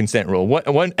one-party consent rule.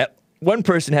 One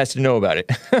person has to know about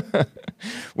it,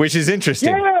 which is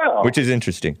interesting. Yeah. Which is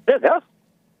interesting.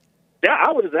 Yeah,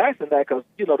 I was just asking that because,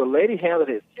 the lady handled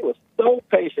it. She was so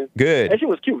patient. Good. And she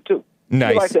was cute, too.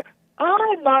 Nice. She like said,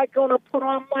 I'm not going to put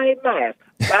on my mask.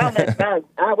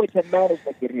 I'll wait till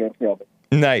management get here and tell me.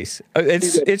 Nice.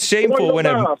 It's shameful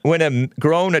when a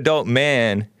grown adult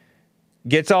man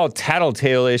gets all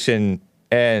tattletale-ish and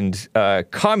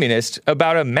communist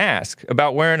about a mask,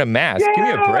 about wearing a mask. Yeah. Give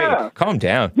me a break. Calm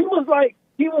down. He was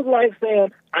like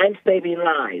saying, I'm saving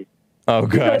lives. Oh,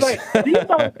 gosh. Do you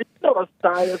know the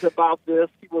science about this?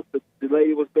 The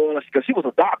lady was doing because she was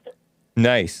a doctor.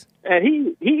 Nice. And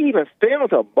he even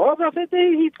filmed her mother. I think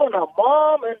he put her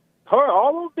mom and her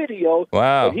all on video.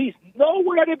 Wow. And he's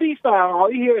nowhere to be found.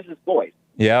 All you hear is his voice.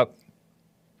 Yep.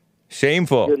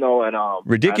 Shameful. And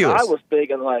ridiculous. And I was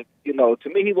thinking, to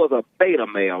me, he was a beta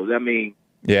male. I mean,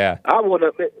 yeah. I would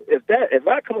have if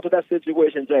I come to that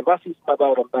situation, James. I see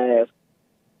somebody with a mask.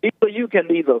 You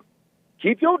can either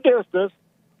keep your distance,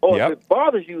 or if it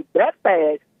bothers you that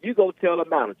bad, you go tell the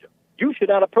manager. You should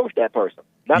not approach that person,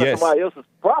 not Yes. somebody else's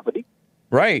property.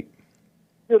 Right.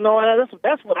 And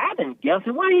that's what I've been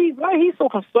guessing. Why he's so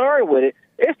concerned with it?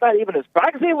 It's not even his. I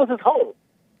can say it was his home,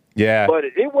 Yeah. but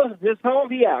it wasn't his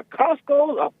home. He had a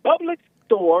Costco, a public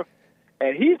store,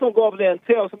 and he's gonna go over there and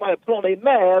tell somebody to put on a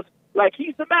mask like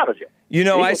he's the manager.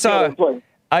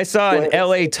 I saw an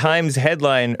LA Times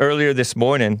headline earlier this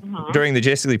morning during the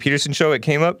Jesse Lee Peterson show. It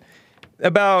came up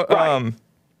about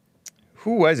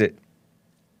who was it?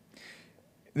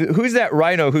 Who's that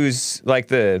rhino who's like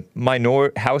the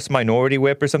House Minority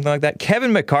Whip or something like that?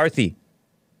 Kevin McCarthy.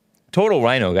 Total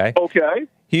rhino guy. Okay.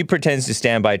 He pretends to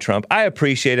stand by Trump. I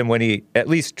appreciate him when he at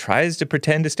least tries to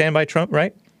pretend to stand by Trump,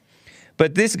 right?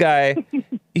 But this guy,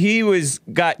 he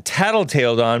got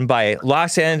tattletaled on by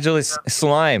Los Angeles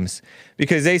Slimes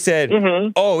because they said,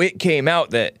 it came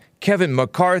out that Kevin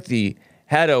McCarthy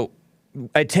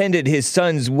attended his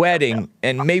son's wedding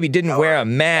and maybe didn't wear a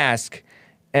mask,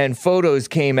 and photos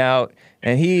came out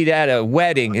and he had a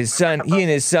wedding. He and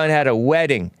his son had a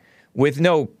wedding with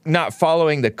not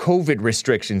following the COVID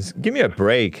restrictions. Give me a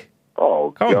break.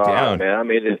 Oh, calm God, down, man. I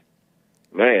mean,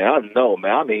 I know,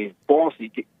 man. I mean,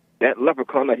 Bossy, that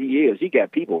leprechaun that he is, he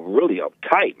got people really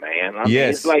uptight, man. I mean,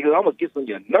 it's like it almost gets on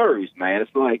your nerves, man.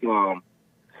 It's like,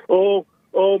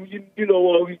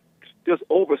 just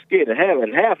overscared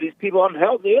and half these people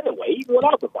unhealthy anyway, even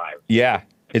without the virus. Yeah,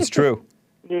 it's true.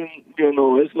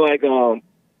 It's like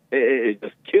it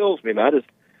just kills me, man. I just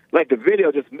like the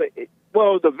video. The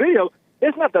video.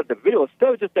 It's not that the video is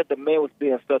still just that the man was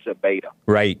being such a beta.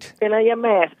 Right. Put on your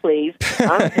mask, please.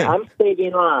 I'm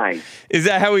saving lives. Is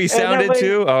that how he sounded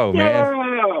too? Oh, man.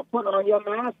 Yeah, put on your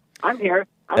mask. I'm here.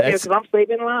 I'm here because I'm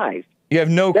saving lives. You have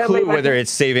no clue whether it's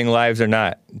saving lives or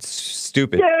not. It's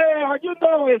stupid. Yeah,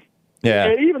 it's. Yeah.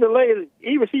 And even the lady,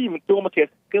 she even threw him a kiss.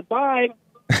 Goodbye.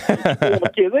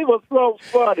 They were so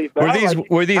funny.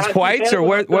 Were these whites or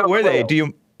what were they?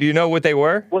 Do you know what they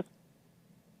were?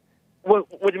 What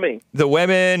do you mean? The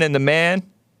women and the man?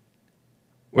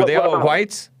 Were they all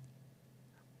whites?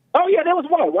 Oh yeah, there was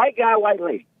one white guy, white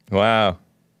lady. Wow,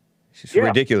 she's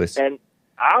ridiculous. And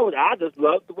I just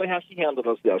loved the way how she handled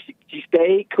herself. She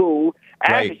stayed cool.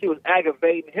 Actually, she was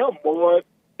aggravating him more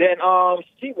than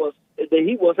he was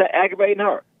aggravating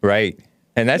her. Right,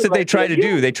 and that's what they try to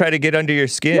do. They try to get under your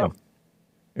skin. Yeah.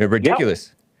 They're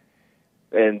ridiculous.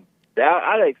 Yep. And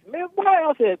I man, why?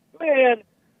 I said, man,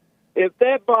 if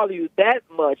that bothers you that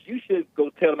much, you should go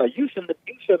tell them. You shouldn't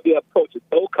be approaching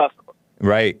no customer.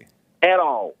 Right. At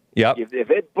all. Yep. If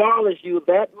it bothers you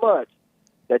that much,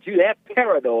 that you that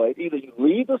paranoid, either you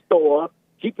leave the store,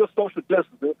 keep your social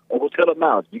distancing, or go tell them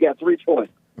out. You got 3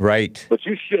 choices. Right. But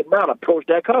you should not approach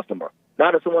that customer,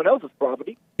 not at someone else's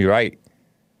property. You're right.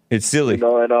 It's silly.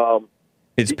 And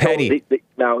it's petty.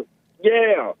 Now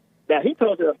he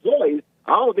told the employees.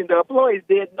 I don't think the employees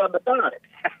did nothing about it.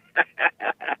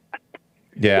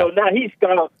 Yeah. So now he's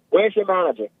gone. Where's your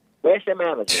manager? Where's your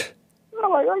manager? I'm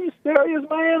like, are you serious,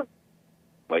 man?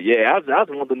 But yeah, I just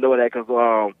wanted to know that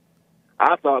because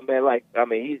I thought, man,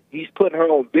 he's putting her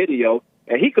on video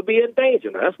and he could be in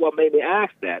danger. Now, that's what made me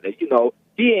ask that. And,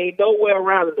 he ain't nowhere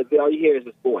around in the video. All you hear is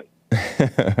his voice.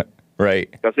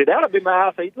 Right. Because that would be my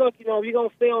answer. Look, if you're going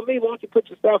to stay on me, why don't you put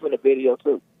yourself in the video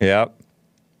too? Yep.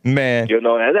 Man.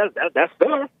 And that's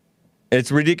fair.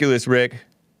 It's ridiculous, Rick.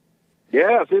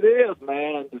 Yes, it is,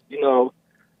 man.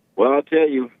 Well, I'll tell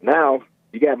you now.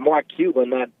 You got Mark Cuban.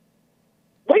 What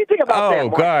do you think about that? Oh,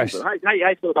 Mark gosh. Cuban? How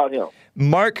you feel about him?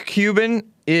 Mark Cuban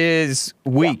is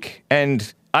weak,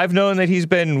 and I've known that he's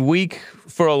been weak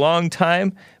for a long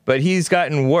time, but he's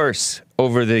gotten worse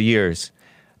over the years.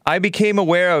 I became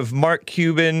aware of Mark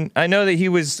Cuban. I know that he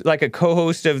was like a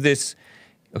co-host of this.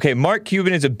 Okay, Mark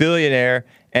Cuban is a billionaire,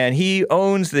 and he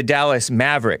owns the Dallas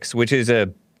Mavericks, which is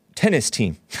a tennis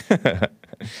team.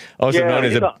 also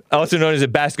known as a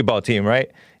basketball team, right?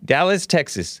 Dallas,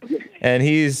 Texas. And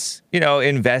he's,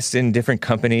 invests in different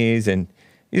companies, and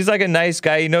he's like a nice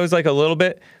guy. He knows like a little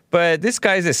bit, but this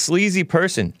guy's a sleazy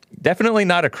person. Definitely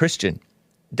not a Christian.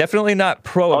 Definitely not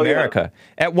pro-America.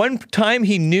 At one time,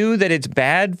 he knew that it's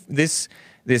bad. This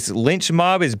lynch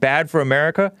mob is bad for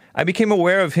America. I became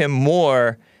aware of him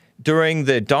more during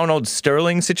the Donald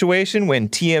Sterling situation when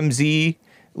TMZ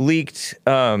leaked.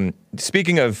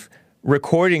 Speaking of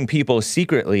recording people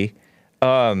secretly,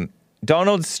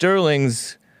 Donald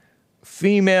Sterling's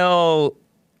female,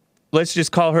 let's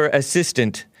just call her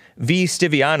assistant, V.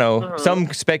 Stiviano.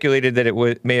 Some speculated that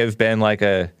it may have been like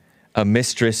a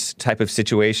mistress type of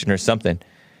situation or something.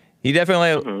 He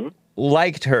definitely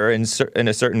liked her in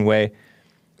a certain way.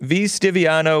 V.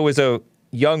 Stiviano was a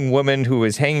young woman who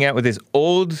was hanging out with this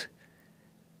old,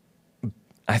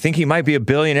 I think he might be a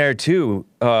billionaire too,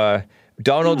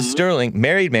 Donald Sterling,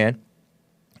 married man,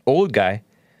 old guy,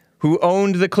 who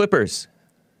owned the Clippers.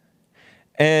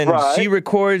 And she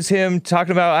records him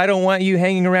talking about, I don't want you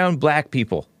hanging around black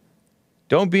people.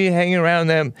 Don't be hanging around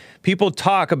them. People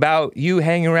talk about you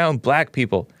hanging around black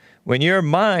people when you're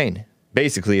mine.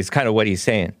 Basically, is kind of what he's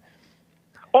saying.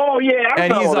 Oh, yeah, I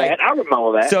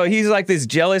remember that. So he's like this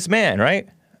jealous man, right?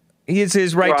 It's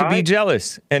his right to be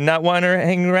jealous and not want her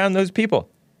hanging around those people.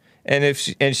 And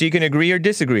she can agree or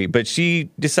disagree, but she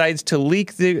decides to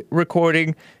leak the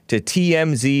recording to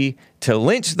TMZ to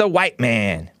lynch the white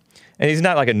man. And he's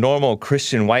not like a normal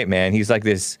Christian white man. He's like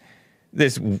this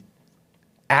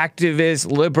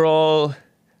activist, liberal,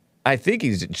 I think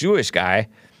he's a Jewish guy,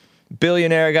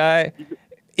 billionaire guy,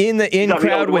 in the in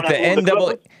crowd with the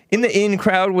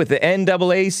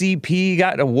NAACP,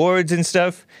 got awards and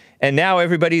stuff, and now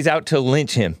everybody's out to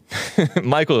lynch him.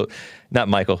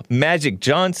 Magic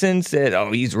Johnson said,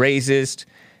 oh, he's racist,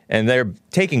 and they're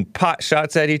taking pot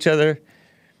shots at each other.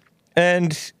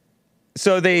 And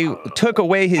so they took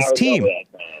away his team.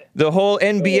 The whole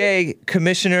NBA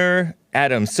commissioner,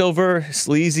 Adam Silver,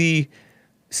 sleazy,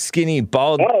 skinny,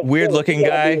 bald, weird-looking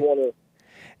guy.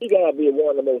 He gotta be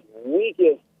one of the most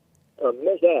weakest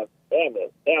commissioners I've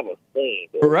ever seen.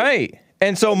 Right.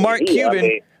 And so Mark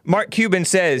Cuban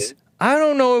says, I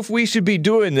don't know if we should be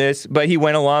doing this, but he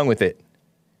went along with it.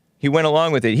 He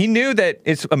knew that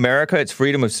it's America, it's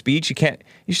freedom of speech.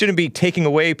 You shouldn't be taking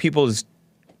away people's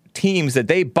teams that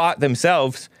they bought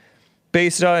themselves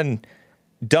based on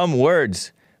dumb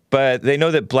words. But they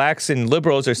know that blacks and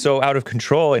liberals are so out of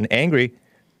control and angry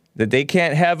that they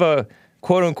can't have a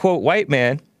quote-unquote white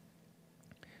man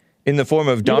in the form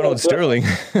of Donald Sterling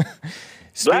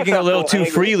speaking a little too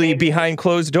freely behind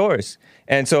closed doors.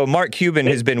 And so Mark Cuban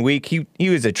has been weak. He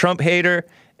was a Trump hater,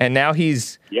 and now he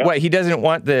doesn't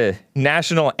want the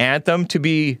national anthem to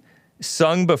be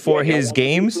sung before his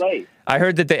games. I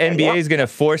heard that the NBA is going to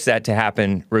force that to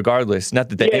happen regardless. Not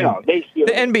that the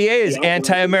NBA is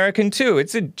anti-American too.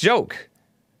 It's a joke.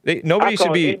 Everybody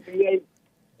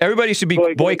should be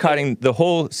boycotting the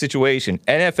whole situation.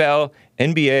 NFL,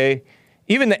 NBA,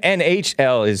 even the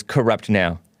NHL is corrupt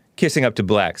now, kissing up to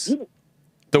blacks.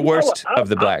 The worst of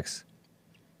the blacks.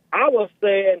 I was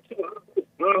saying, too,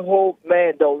 I hope,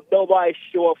 man, don't nobody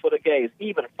show up for the games,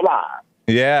 even fly.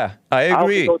 Yeah, I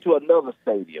agree. I don't go to another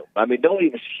stadium. I mean, don't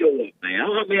even show up, man.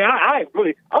 I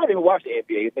don't even watch the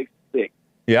NBA. It makes me sick.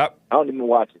 Yep. I don't even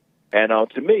watch it. And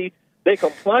to me, they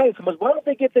complain so much. Why don't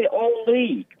they get their own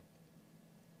league?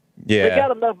 Yeah. They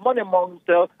got enough money among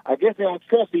themselves. I guess they don't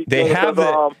trust each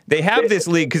other. They have this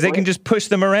league because they can just push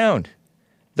them around.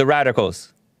 The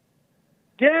radicals.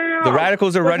 Yeah. The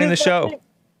radicals are running the show.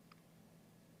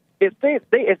 If they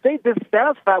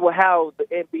dissatisfied with how the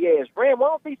NBA is ran, why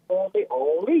don't they form their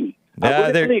own league? They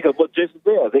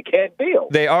can't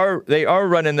build. They are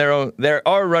running their own. They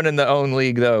are running their own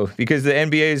league though, because the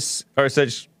NBAs are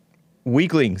such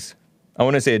weaklings. I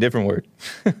want to say a different word.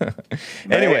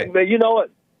 Anyway, man, you know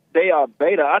what? They are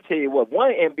beta. I tell you what.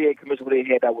 One NBA commissioner they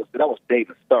had that was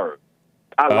David Stern.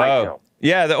 I like him.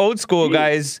 Yeah, the old school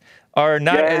guys are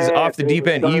not as off the deep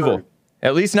end evil.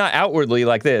 At least not outwardly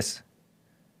like this.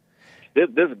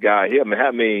 This guy here,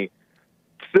 I mean,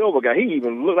 silver guy, he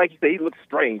even looked like you say he looks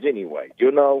strange anyway.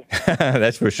 You know.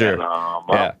 That's for sure. And,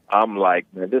 Yeah. I'm like,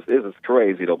 man, this is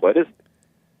crazy though. But it's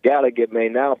gotta get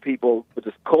made now. People with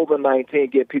this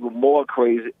COVID-19 get people more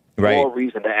crazy, Right. more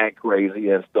reason to act crazy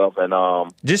and stuff. And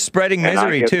Just spreading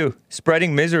misery too.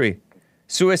 Spreading misery.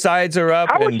 Suicides are up,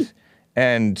 How would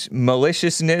and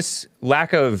maliciousness,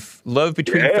 lack of love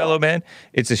between Yeah. fellow men.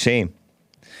 It's a shame.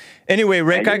 Anyway,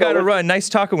 Rick, And you I know gotta what? run. Nice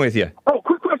talking with you. oh,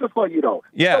 quick question for you though.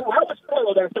 Yeah. So how would you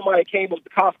handle that if somebody came up to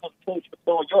Costco and told you to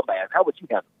throw on your mask? How would you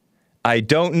handle it? I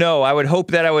don't know. I would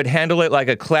hope that I would handle it like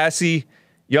a classy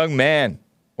young man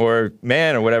or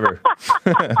whatever.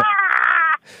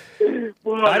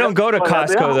 Well, I don't go to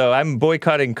that's- Costco though. I'm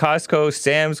boycotting Costco,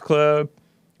 Sam's Club,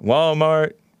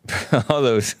 Walmart, all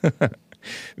those,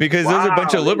 because those are a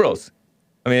bunch of Wow. liberals.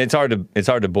 I mean, it's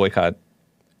hard to boycott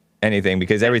anything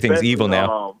because everything's Especially, evil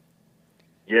now.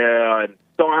 Yeah, and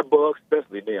Starbucks,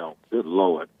 especially now. Good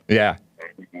Lord. Yeah.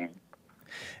 Anyway,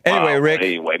 Wow, Rick.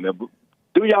 Anyway, man,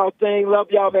 do y'all thing. Love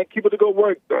y'all, man. Keep it to good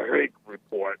work. The Hake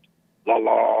Report. La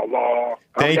la la.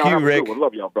 Thank Y'all you, have a good Rick. one.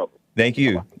 Love y'all, brother. Thank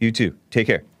you. You too. Take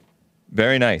care.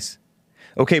 Very nice.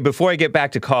 Okay, before I get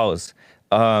back to calls,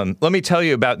 let me tell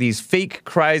you about these fake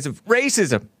cries of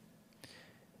racism.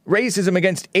 Racism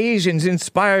against Asians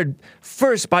inspired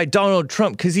first by Donald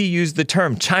Trump because he used the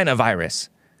term China virus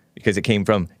because it came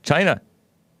from China.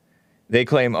 They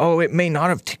claim, oh, it may not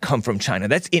have come from China.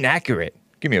 That's inaccurate.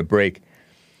 Give me a break.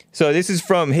 So this is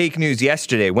from Hake News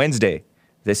yesterday, Wednesday,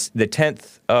 the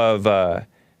 10th of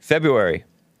February,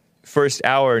 first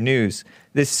hour news.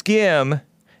 The skim,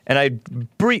 and I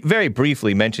very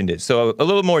briefly mentioned it, so a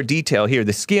little more detail here.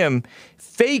 The skim,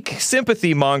 fake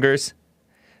sympathy mongers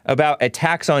about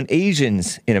attacks on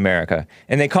Asians in America,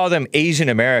 and they call them Asian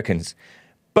Americans.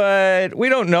 But we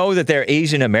don't know that they're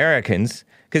Asian Americans,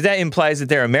 because that implies that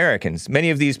they're Americans. Many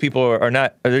of these people are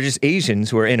not, they're just Asians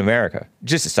who are in America.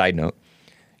 Just a side note.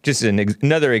 Just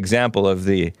another example of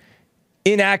the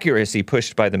inaccuracy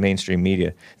pushed by the mainstream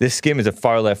media. This skim is a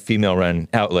far-left female-run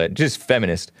outlet, just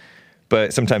feminist.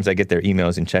 But sometimes I get their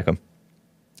emails and check them.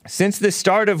 Since the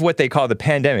start of what they call the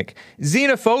pandemic,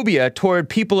 xenophobia toward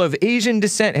people of Asian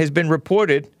descent has been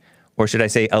reported, or should I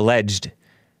say alleged,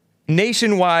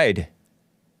 nationwide.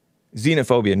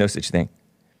 Xenophobia, no such thing.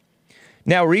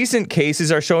 Now, recent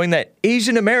cases are showing that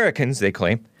Asian Americans, they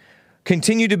claim,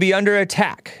 continue to be under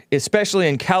attack, especially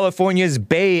in California's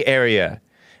Bay Area.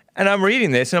 And I'm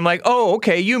reading this and I'm like, oh,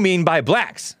 okay, you mean by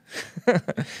blacks.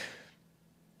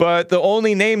 But the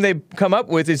only name they come up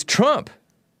with is Trump,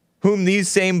 whom these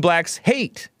same blacks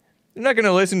hate. They're not going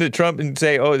to listen to Trump and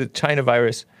say, oh, the China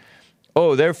virus.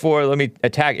 Oh, therefore, let me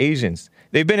attack Asians.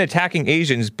 They've been attacking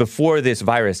Asians before this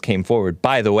virus came forward,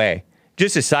 by the way.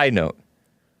 Just a side note.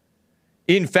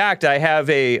 In fact, I have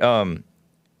a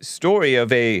story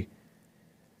of a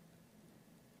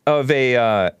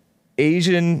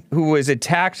Asian who was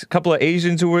attacked, a couple of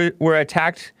Asians who were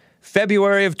attacked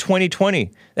February of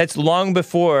 2020. That's long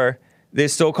before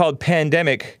this so-called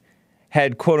pandemic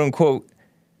had, quote unquote,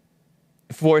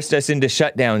 forced us into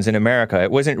shutdowns in America.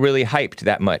 It wasn't really hyped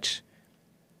that much.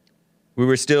 We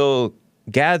were still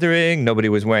gathering, nobody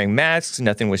was wearing masks,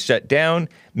 nothing was shut down.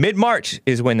 Mid-March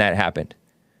is when that happened.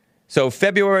 So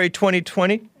February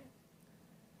 2020,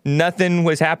 nothing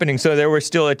was happening, so there were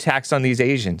still attacks on these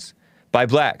Asians by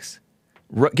blacks.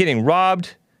 Getting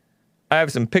robbed. I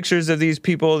have some pictures of these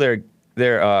people. They're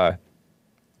the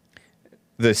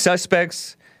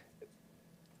suspects.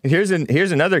 Here's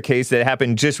another case that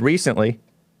happened just recently.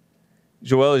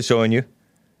 Joel is showing you.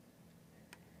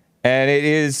 And it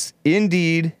is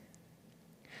indeed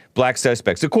black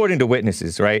suspects, according to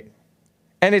witnesses, right?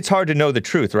 And it's hard to know the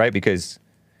truth, right? Because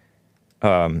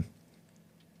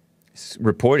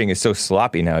reporting is so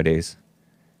sloppy nowadays.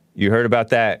 You heard about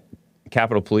that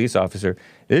Capitol Police officer.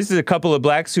 This is a couple of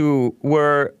blacks who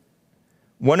were,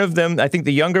 one of them, I think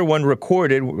the younger one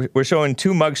recorded, we're showing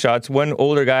two mugshots, one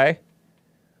older guy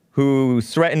who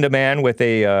threatened a man with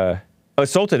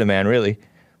assaulted a man really,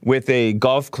 with a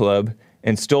golf club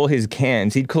and stole his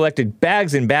cans. He'd collected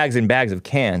bags and bags and bags of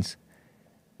cans.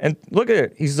 And look at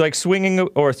it, he's like swinging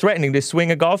or threatening to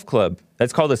swing a golf club.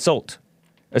 That's called assault.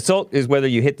 Assault is whether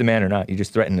you hit the man or not, you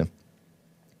just threaten him.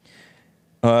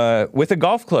 With a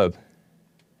golf club.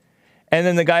 And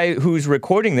then the guy who's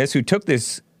recording this, who took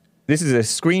this is a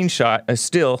screenshot, a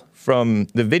still from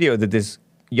the video that this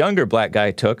younger black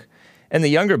guy took. And the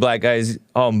younger black guy is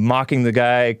all mocking the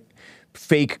guy,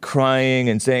 fake crying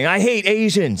and saying, I hate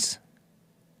Asians.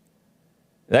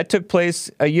 That took place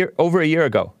over a year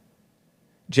ago.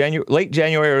 Late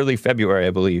January, early February,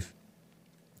 I believe.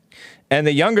 And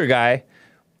the younger guy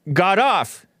got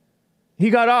off. He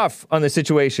got off on the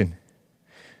situation.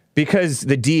 because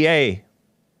the DA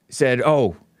said,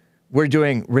 oh, we're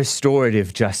doing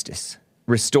restorative justice,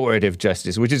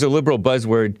 which is a liberal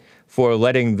buzzword for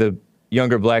letting the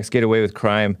younger blacks get away with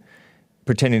crime,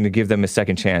 pretending to give them a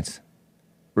second chance.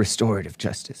 Restorative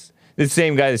justice. The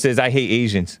same guy that says, I hate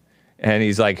Asians. And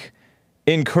he's like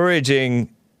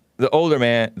encouraging the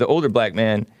older black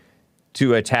man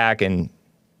to attack and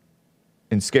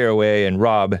scare away and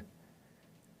rob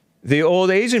the old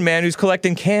Asian man who's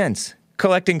collecting cans, to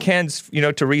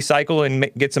recycle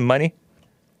and get some money.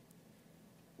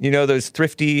 You know, those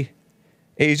thrifty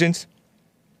Asians?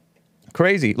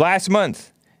 Crazy. Last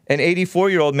month, an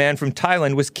 84-year-old man from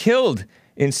Thailand was killed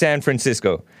in San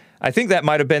Francisco. I think that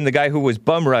might have been the guy who was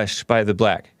bum rushed by the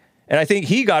black. And I think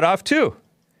he got off too,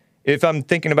 if I'm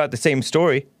thinking about the same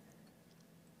story.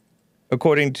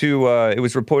 According to, it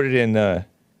was reported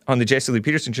on the Jesse Lee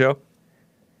Peterson show.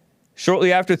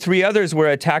 Shortly after, 3 others were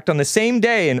attacked on the same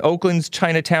day in Oakland's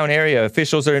Chinatown area.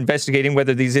 Officials are investigating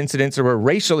whether these incidents were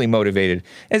racially motivated,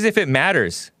 as if it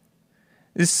matters.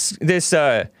 This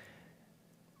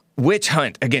witch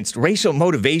hunt against racial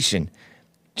motivation.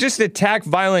 Just attack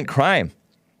violent crime.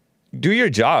 Do your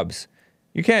jobs.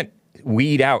 You can't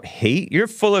weed out hate. You're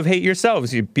full of hate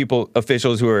yourselves, you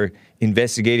officials who are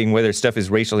investigating whether stuff is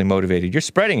racially motivated. You're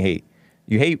spreading hate.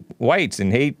 You hate whites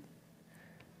and hate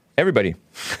everybody.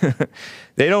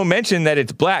 They don't mention that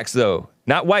it's blacks, though,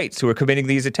 not whites, who are committing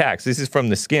these attacks. This is from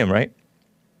the Skim, right?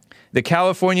 The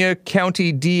California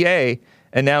County DA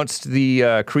announced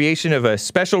the creation of a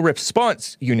special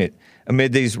response unit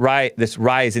amid this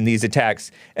rise in these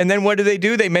attacks. And then what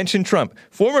do? They mention Trump.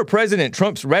 Former President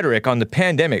Trump's rhetoric on the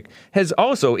pandemic has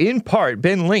also, in part,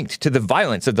 been linked to the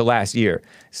violence of the last year.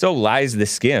 So lies the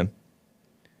Skim.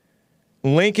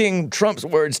 Linking Trump's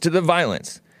words to the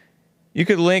violence. You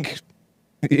could link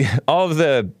all of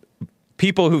the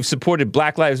people who've supported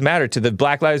Black Lives Matter to the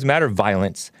Black Lives Matter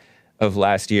violence of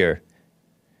last year.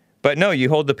 But no, you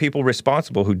hold the people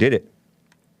responsible who did it.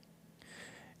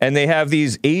 And they have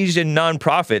these Asian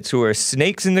nonprofits who are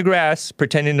snakes in the grass,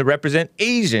 pretending to represent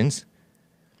Asians,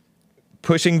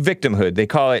 pushing victimhood. They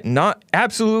call it not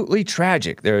absolutely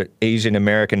tragic. They're an Asian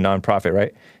American nonprofit,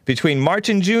 right? Between March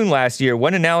and June last year,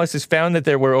 one analysis found that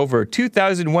there were over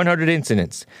 2,100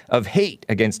 incidents of hate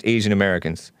against Asian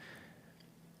Americans.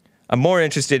 I'm more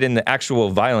interested in the actual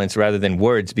violence rather than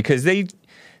words, because they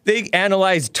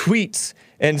analyze tweets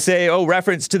and say, oh,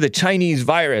 reference to the Chinese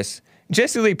virus.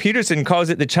 Jesse Lee Peterson calls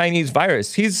it the Chinese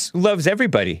virus. He loves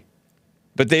everybody.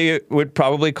 But they would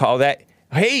probably call that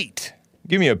hate.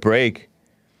 Give me a break.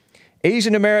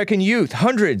 Asian American youth,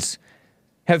 hundreds,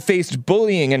 have faced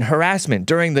bullying and harassment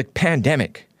during the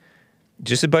pandemic.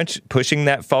 Just a bunch pushing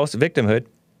that false victimhood.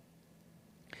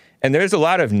 And there's a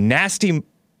lot of nasty,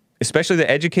 especially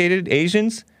the educated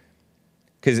Asians,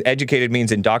 because educated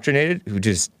means indoctrinated, who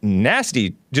just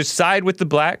nasty, just side with the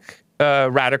black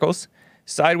radicals,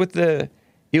 side with the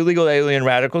illegal alien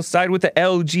radicals, side with the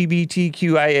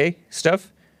LGBTQIA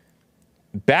stuff.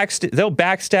 They'll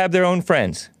backstab their own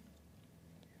friends.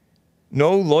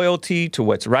 No loyalty to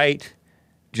what's right,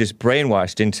 just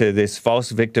brainwashed into this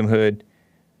false victimhood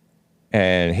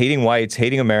and hating whites,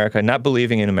 hating America, not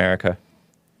believing in America.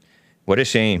 What a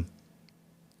shame.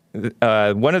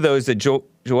 One of those that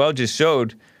Joel just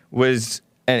showed was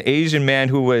an Asian man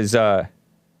who was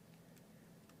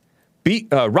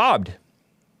robbed.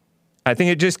 I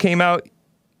think it just came out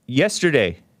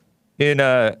yesterday in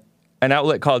an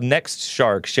outlet called Next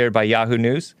Shark, shared by Yahoo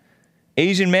News.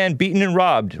 Asian man beaten and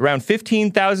robbed around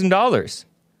 $15,000,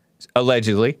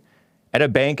 allegedly, at a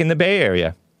bank in the Bay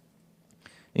Area.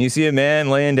 And you see a man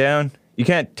laying down. You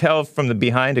can't tell from the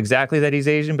behind exactly that he's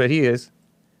Asian, but he is.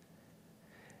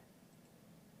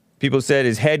 People said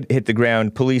his head hit the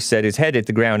ground. Police said his head hit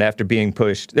the ground after being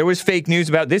pushed. There was fake news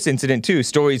about this incident, too.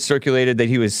 Stories circulated that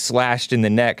he was slashed in the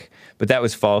neck, but that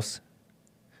was false.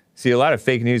 See, a lot of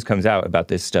fake news comes out about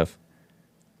this stuff.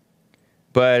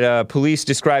 But police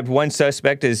described one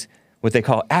suspect as what they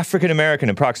call African-American,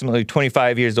 approximately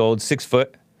 25 years old, 6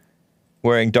 foot,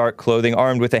 wearing dark clothing,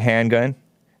 armed with a handgun.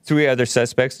 3 other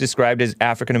suspects described as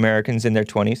African-Americans in their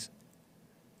 20s.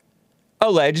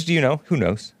 Alleged, who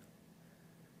knows.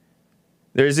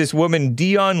 There's this woman,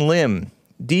 Dion Lim,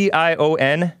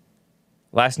 D-I-O-N,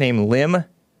 last name Lim,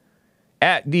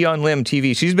 at Dion Lim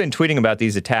TV. She's been tweeting about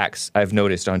these attacks, I've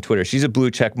noticed, on Twitter. She's a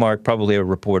blue check mark, probably a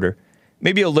reporter.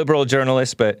 Maybe a liberal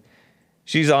journalist, but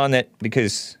she's on it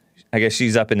because I guess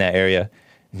she's up in that area.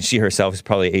 And she herself is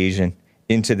probably Asian,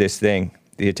 into this thing,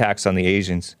 the attacks on the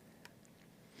Asians.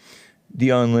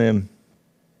 Dion Lim.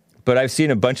 But I've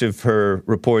seen a bunch of her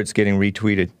reports getting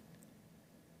retweeted.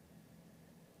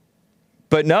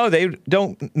 But no, they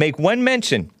don't make one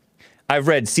mention I've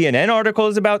read CNN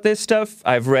articles about this stuff.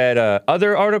 I've read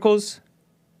other articles,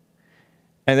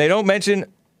 and they don't mention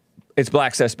it's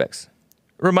black suspects.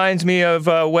 Reminds me of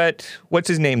what's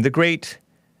his name? The great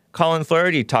Colin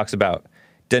Flaherty talks about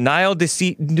denial,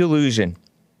 deceit, and delusion.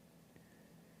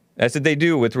 That's what they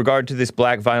do with regard to this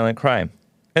black violent crime.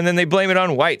 And then they blame it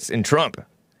on whites and Trump.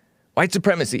 White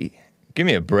supremacy. Give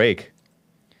me a break.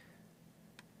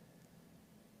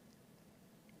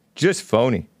 Just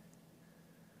phony.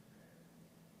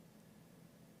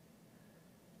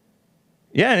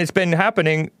 Yeah, and it's been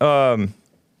happening.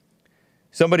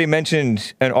 Somebody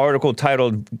mentioned an article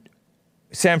titled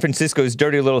San Francisco's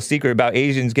Dirty Little Secret about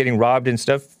Asians getting robbed and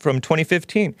stuff from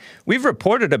 2015. We've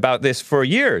reported about this for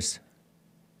years.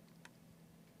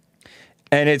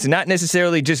 And it's not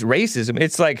necessarily just racism.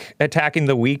 It's like attacking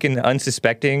the weak and the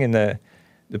unsuspecting and the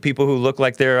people who look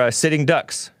like they're sitting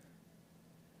ducks.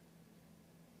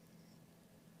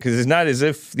 Because it's not as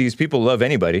if these people love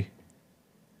anybody.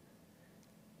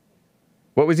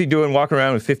 What was he doing walking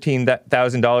around with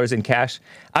 $15,000 in cash?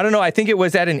 I don't know. I think it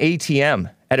was at an ATM,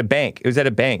 at a bank. It was at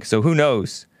a bank, so who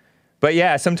knows? But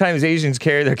yeah, sometimes Asians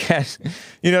carry their cash.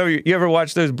 You know, you ever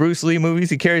watch those Bruce Lee movies?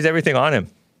 He carries everything on him.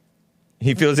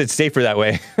 He feels it's safer that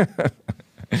way.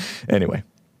 Anyway,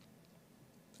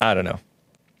 I don't know.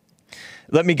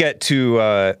 Let me get to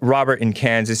Robert in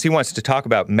Kansas. He wants to talk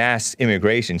about mass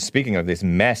immigration. Speaking of this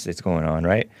mess that's going on,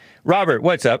 right? Robert,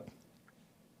 what's up?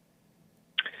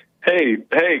 Hey,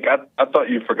 I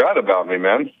thought you forgot about me,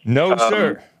 man. No,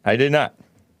 sir. I did not.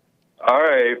 All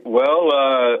right. Well,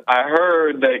 I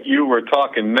heard that you were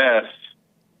talking mess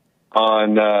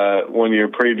on one of your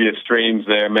previous streams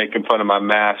there, making fun of my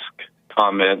mask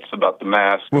comments about the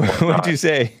mask. What did you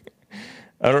say?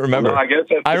 I don't remember. No,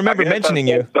 I remember mentioning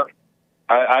you.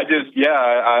 I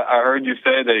heard you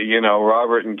say that, you know,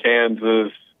 Robert in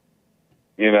Kansas,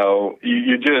 you know,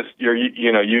 you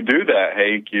do that,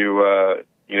 Hake.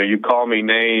 You call me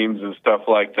names and stuff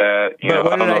like that. But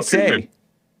what did I say?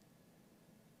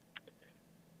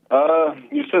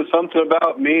 You said something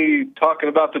about me talking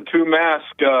about the two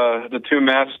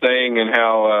mask thing and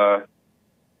how,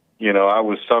 I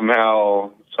was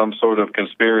somehow some sort of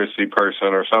conspiracy person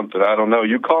or something. I don't know.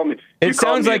 You call me. It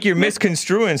sounds like you're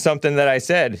misconstruing something that I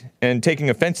said and taking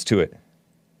offense to it.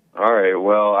 All right.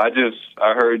 Well, I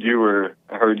heard you were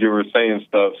saying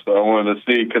stuff, so I wanted to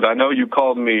see, because I know you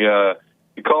called me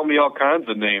all kinds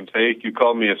of names. Hey, you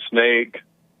called me a snake.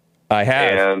 I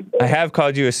have. I have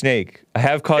called you a snake. I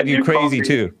have called you crazy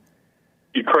too.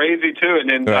 You crazy too, and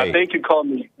then right. I think you called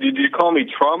me. Did you call me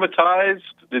traumatized?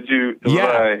 Did you?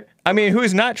 Yeah. I mean,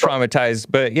 who's not traumatized?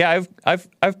 But yeah,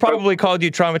 I've probably called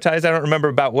you traumatized. I don't remember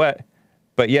about what,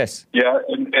 but yes. Yeah,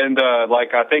 and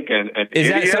like I think an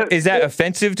idiot. Is that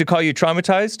offensive to call you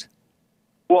traumatized?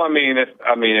 Well, I mean,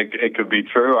 it could be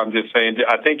true. I'm just saying.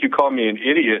 I think you called me an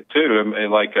idiot too,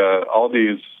 and like all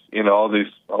these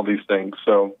things.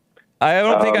 So I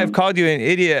don't think I've called you an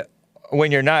idiot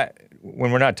when we're not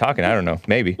talking. I don't know.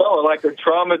 Maybe. No, like a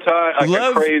traumatized, like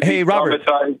a crazy, hey, Robert,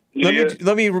 traumatized idiot.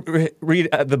 let me read.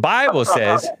 The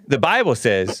Bible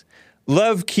says,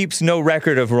 love keeps no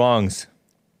record of wrongs.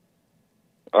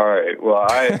 All right. Well,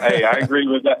 I agree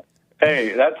with that.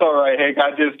 Hey, that's all right, Hank.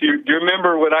 Do you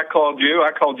remember what I called you?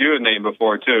 I called you a name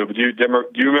before too, but do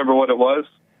you remember what it was?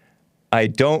 I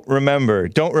don't remember.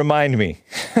 Don't remind me.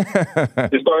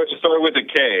 It started with a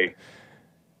K.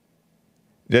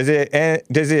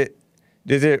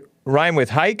 Does it rhyme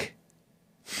with hike?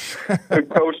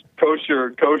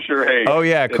 Kosher Hake. Oh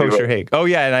yeah, kosher Hake. Oh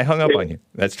yeah, and I hung up on you.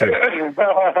 That's true. I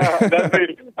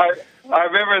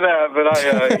remember that, but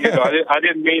I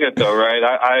didn't mean it though, right?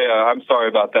 I'm sorry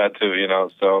about that too.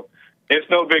 So it's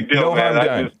no big deal, no man. Harm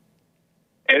done.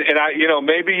 And I,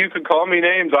 maybe you could call me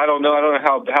names. I don't know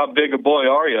how big a boy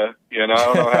are you? I don't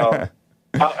know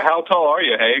how tall are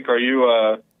you, Hake? Are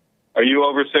you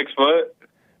over 6 foot?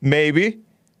 Maybe.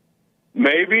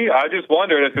 I just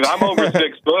wondered, because I'm over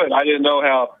 6 foot. I didn't know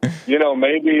how.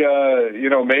 Maybe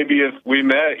if we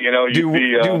met, you'd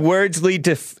be. Do words lead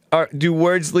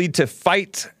to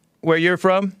fight where you're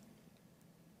from?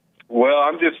 Well,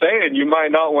 I'm just saying, you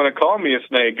might not want to call me a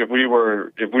snake if we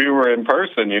were in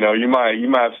person. You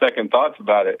might have second thoughts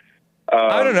about it.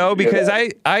 I don't know, because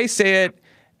I say it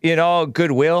in all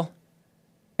goodwill,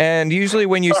 and usually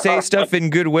when you say stuff in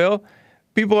goodwill,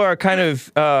 people are kind of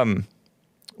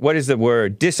what is the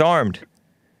word? Disarmed.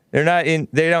 They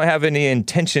don't have any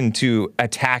intention to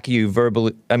attack you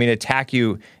verbally. I mean, attack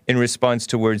you in response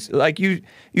to words. Like you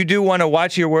do want to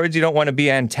watch your words. You don't want to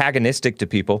be antagonistic to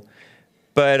people.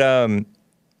 But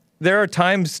there are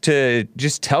times to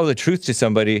just tell the truth to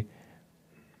somebody,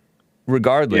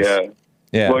 regardless. Yeah.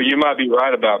 Yeah. Well, you might be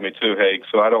right about me too, Hake.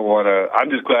 So I don't want to. I'm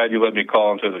just glad you let me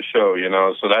call into the show.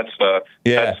 So that's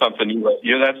something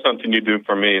that's something you do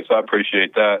for me. So I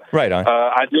appreciate that. Right on.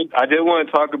 I did want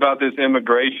to talk about this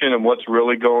immigration and what's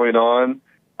really going on.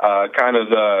 Kind of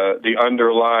the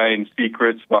underlying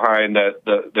secrets behind that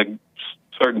the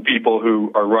certain people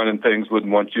who are running things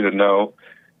wouldn't want you to know.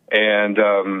 And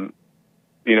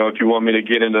if you want me to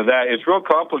get into that, it's real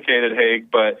complicated, Hake,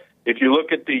 but. If you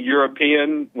look at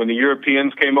when the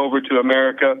Europeans came over to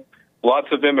America,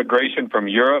 lots of immigration from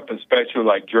Europe, especially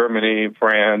like Germany,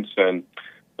 France, and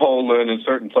Poland, and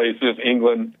certain places,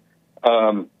 England.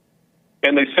 And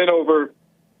they sent over,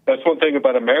 that's one thing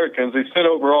about Americans, they sent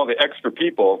over all the extra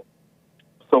people.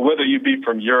 So whether you be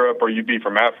from Europe or you be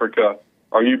from Africa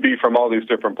or you be from all these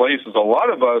different places, a lot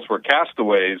of us were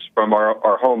castaways from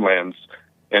our homelands.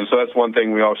 And so that's one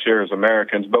thing we all share as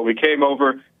Americans. But we came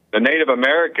over. The Native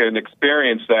American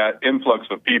experienced that influx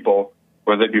of people,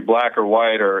 whether they be black or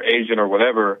white or Asian or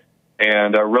whatever,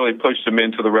 and really pushed them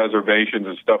into the reservations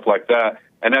and stuff like that.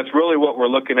 And that's really what we're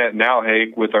looking at now,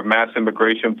 Hake, with our mass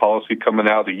immigration policy coming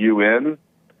out of the UN.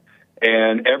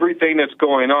 And everything that's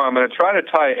going on, I'm going to try to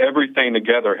tie everything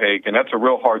together, Hake, and that's a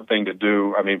real hard thing to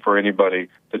do, for anybody,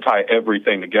 to tie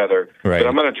everything together. Right. But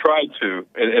I'm going to try to.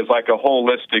 It's like a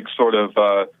holistic sort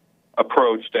of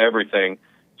approach to everything.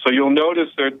 So you'll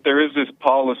notice that there is this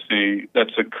policy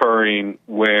that's occurring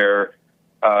where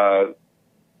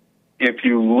if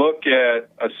you look at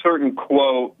a certain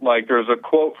quote, like there's a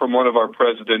quote from one of our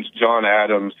presidents, John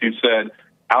Adams, he said,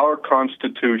 "Our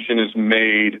Constitution is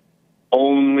made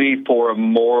only for a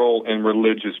moral and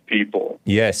religious people.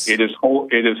 Yes. It is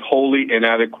wholly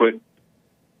inadequate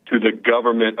to the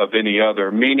government of any other,"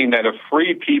 meaning that a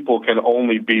free people can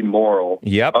only be moral.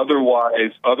 Yep.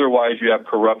 Otherwise you have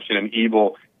corruption and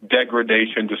evil,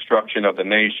 degradation, destruction of the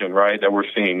nation, right, that we're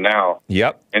seeing now.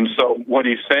 Yep. And so what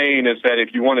he's saying is that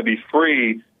if you want to be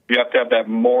free, you have to have that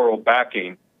moral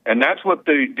backing. And that's what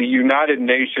the United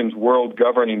Nations world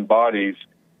governing bodies,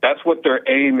 that's what their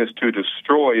aim is to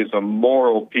destroy, is a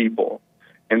moral people.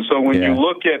 And so when you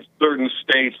look at certain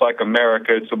states like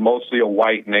America, it's mostly a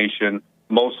white nation,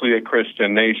 mostly a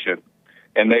Christian nation.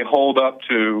 And they hold up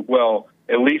to, well,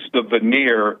 at least the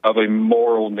veneer of a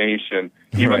moral nation,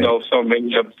 even though so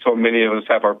many of us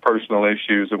have our personal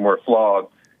issues and we're flawed.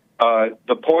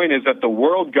 The point is that the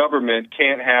world government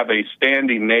can't have a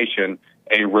standing nation,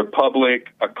 a republic,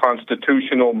 a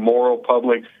constitutional moral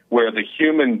public, where the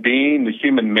human being, the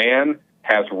human man,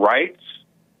 has rights,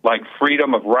 like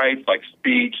freedom of rights, like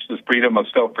speech, the freedom of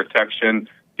self-protection,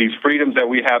 these freedoms that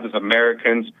we have as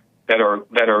Americans that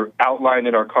are outlined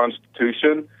in our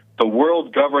Constitution. The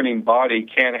world governing body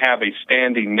can't have a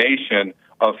standing nation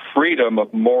of freedom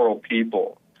of moral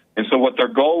people. And so what their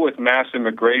goal with mass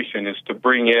immigration is to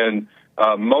bring in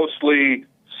mostly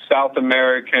South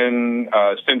American,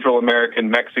 Central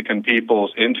American, Mexican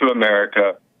peoples into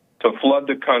America to flood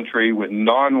the country with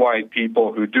non-white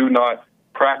people who do not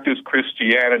practice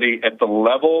Christianity at the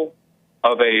level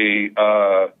of at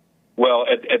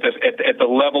the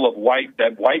level of white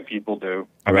people do.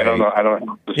 I mean, I don't know how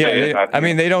to say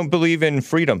it. They don't believe in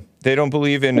freedom. They don't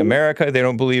believe in America. They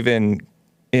don't believe in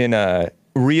the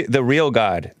real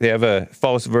God. They have a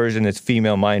false version that's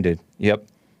female-minded. Yep.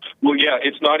 Well, yeah,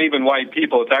 it's not even white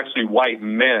people. It's actually white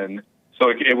men. So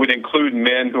it would include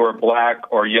men who are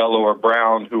black or yellow or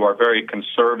brown, who are very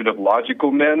conservative,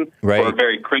 logical men, right, who are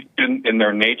very Christian in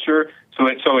their nature. So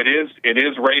it is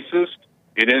racist.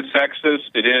 It is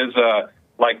sexist. It is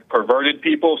like perverted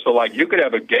people. So like you could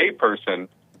have a gay person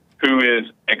who is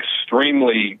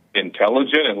extremely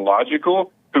intelligent and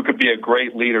logical, who could be a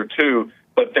great leader too.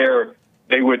 But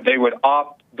they would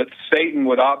opt. That Satan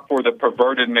would opt for the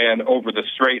perverted man over the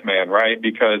straight man, right?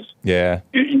 Because you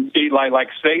see, like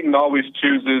Satan always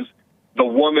chooses the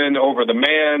woman over the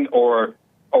man, or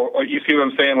you see what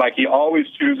I'm saying? Like he always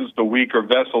chooses the weaker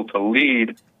vessel to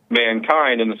lead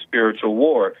mankind in the spiritual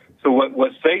war. So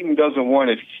what Satan doesn't want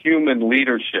is human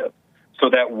leadership.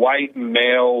 So that white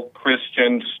male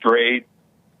Christian straight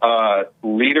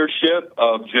leadership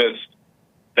of just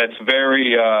that's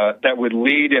very that would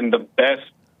lead in the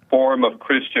best form of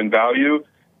Christian value.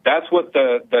 That's what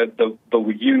the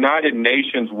United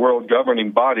Nations world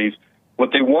governing bodies,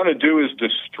 what they want to do is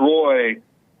destroy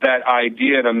that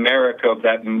idea in America of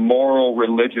that moral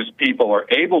religious people are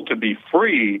able to be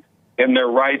free in their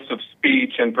rights of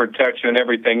speech and protection and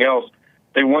everything else.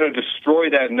 They want to destroy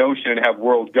that notion and have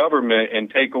world government and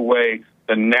take away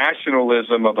the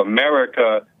nationalism of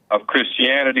America, of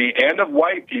Christianity, and of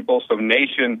white people. So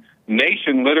nation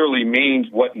literally means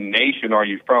what nation are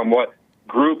you from, what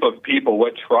group of people,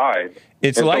 what tribe.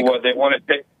 It's and like so what they want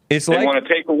to take. It's They like, want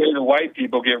to take away the white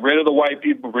people, get rid of the white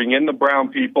people, bring in the brown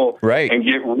people, Right. and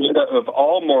get rid of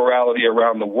all morality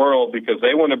around the world because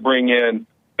they want to bring in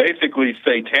basically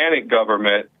satanic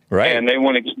government. Right. And they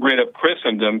want to get rid of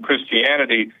Christendom,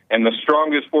 Christianity, and the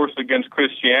strongest force against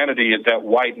Christianity is that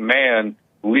white man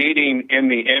leading in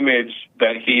the image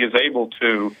that he is able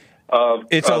to of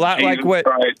it's a lot Jesus like what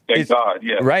Christ and it's- God.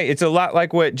 Yeah. Right. It's a lot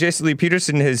like what Jesse Lee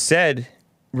Peterson has said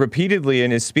repeatedly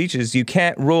in his speeches. You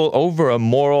can't rule over a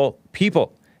moral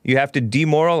people. You have to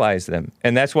demoralize them.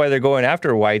 And that's why they're going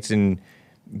after whites and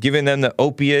giving them the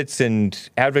opiates and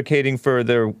advocating for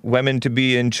their women to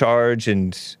be in charge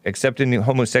and accepting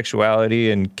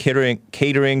homosexuality and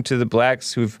catering to the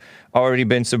blacks who've already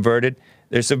been subverted.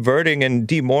 They're subverting and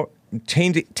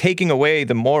taking away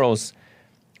the morals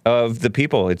of the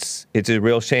people. It's a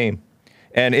real shame.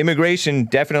 And immigration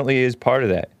definitely is part of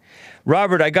that.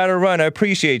 Robert, I got to run. I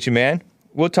appreciate you, man.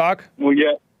 We'll talk. Well,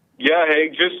 yeah, Hey,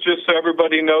 just so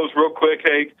everybody knows, real quick,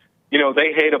 hey, you know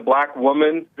they hate a black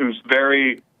woman who's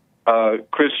very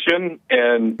Christian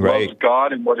and Right. loves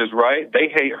God and what is right. They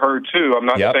hate her too. I'm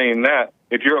not Yep. saying that.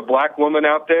 If you're a black woman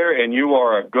out there and you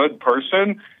are a good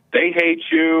person, they hate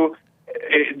you.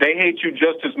 They hate you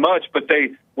just as much. But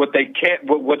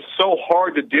what's so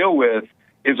hard to deal with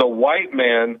is a white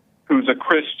man who's a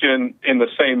Christian in the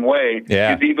same way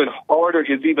Yeah. is even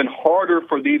harder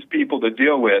for these people to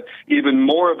deal with, even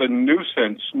more of a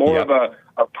nuisance, more Yep. of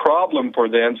a problem for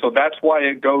them. So that's why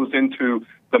it goes into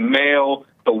the male,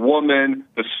 the woman,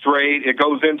 the straight. It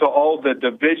goes into all the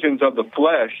divisions of the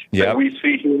flesh Yep. that we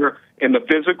see here in the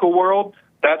physical world.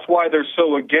 That's why they're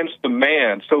so against the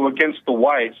man, so against the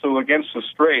white, so against the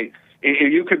straight.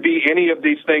 You could be any of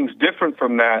these things different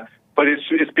from that, but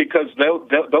it's because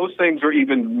those things are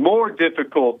even more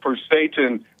difficult for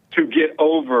Satan to get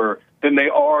over than they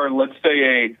are, let's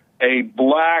say, a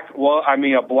black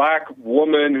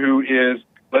woman who is,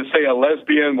 let's say, a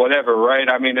lesbian, whatever, right?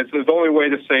 I mean, it's the only way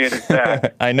to say it is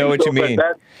that. I know what you mean.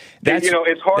 That's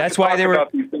it's hard that's to why talk they were-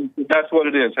 about these things, but that's what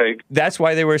it is, Hank. That's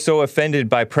why they were so offended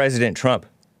by President Trump.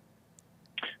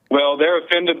 Well, they're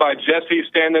offended by Jesse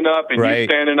standing up and Right. you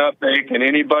standing up, Hank, and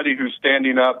anybody who's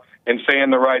standing up and saying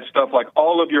the right stuff, like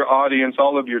all of your audience,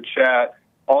 all of your chat,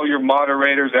 all your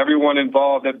moderators, everyone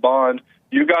involved at Bond.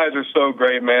 You guys are so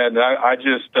great, man. I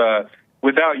just,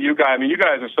 without you guys, I mean, you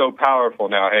guys are so powerful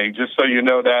now, Hank, just so you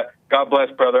know that. God bless,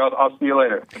 brother. I'll see you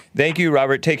later. Thank you,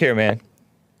 Robert. Take care, man.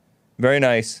 Very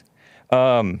nice.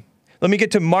 Let me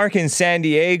get to Mark in San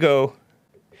Diego.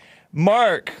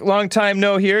 Mark, long time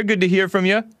no hear. Good to hear from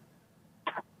you.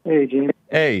 Hey, Gene.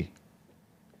 Hey.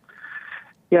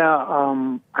 Yeah,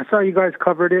 I saw you guys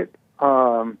covered it,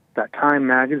 that Time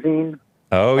magazine.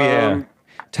 Oh, yeah.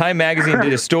 Time Magazine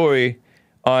did a story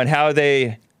on how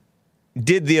they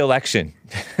did the election.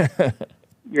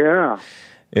 Yeah.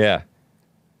 Yeah.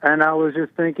 And I was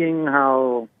just thinking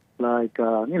how, like,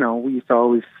 we used to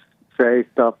always say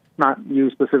stuff, not you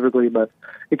specifically, but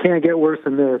it can't get worse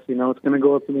than this. You know, it's going to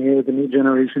go up in the air. The new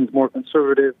generation's more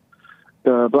conservative.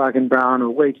 The black and brown are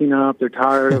waking up. They're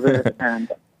tired of it. And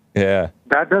Yeah.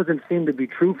 that doesn't seem to be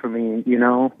true for me, you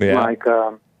know? Yeah. Like,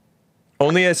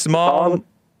 Only a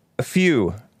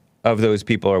few of those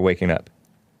people are waking up.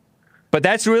 But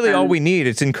that's really all we need.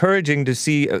 It's encouraging to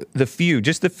see the few,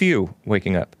 just the few,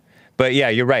 waking up. But yeah,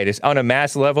 you're right. It's on a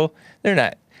mass level. They're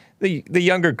not. The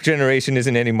younger generation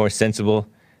isn't any more sensible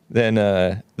than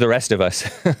the rest of us.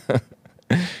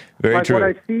 Very like true. what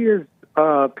I see is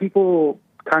people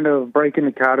kind of break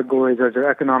into categories as their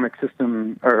economic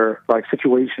system or like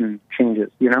situation changes,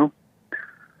 you know?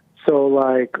 So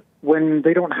like when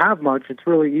they don't have much, it's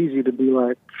really easy to be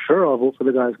like, sure, I'll vote for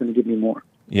the guy who's going to give me more.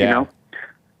 Yeah. You know?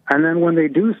 And then when they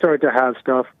do start to have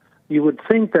stuff, you would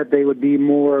think that they would be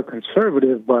more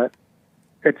conservative, but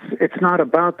it's not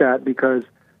about that because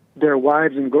their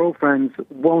wives and girlfriends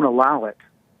won't allow it,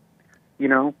 you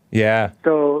know? Yeah.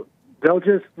 So they'll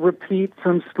just repeat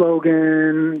some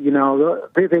slogan, you know,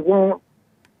 they won't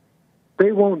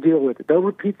deal with it. They'll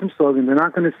repeat some slogan. They're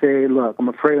not going to say, look, I'm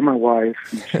afraid of my wife.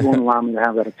 She won't allow me to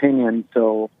have that opinion,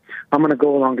 so I'm going to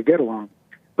go along to get along.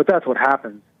 But that's what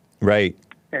happens. Right.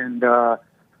 And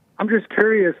I'm just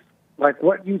curious, like,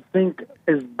 what you think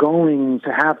is going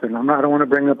to happen. I don't want to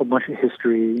bring up a bunch of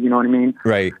history, you know what I mean?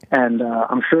 Right. And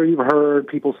I'm sure you've heard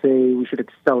people say we should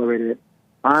accelerate it.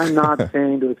 I'm not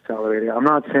saying to accelerate it. I'm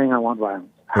not saying I want violence.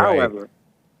 Right. However,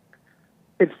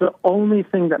 it's the only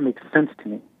thing that makes sense to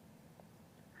me.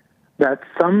 That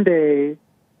someday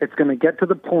it's going to get to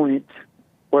the point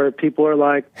where people are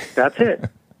like, that's it.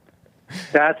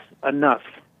 That's enough,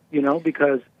 you know,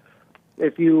 because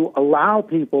if you allow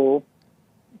people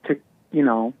to, you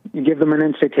know, you give them an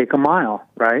inch, they take a mile,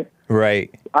 right?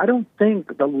 Right. I don't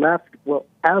think the left will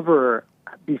ever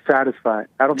be satisfied.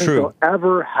 I don't think True. they'll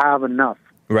ever have enough.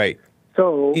 Right.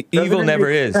 So Evil doesn't it never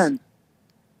make is. sense-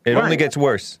 It only Right. gets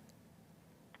worse.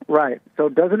 Right. So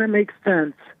doesn't it make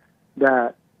sense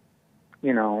that,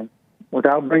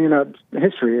 without bringing up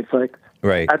history, it's like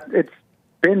Right. it's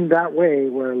been that way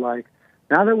where, like,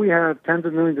 now that we have tens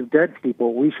of millions of dead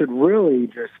people, we should really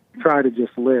just try to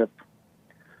just live,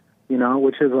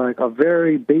 which is like a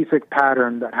very basic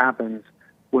pattern that happens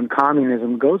when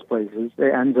communism goes places.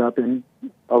 It ends up in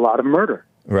a lot of murder,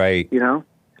 Right.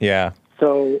 Yeah.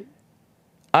 So,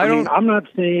 I mean, I'm not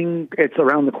saying it's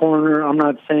around the corner. I'm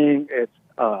not saying it's,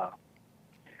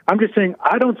 I'm just saying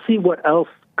I don't see what else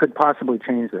could possibly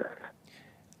change this.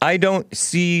 I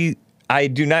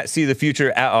do not see the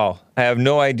future at all. I have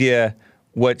no idea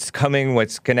what's coming,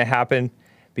 what's going to happen,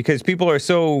 because people are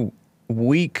so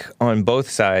weak on both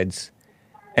sides.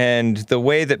 And the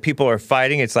way that people are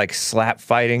fighting, it's like slap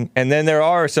fighting. And then there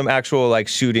are some actual like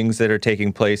shootings that are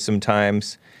taking place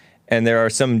sometimes. And there are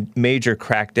some major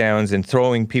crackdowns and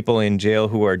throwing people in jail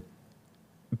who are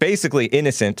basically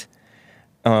innocent,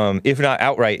 if not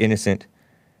outright innocent.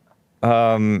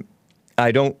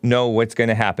 I don't know what's going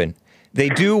to happen. They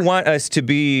do want us to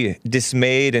be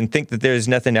dismayed and think that there's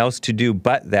nothing else to do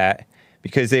but that,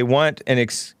 because they want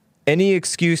any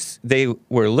excuse. They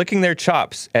were licking their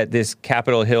chops at this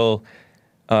Capitol Hill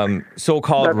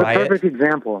so-called That's riot. a perfect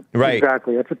example. Right.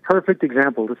 Exactly. That's a perfect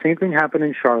example. The same thing happened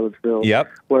in Charlottesville.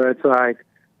 Yep. Where it's like,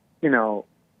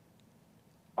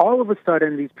 all of a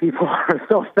sudden these people are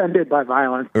so offended by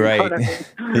violence. You know Right. what I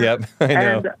mean? Yep. I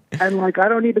know. And like, I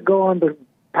don't need to go on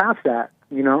past that,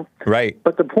 Right.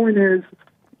 But the point is,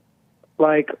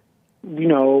 like,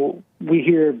 we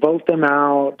hear vote them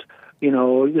out.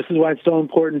 This is why it's so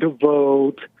important to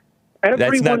vote.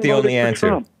 That's not the only answer.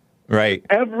 Trump. Right.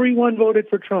 Everyone voted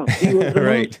for Trump. He was the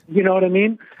Right. most, you know what I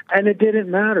mean? And it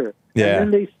didn't matter. Yeah. And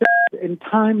then they said in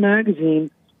Time magazine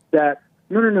that,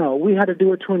 no, we had to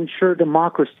do it to ensure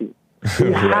democracy.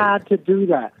 We Right. had to do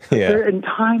that. Yeah. They're in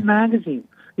Time magazine.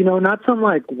 Not some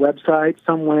like website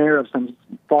somewhere of some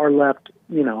far left,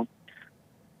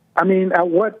 I mean, at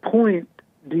what point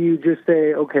do you just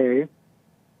say, okay,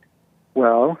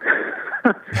 well,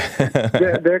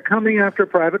 they're coming after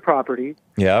private property.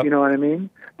 Yeah. You know what I mean?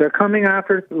 They're coming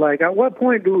after, like, at what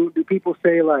point do people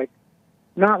say, like,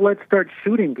 not let's start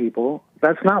shooting people?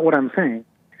 That's not what I'm saying.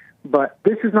 But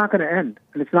this is not going to end.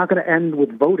 And it's not going to end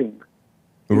with voting.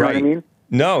 You know what I mean?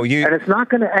 No, And it's not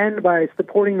going to end by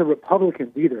supporting the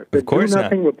Republicans either. The Of course not.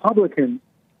 do-nothing Republicans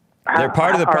They're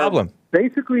part of the are problem.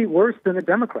 basically worse than the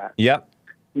Democrats. Yep.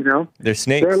 They're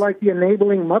snakes. They're like the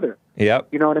enabling mother. Yep.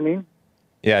 You know what I mean?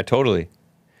 Yeah, totally.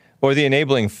 Or the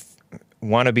enabling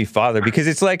wannabe father, because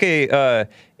it's like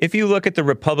if you look at the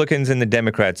Republicans and the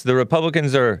Democrats, the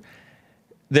Republicans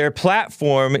their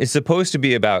platform is supposed to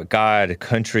be about God,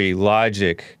 country,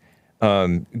 logic,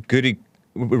 good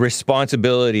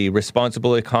responsibility,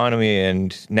 responsible economy,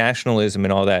 and nationalism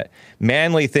and all that.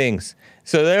 Manly things.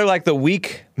 So they're like the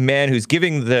weak man who's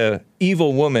giving the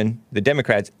evil woman, the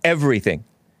Democrats, everything.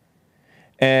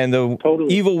 And the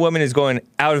evil woman is going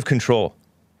out of control.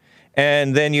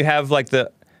 And then you have like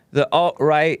the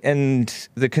alt-right and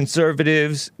the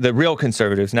conservatives, the real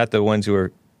conservatives, not the ones who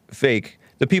are fake.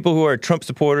 The people who are Trump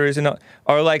supporters and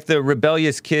are like the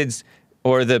rebellious kids,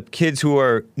 or the kids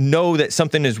who know that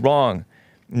something is wrong,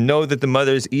 know that the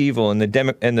mother's evil and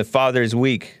the father is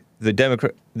weak. The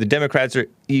Democrats are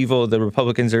evil. The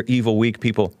Republicans are evil, weak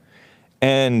people.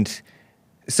 And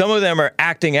some of them are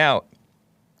acting out,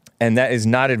 and that is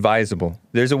not advisable.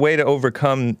 There's a way to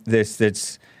overcome this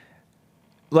that's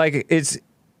like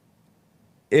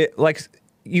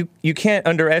you can't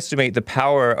underestimate the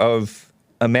power of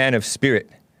a man of spirit.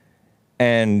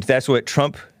 And that's what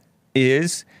Trump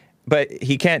is, but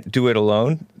he can't do it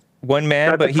alone. One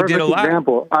man, but he did a lot.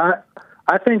 Example.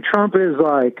 I think Trump is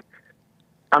like,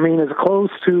 I mean, as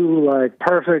close to like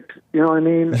perfect, you know what I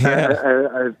mean,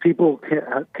 as people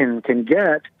can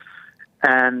get.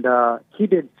 And he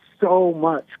did so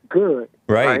much good,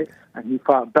 right? And he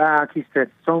fought back. He said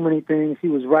so many things. He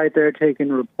was right there taking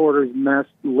reporters' mess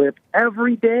lip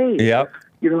every day. Yep.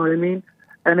 You know what I mean?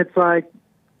 And it's like,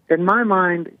 in my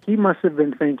mind, he must have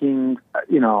been thinking,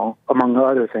 among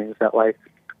other things, that like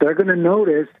they're going to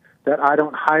notice that I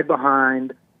don't hide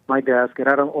behind my desk and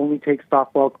I don't only take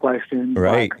softball questions or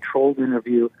a controlled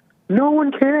interview. No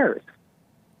one cares.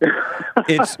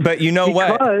 But you know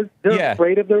what? Because they're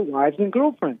afraid of their wives and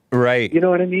girlfriends. Right. You know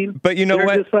what I mean? But you know they're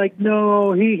what? Just like,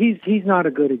 no, he's not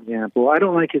a good example. I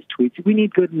don't like his tweets. We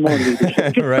need good more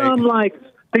leadership. Just some like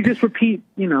they just repeat,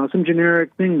 some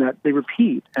generic thing that they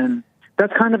repeat, and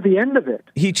that's kind of the end of it.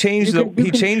 He changed he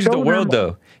changed the world,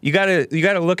 though. You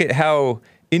gotta look at how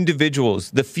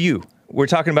individuals, the few, we're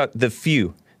talking about the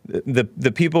few,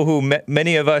 the people who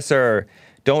many of us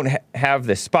don't have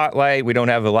the spotlight. We don't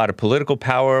have a lot of political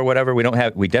power or whatever.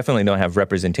 We definitely don't have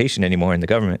representation anymore in the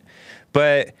government.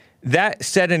 But that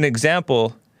set an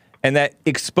example, and that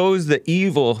exposed the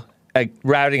evil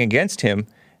routing against him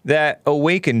that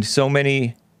awakened so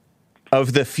many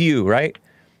of the few, right?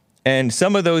 And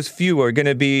some of those few are going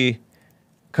to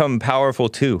become powerful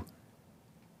too,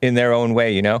 in their own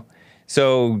way, you know?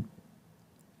 So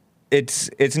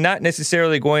it's not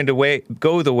necessarily going to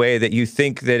go the way that you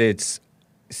think that it's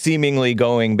seemingly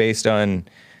going based on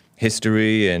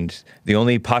history and the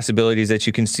only possibilities that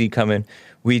you can see coming.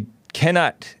 We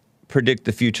cannot predict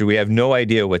the future. We have no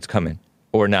idea what's coming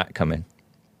or not coming.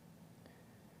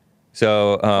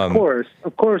 So of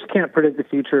course, can't predict the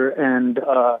future, and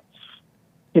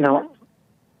you know,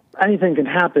 anything can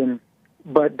happen.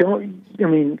 But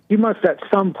you must at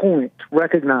some point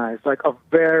recognize like a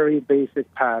very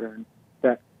basic pattern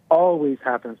that always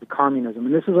happens with communism,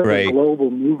 and this is like a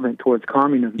global movement towards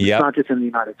communism. It's not just in the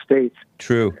United States.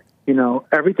 True. You know,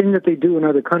 everything that they do in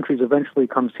other countries eventually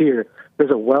comes here. There's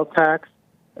a wealth tax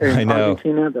in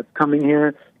Argentina that's coming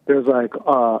here. There's like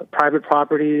private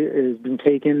property is being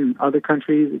taken in other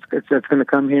countries. It's going to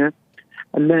come here.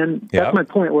 And then that's my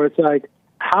point, where it's like,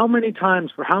 how many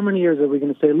times for how many years are we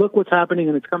going to say, look what's happening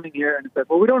and it's coming here? And it's like,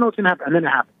 well, we don't know what's going to happen. And then it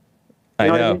happens. I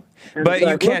know. What I mean? But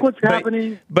you can't. Look what's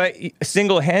happening. But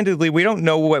single-handedly, we don't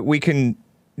know what we can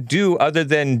do other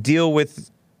than deal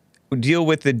with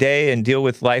the day and deal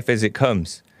with life as it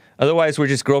comes. Otherwise, we're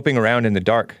just groping around in the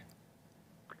dark.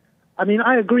 I mean,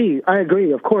 I agree,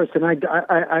 of course, and I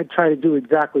try to do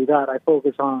exactly that. I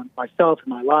focus on myself and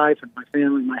my life and my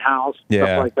family, my house,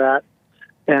 stuff like that.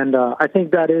 And I think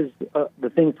that is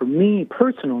the thing for me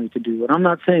personally to do. And I'm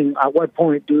not saying at what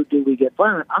point do we get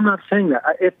violent. I'm not saying that.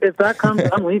 If that comes,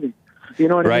 I'm leaving. You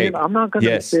know what I mean? I'm not going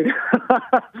to sit.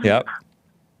 Yep.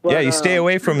 But, you stay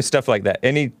away from stuff like that.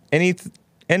 Any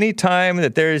time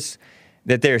that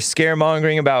they're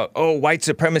scaremongering about, white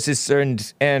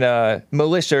supremacists and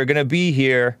militia are going to be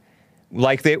here,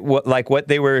 like what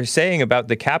they were saying about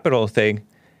the Capitol thing,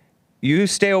 you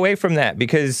stay away from that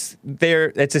because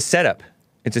it's a setup.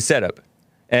 It's a setup.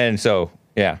 And so,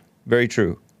 yeah, very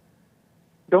true.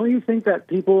 Don't you think that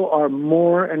people are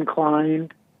more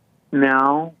inclined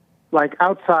now, like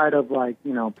outside of like,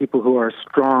 you know, people who are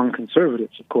strong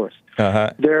conservatives, of course,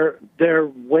 they're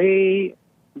way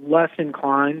less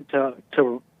inclined to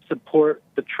support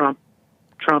the Trump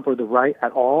or the right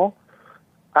at all?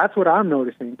 That's what I'm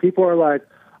noticing. People are like,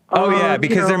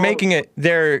 because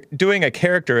they're doing a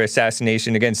character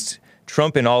assassination against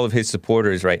Trump and all of his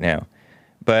supporters right now.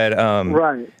 But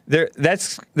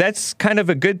that's kind of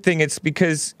a good thing. It's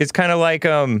because it's kind of like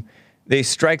they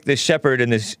strike the shepherd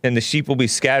and the sheep will be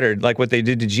scattered, like what they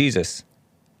did to Jesus.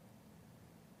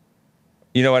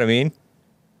 You know what I mean?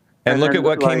 And look at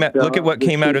what came out. Look at what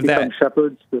came out of that.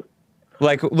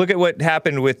 Like, look at what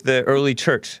happened with the early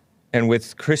church and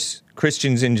with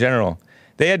Christians in general.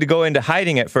 They had to go into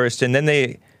hiding at first, and then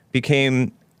they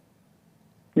became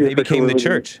the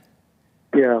church.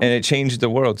 Yeah, and it changed the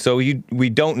world. So we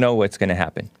don't know what's going to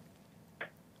happen,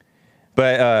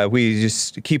 but we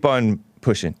just keep on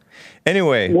pushing.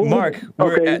 Anyway, Mark,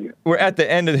 we're at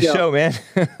the end of the show, man.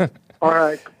 All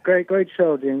right, great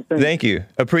show, James. Thank you.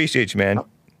 Appreciate you, man.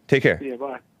 Take care. Yeah,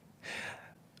 bye.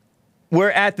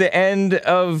 We're at the end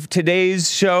of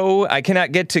today's show. I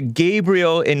cannot get to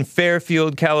Gabriel in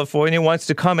Fairfield, California, wants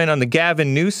to comment on the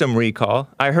Gavin Newsom recall.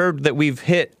 I heard that we've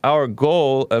hit our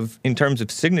goal in terms of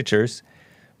signatures.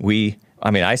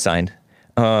 I signed.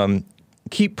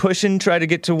 Keep pushing, try to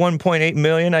get to 1.8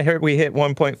 million. I heard we hit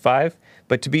 1.5,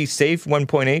 but to be safe,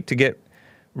 1.8 to get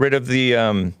rid of the,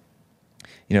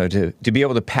 to be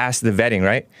able to pass the vetting,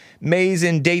 right? Maze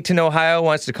in Dayton, Ohio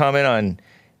wants to comment on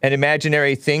an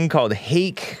imaginary thing called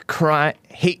hate crimes,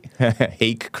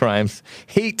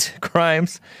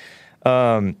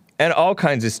 and all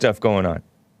kinds of stuff going on.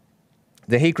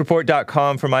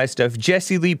 TheHakeReport.com for my stuff.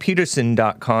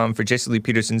 JesseLeePeterson.com for Jesse Lee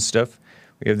Peterson's stuff.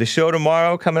 We have the show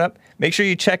tomorrow coming up. Make sure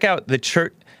you check out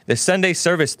the Sunday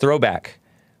service throwback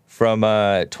from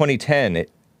 2010.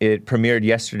 It premiered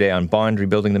yesterday on Bond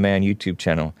Rebuilding the Man YouTube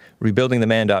channel,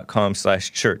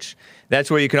 rebuildingtheman.com/church. That's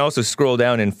where you can also scroll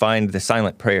down and find the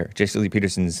silent prayer, Jesse Lee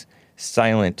Peterson's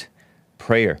silent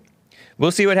prayer.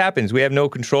 We'll see what happens. We have no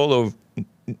control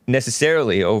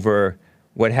necessarily over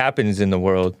what happens in the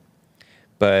world,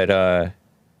 but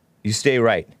you stay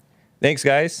right. Thanks,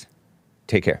 guys.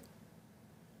 Take care.